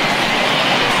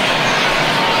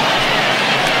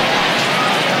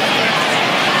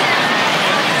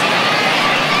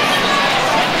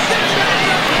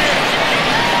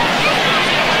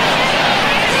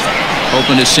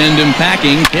 Hoping to send him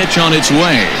packing. Pitch on its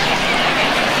way.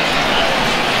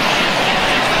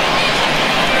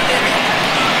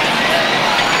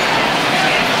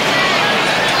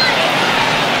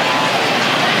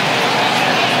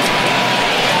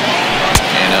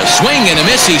 Swing and a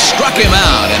miss. He struck him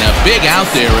out, and a big out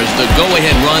there as the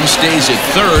go-ahead run stays at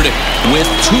third with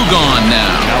two gone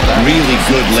now. Really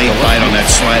good late bite on that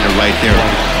slider right there.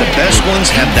 The best ones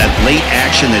have that late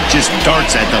action that just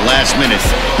darts at the last minute.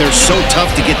 They're so tough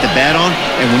to get the bat on,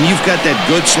 and when you've got that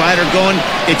good slider going,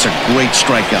 it's a great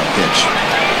strikeout pitch.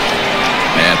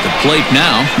 At the plate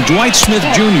now, Dwight Smith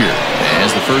Jr.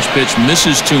 As the first pitch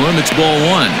misses to him, it's ball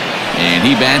one. And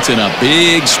he bats in a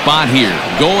big spot here.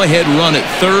 Go-ahead run at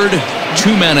third,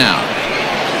 2 men out.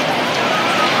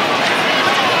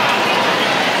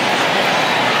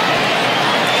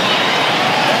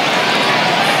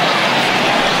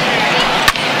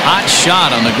 Hot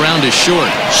shot on the ground is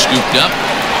short. Scooped up.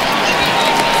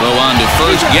 Throw on to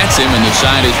first gets him, and the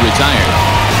side is retired.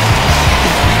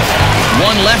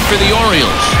 One left for the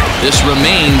Orioles. This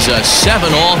remains a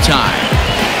 7-all tie.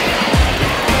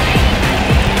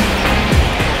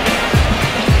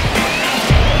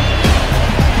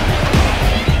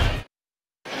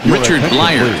 Richard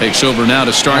Blyer takes over now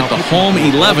to start the home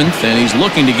 11th, and he's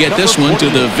looking to get this one to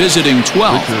the visiting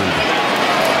 12th.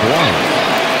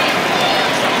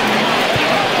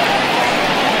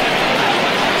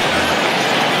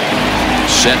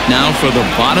 Set now for the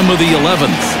bottom of the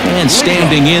 11th, and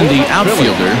standing in the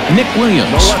outfielder, Nick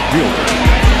Williams.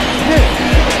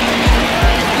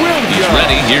 He's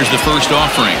ready. Here's the first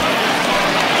offering.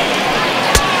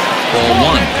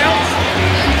 Ball one.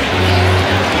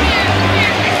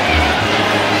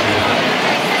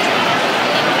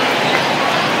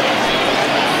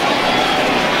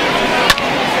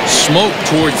 Smoke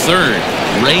toward third,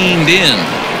 reined in,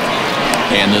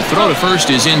 and the throw to first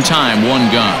is in time. One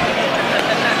gone.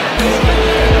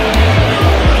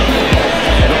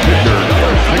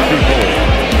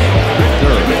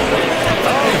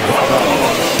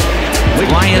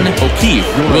 Ryan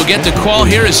O'Keefe will get the call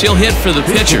here as he'll hit for the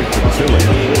pitcher.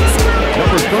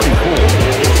 Number 34,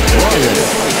 Ryan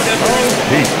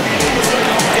O'Keefe.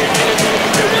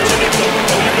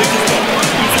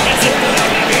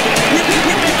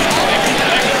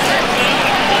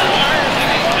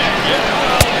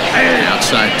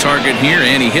 Outside target here,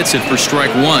 and he hits it for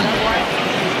strike one.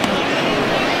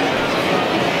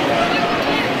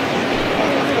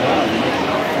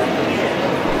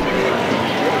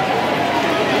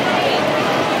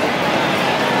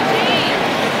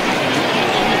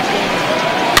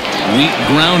 Weak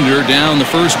grounder down the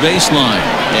first baseline,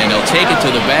 and he'll take it to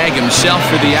the bag himself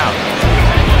for the out.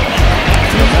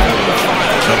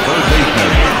 The third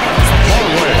baseman,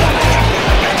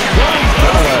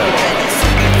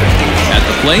 At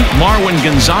the plate, Marwin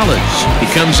Gonzalez. He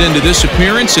comes into this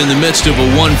appearance in the midst of a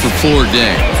 1-for-4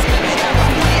 day.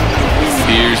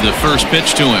 Here's the first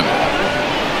pitch to him.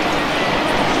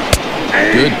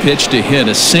 Good pitch to hit,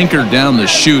 a sinker down the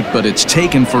chute, but it's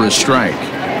taken for a strike.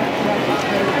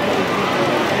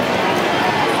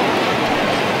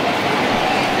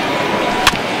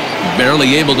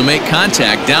 Barely able to make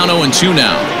contact. Down 0-2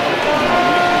 now.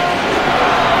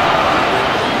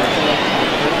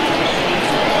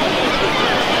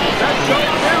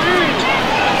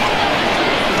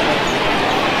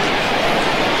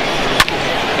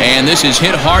 And this is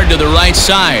hit hard to the right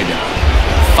side.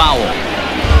 Foul.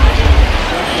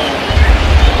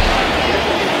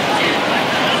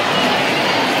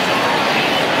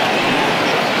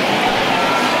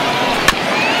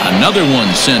 Another one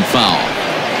sent foul.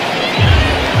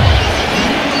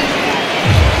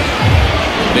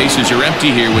 Bases are empty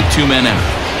here with 2 men out.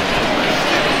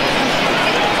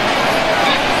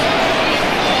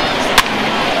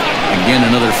 Again,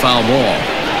 another foul ball.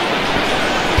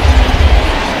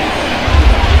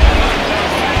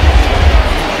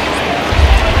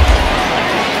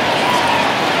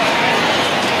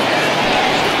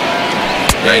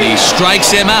 And he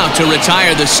strikes him out to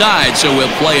retire the side, so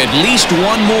we'll play at least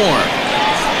one more.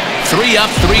 3 up,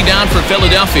 3 down for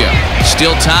Philadelphia.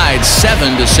 Still tied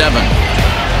 7-7.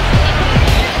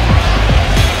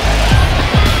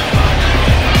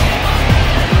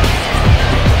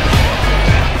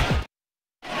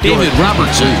 David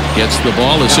Robertson gets the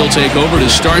ball as he'll take over to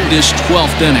start this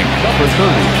 12th inning. Number 30,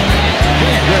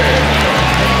 Robertson.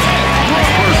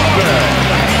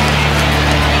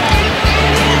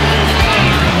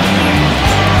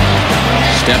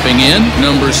 Stepping in,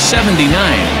 number 79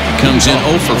 comes in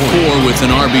 0 for 4 with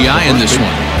an RBI in this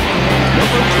one.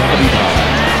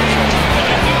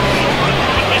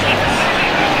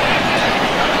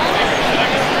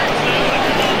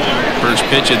 First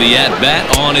pitch of the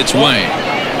at-bat on its way.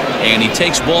 And he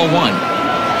takes ball 1.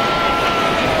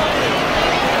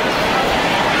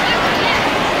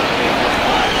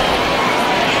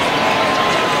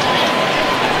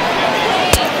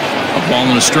 A ball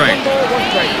and a strike. 1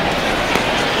 strike.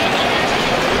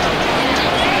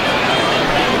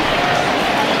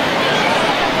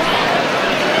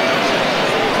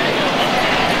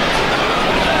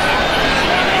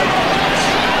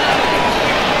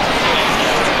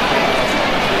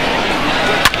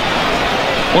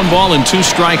 One ball and 2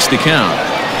 strikes to count.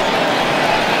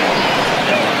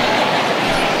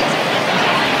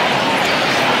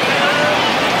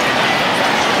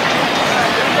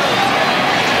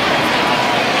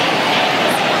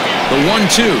 The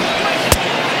 1-2.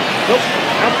 Nope.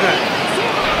 Outside.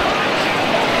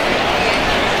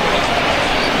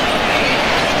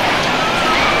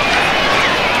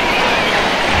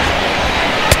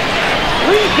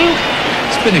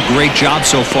 It's been a great job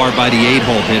so far by the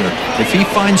 8-hole hitter. If he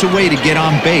finds a way to get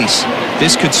on base,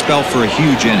 this could spell for a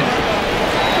huge inning.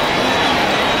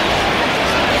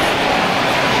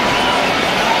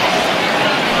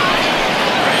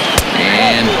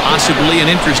 And possibly an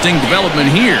interesting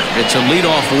development here. It's a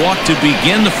leadoff walk to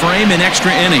begin the frame in extra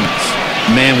innings.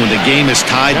 Man, when the game is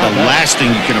tied, the last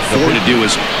thing you can afford to do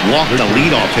is walk the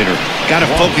leadoff hitter. Got to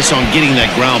focus on getting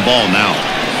that ground ball now.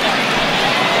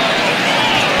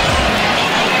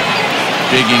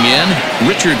 Digging in,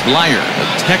 Richard Blyer, a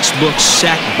textbook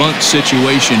sack bunt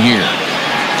situation here.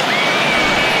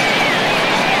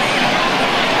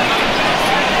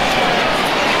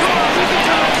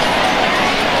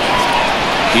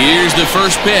 Here's the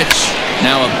first pitch.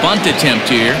 Now a bunt attempt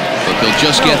here, but they'll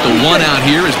just get the 1 out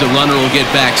here as the runner will get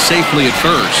back safely at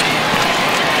first.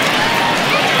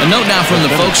 A note now from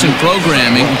the folks in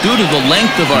programming. Due to the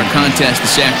length of our contest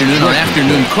this afternoon, our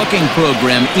afternoon cooking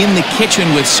program, In the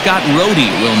Kitchen with Scott Rohde,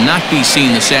 will not be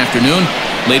seen this afternoon.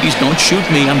 Ladies, don't shoot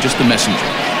me. I'm just the messenger.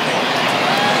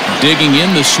 Digging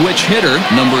in, the switch hitter,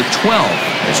 number 12.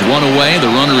 There's 1 away.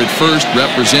 The runner at first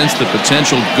represents the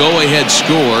potential go-ahead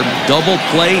score. Double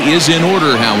play is in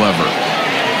order, however.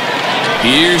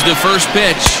 Here's the first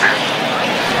pitch.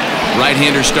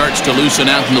 Right-hander starts to loosen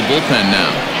out in the bullpen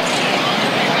now.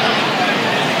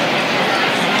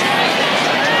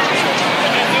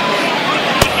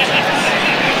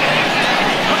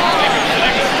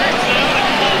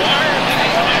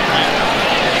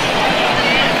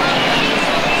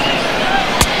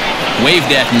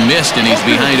 Waved at and missed, and he's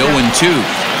behind 0-2.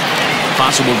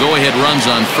 Possible go-ahead runs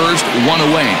on first, 1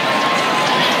 away.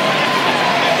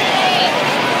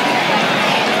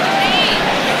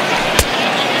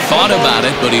 Thought about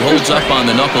it, but he holds up on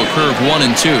the knuckle curve,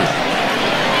 1-2.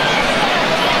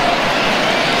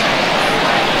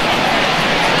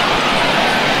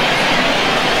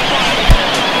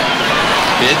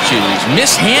 Pitch is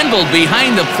mishandled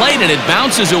behind the plate, and it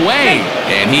bounces away.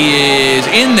 And he is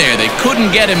in there. They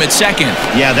couldn't get him at second.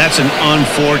 Yeah, that's an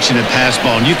unfortunate pass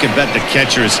ball, and you can bet the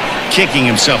catcher is kicking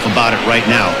himself about it right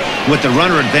now. With the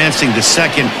runner advancing to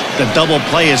second, the double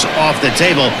play is off the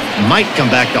table. Might come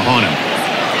back to haunt him.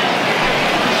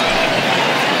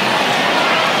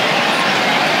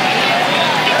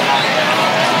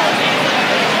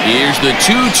 Here's the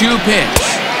 2-2 pitch.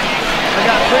 I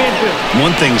got 3-2.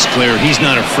 One thing's clear, he's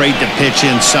not afraid to pitch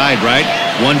inside, right?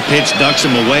 One pitch ducks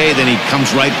him away, then he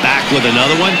comes right back with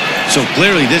another one. So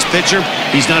clearly this pitcher,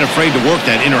 he's not afraid to work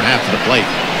that inner half of the plate.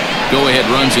 Go-ahead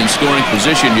runs in scoring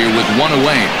position here with 1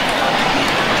 away.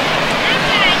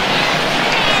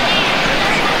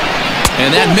 And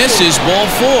that misses ball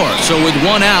 4. So with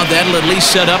 1 out, that'll at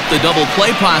least set up the double play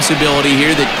possibility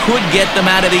here that could get them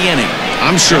out of the inning.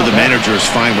 I'm sure the manager is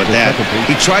fine with that.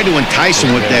 He tried to entice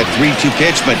him with that 3-2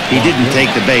 pitch, but he didn't take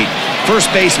the bait.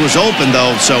 First base was open,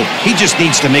 though, so he just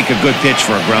needs to make a good pitch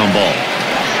for a ground ball.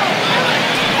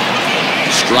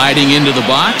 Striding into the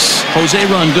box, Jose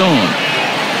Rondon.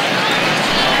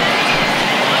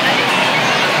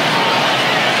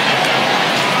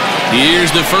 Here's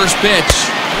the first pitch.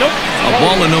 A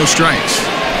ball and no strikes.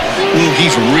 Ooh,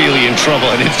 he's really in trouble,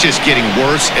 and it's just getting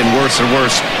worse and worse and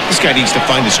worse. This guy needs to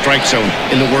find the strike zone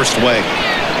in the worst way.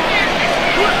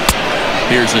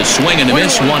 Here's a swing and a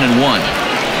miss, 1-1.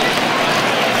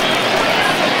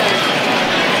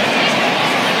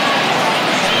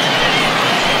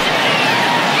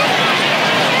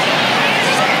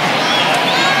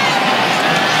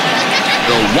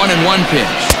 The 1-1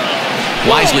 pitch.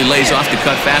 Wisely lays off the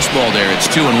cut fastball there. It's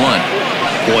 2-1.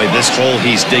 Boy, this hole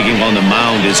he's digging on the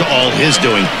mound is all his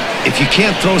doing. If you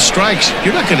can't throw strikes,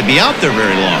 you're not going to be out there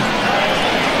very long.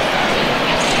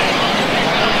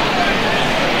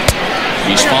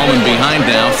 He's fallen behind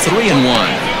now, 3-1.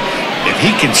 If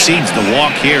he concedes the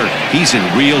walk here, he's in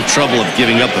real trouble of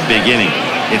giving up a big inning.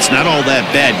 It's not all that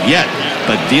bad yet,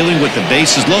 but dealing with the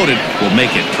bases loaded will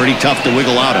make it pretty tough to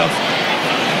wiggle out of.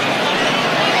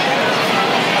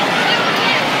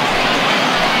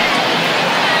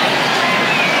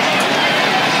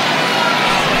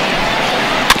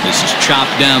 This is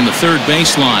chopped down the third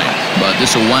baseline, but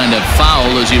this will wind up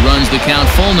foul as he runs the count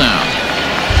full now.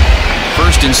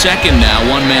 First and second now,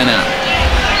 1 man out.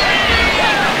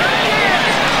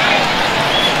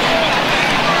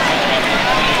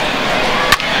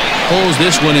 Pulls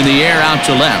this one in the air out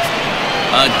to left.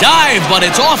 A dive, but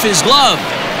it's off his glove.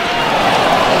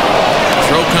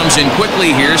 Throw comes in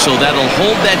quickly here, so that'll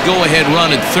hold that go-ahead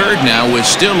run at third now with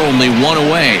still only 1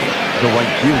 away. The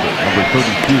right fielder, number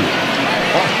 32,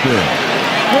 Austin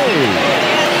Hayes.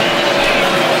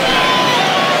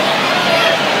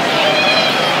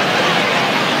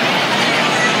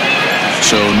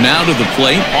 So now to the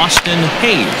plate, Austin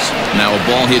Hayes. Now a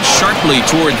ball hit sharply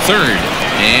toward third.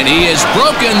 And he has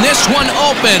broken this one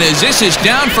open as this is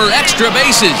down for extra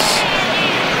bases.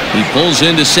 He pulls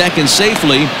into second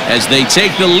safely as they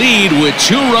take the lead with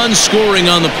 2 runs scoring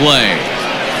on the play.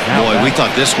 Boy, we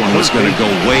thought this one was going to go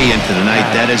way into the night.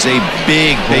 That is a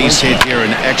big base hit here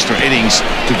in extra innings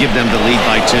to give them the lead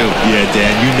by 2. Yeah,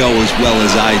 Dan, you know as well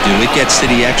as I do. It gets to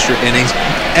the extra innings.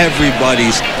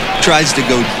 Everybody's tries to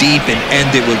go deep and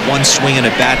end it with 1 swing and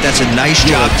a bat. That's a nice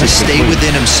job to stay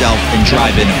within himself and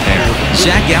drive in a pair.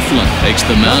 Zach Eflin takes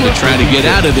the mound to try to get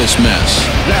out of this mess.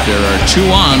 There are 2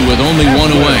 on with only 1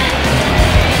 away.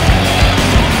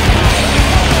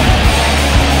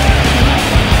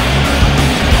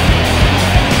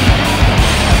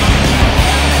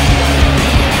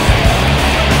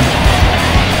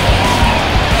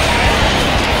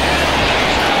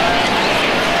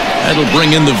 That'll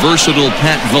bring in the versatile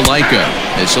Pat Valaika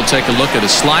as he'll take a look at a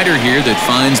slider here that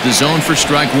finds the zone for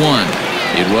strike 1.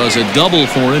 It was a double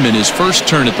for him in his first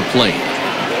turn at the plate.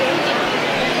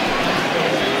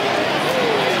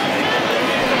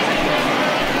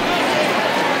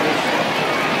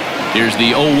 Here's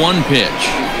the 0-1 pitch.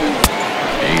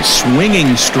 A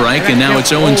swinging strike, and now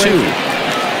it's 0-2.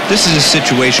 This is a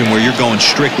situation where you're going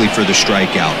strictly for the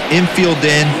strikeout. Infield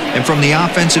in, and from the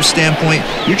offensive standpoint,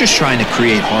 you're just trying to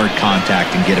create hard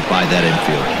contact and get it by that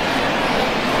infield.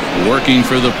 Working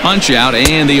for the punch-out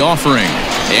and the offering.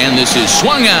 And this is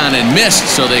swung on and missed,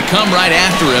 so they come right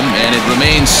after him, and it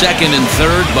remains second and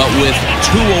third, but with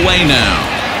 2 away now.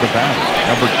 The batter,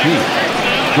 number 2.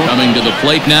 Coming to the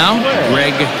plate now,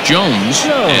 Greg Jones,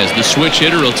 as the switch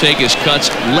hitter will take his cuts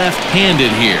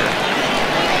left-handed here.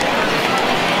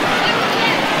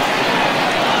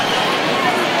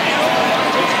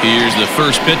 Here's the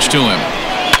first pitch to him.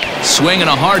 Swinging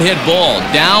a hard hit ball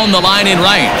down the line in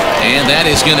right. And that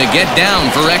is going to get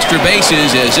down for extra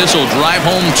bases as this will drive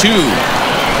home 2.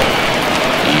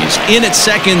 He's in at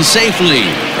second safely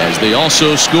as they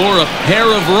also score a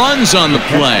pair of runs on the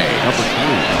play.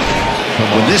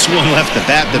 When this one left the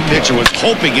bat, the pitcher was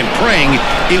hoping and praying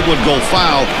it would go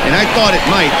foul, and I thought it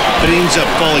might, but it ends up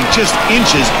falling just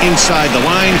inches inside the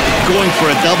line, going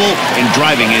for a double and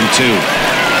driving in 2.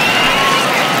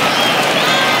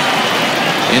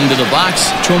 Into the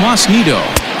box, Tomas Nido,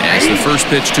 as the first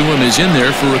pitch to him is in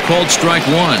there for a called strike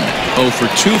 1. 0 for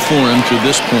 2 for him to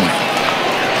this point.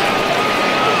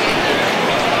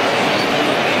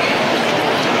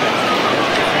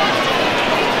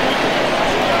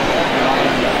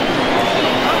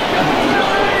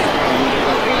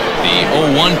 The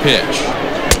 0-1 pitch.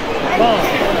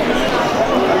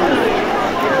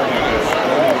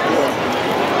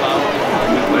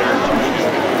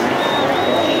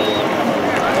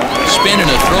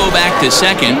 to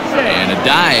second, and a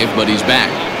dive, but he's back.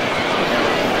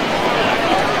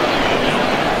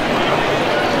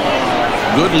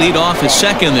 Good lead off his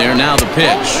second there. Now the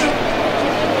pitch.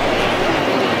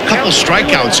 Couple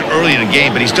strikeouts early in the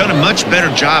game, but he's done a much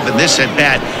better job in this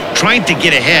at-bat, trying to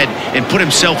get ahead and put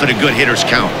himself in a good hitter's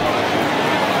count.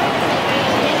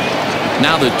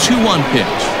 Now the 2-1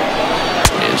 pitch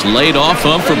is laid off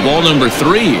of for ball number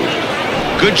 3.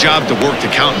 Good job to work the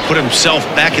count and put himself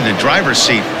back in the driver's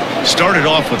seat. Started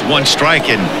off with 1 strike,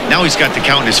 and now he's got the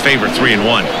count in his favor,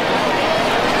 3-1.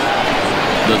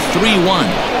 The 3-1.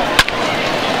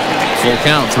 Full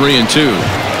count, 3-2.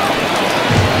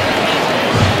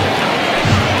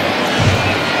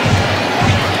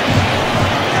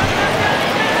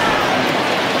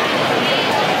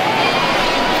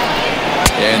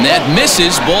 And that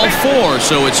misses, ball 4,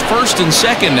 so it's first and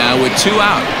second now with 2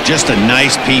 out. Just a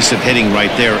nice piece of hitting right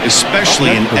there,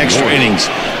 especially in extra innings.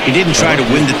 He didn't try to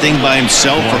win the thing by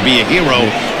himself or be a hero.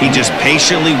 He just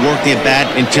patiently worked the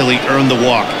at-bat until he earned the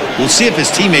walk. We'll see if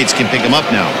his teammates can pick him up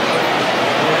now.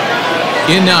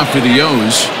 In now for the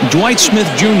O's, Dwight Smith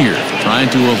Jr.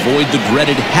 trying to avoid the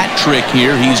dreaded hat trick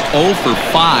here. He's 0 for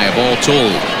 5 all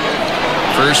told.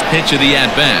 First pitch of the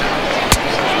at-bat.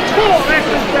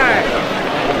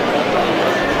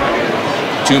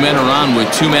 2 men are on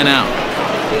with 2 men out.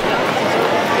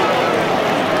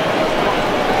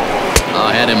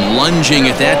 Had him lunging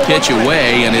at that pitch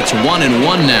away, and it's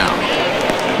 1-1 now.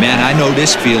 Man, I know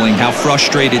this feeling, how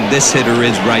frustrated this hitter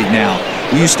is right now.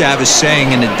 We used to have a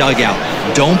saying in the dugout,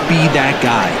 don't be that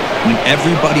guy. When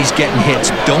everybody's getting hits,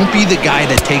 don't be the guy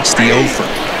that takes the offer.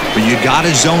 But you got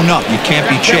to zone up. You can't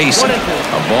be chasing.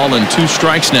 A ball and 2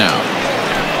 strikes now.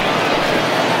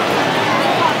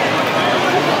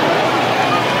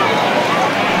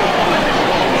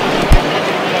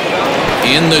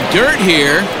 In the dirt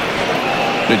here.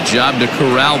 Good job to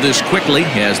corral this quickly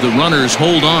as the runners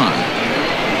hold on.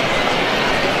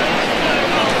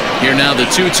 Here now the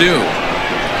 2-2.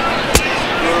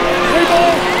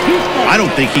 I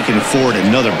don't think he can afford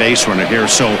another base runner here,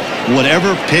 so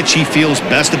whatever pitch he feels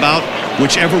best about,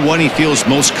 whichever one he feels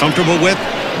most comfortable with,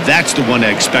 that's the one I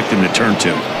expect him to turn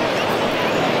to.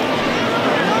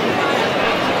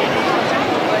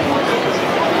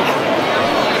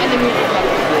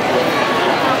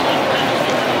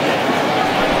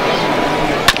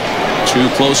 Too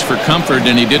close for comfort,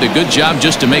 and he did a good job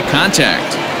just to make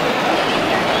contact.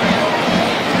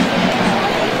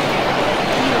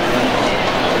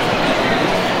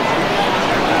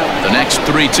 The next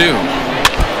 3-2.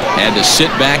 Had to sit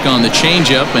back on the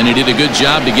changeup, and he did a good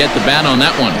job to get the bat on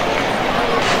that one.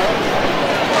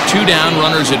 2 down,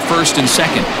 runners at first and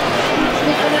second.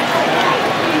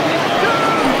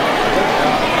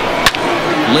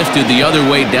 Lifted the other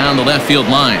way down the left field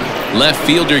line. Left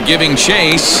fielder giving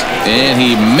chase, and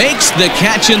he makes the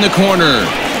catch in the corner.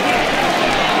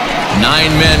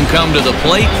 9 men come to the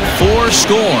plate, 4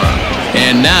 score.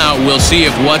 And now we'll see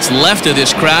if what's left of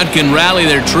this crowd can rally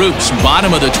their troops.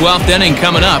 Bottom of the 12th inning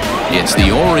coming up. It's the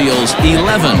Orioles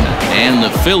 11 and the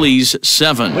Phillies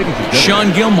 7.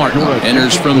 Sean Gilmartin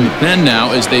enters from the pen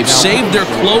now as they've saved their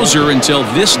closer until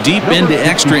this deep into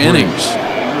extra innings.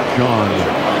 Sean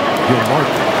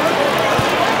Gilmartin.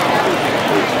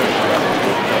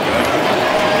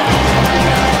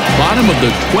 Bottom of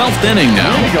the 12th inning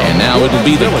now, and now it'll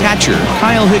be the catcher,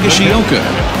 Kyle Higashioka.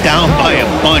 Down by a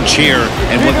bunch here,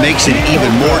 and what makes it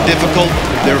even more difficult,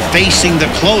 they're facing the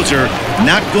closer.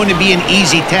 Not going to be an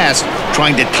easy task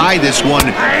trying to tie this one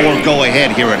or go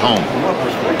ahead here at home.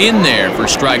 In there for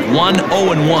strike 1,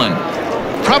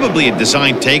 0-1. Probably a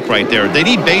design take right there. They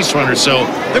need base runners, so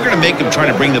they're going to make them try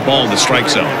to bring the ball in the strike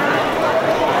zone.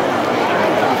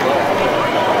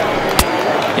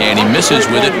 And he misses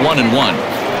with it, 1-1.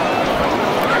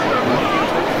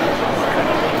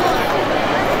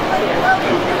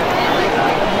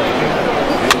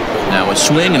 Now a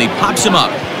swing, and he pops him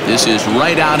up. This is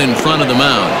right out in front of the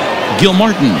mound.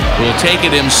 Gilmartin will take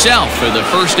it himself for the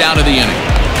first out of the inning.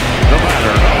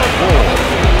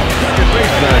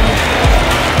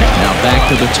 Now back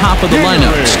to the top of the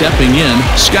lineup. Stepping in,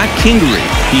 Scott Kingery.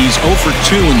 He's 0 for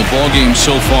 2 in the ballgame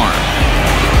so far.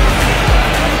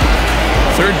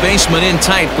 Third baseman in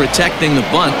tight, protecting the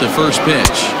bunt, the first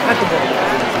pitch.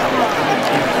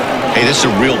 Hey, this is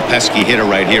a real pesky hitter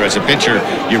right here. As a pitcher,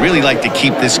 you really like to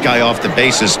keep this guy off the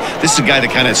bases. This is a guy that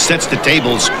kind of sets the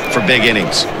tables for big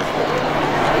innings.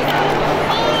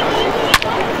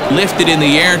 Lifted in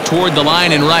the air toward the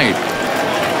line and right.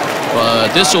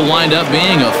 But this will wind up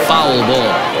being a foul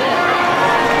ball.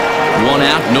 1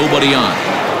 out, nobody on.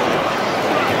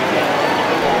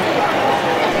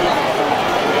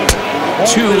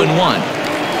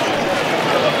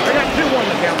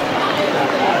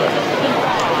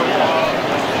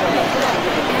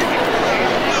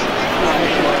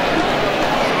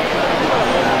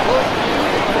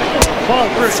 Ball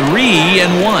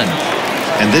 3-1.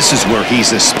 And this is where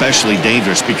he's especially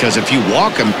dangerous, because if you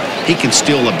walk him, he can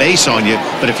steal a base on you.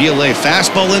 But if you lay a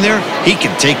fastball in there, he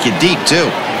can take you deep, too.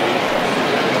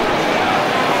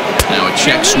 Now a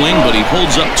check swing, but he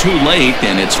holds up too late,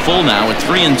 and it's full now at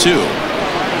 3-2.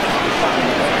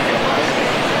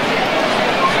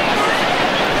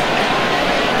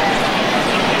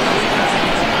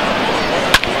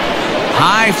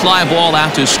 High fly ball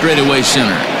out to straightaway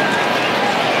center.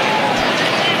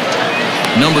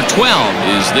 Number 12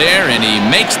 is there, and he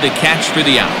makes the catch for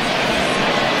the out.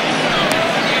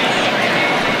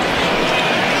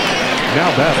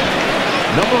 Now batting,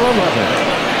 number 11.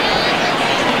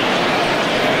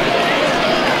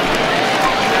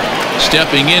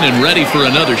 Stepping in and ready for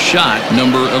another shot,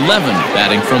 number 11,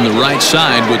 batting from the right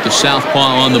side with the southpaw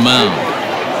on the mound.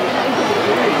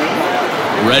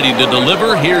 Ready to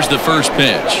deliver. Here's the first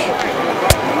pitch.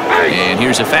 And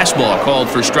here's a fastball called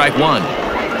for strike one.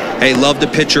 Hey, love the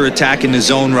pitcher attacking the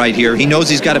zone right here. He knows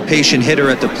he's got a patient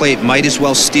hitter at the plate. Might as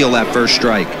well steal that first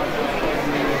strike.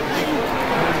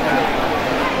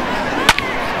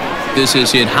 This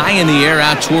is hit high in the air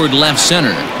out toward left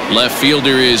center. Left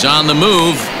fielder is on the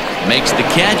move. Makes the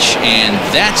catch, and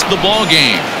that's the ball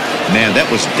game. Man, that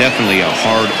was definitely a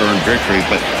hard-earned victory,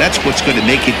 but that's what's going to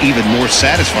make it even more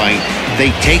satisfying.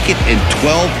 They take it in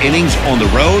 12 innings on the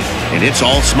road, and it's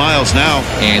all smiles now.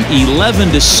 An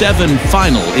 11-7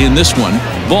 final in this one.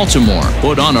 Baltimore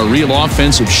put on a real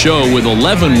offensive show with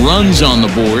 11 runs on the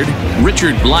board.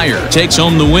 Richard Blyer takes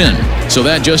home the win. So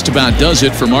that just about does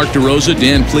it for Mark DeRosa,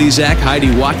 Dan Plesac, Heidi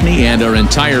Watney, and our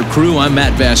entire crew. I'm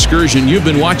Matt Vasgersian. You've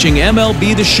been watching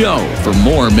MLB The Show. For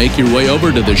more, make your way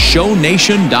over to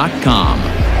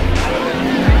theshownation.com.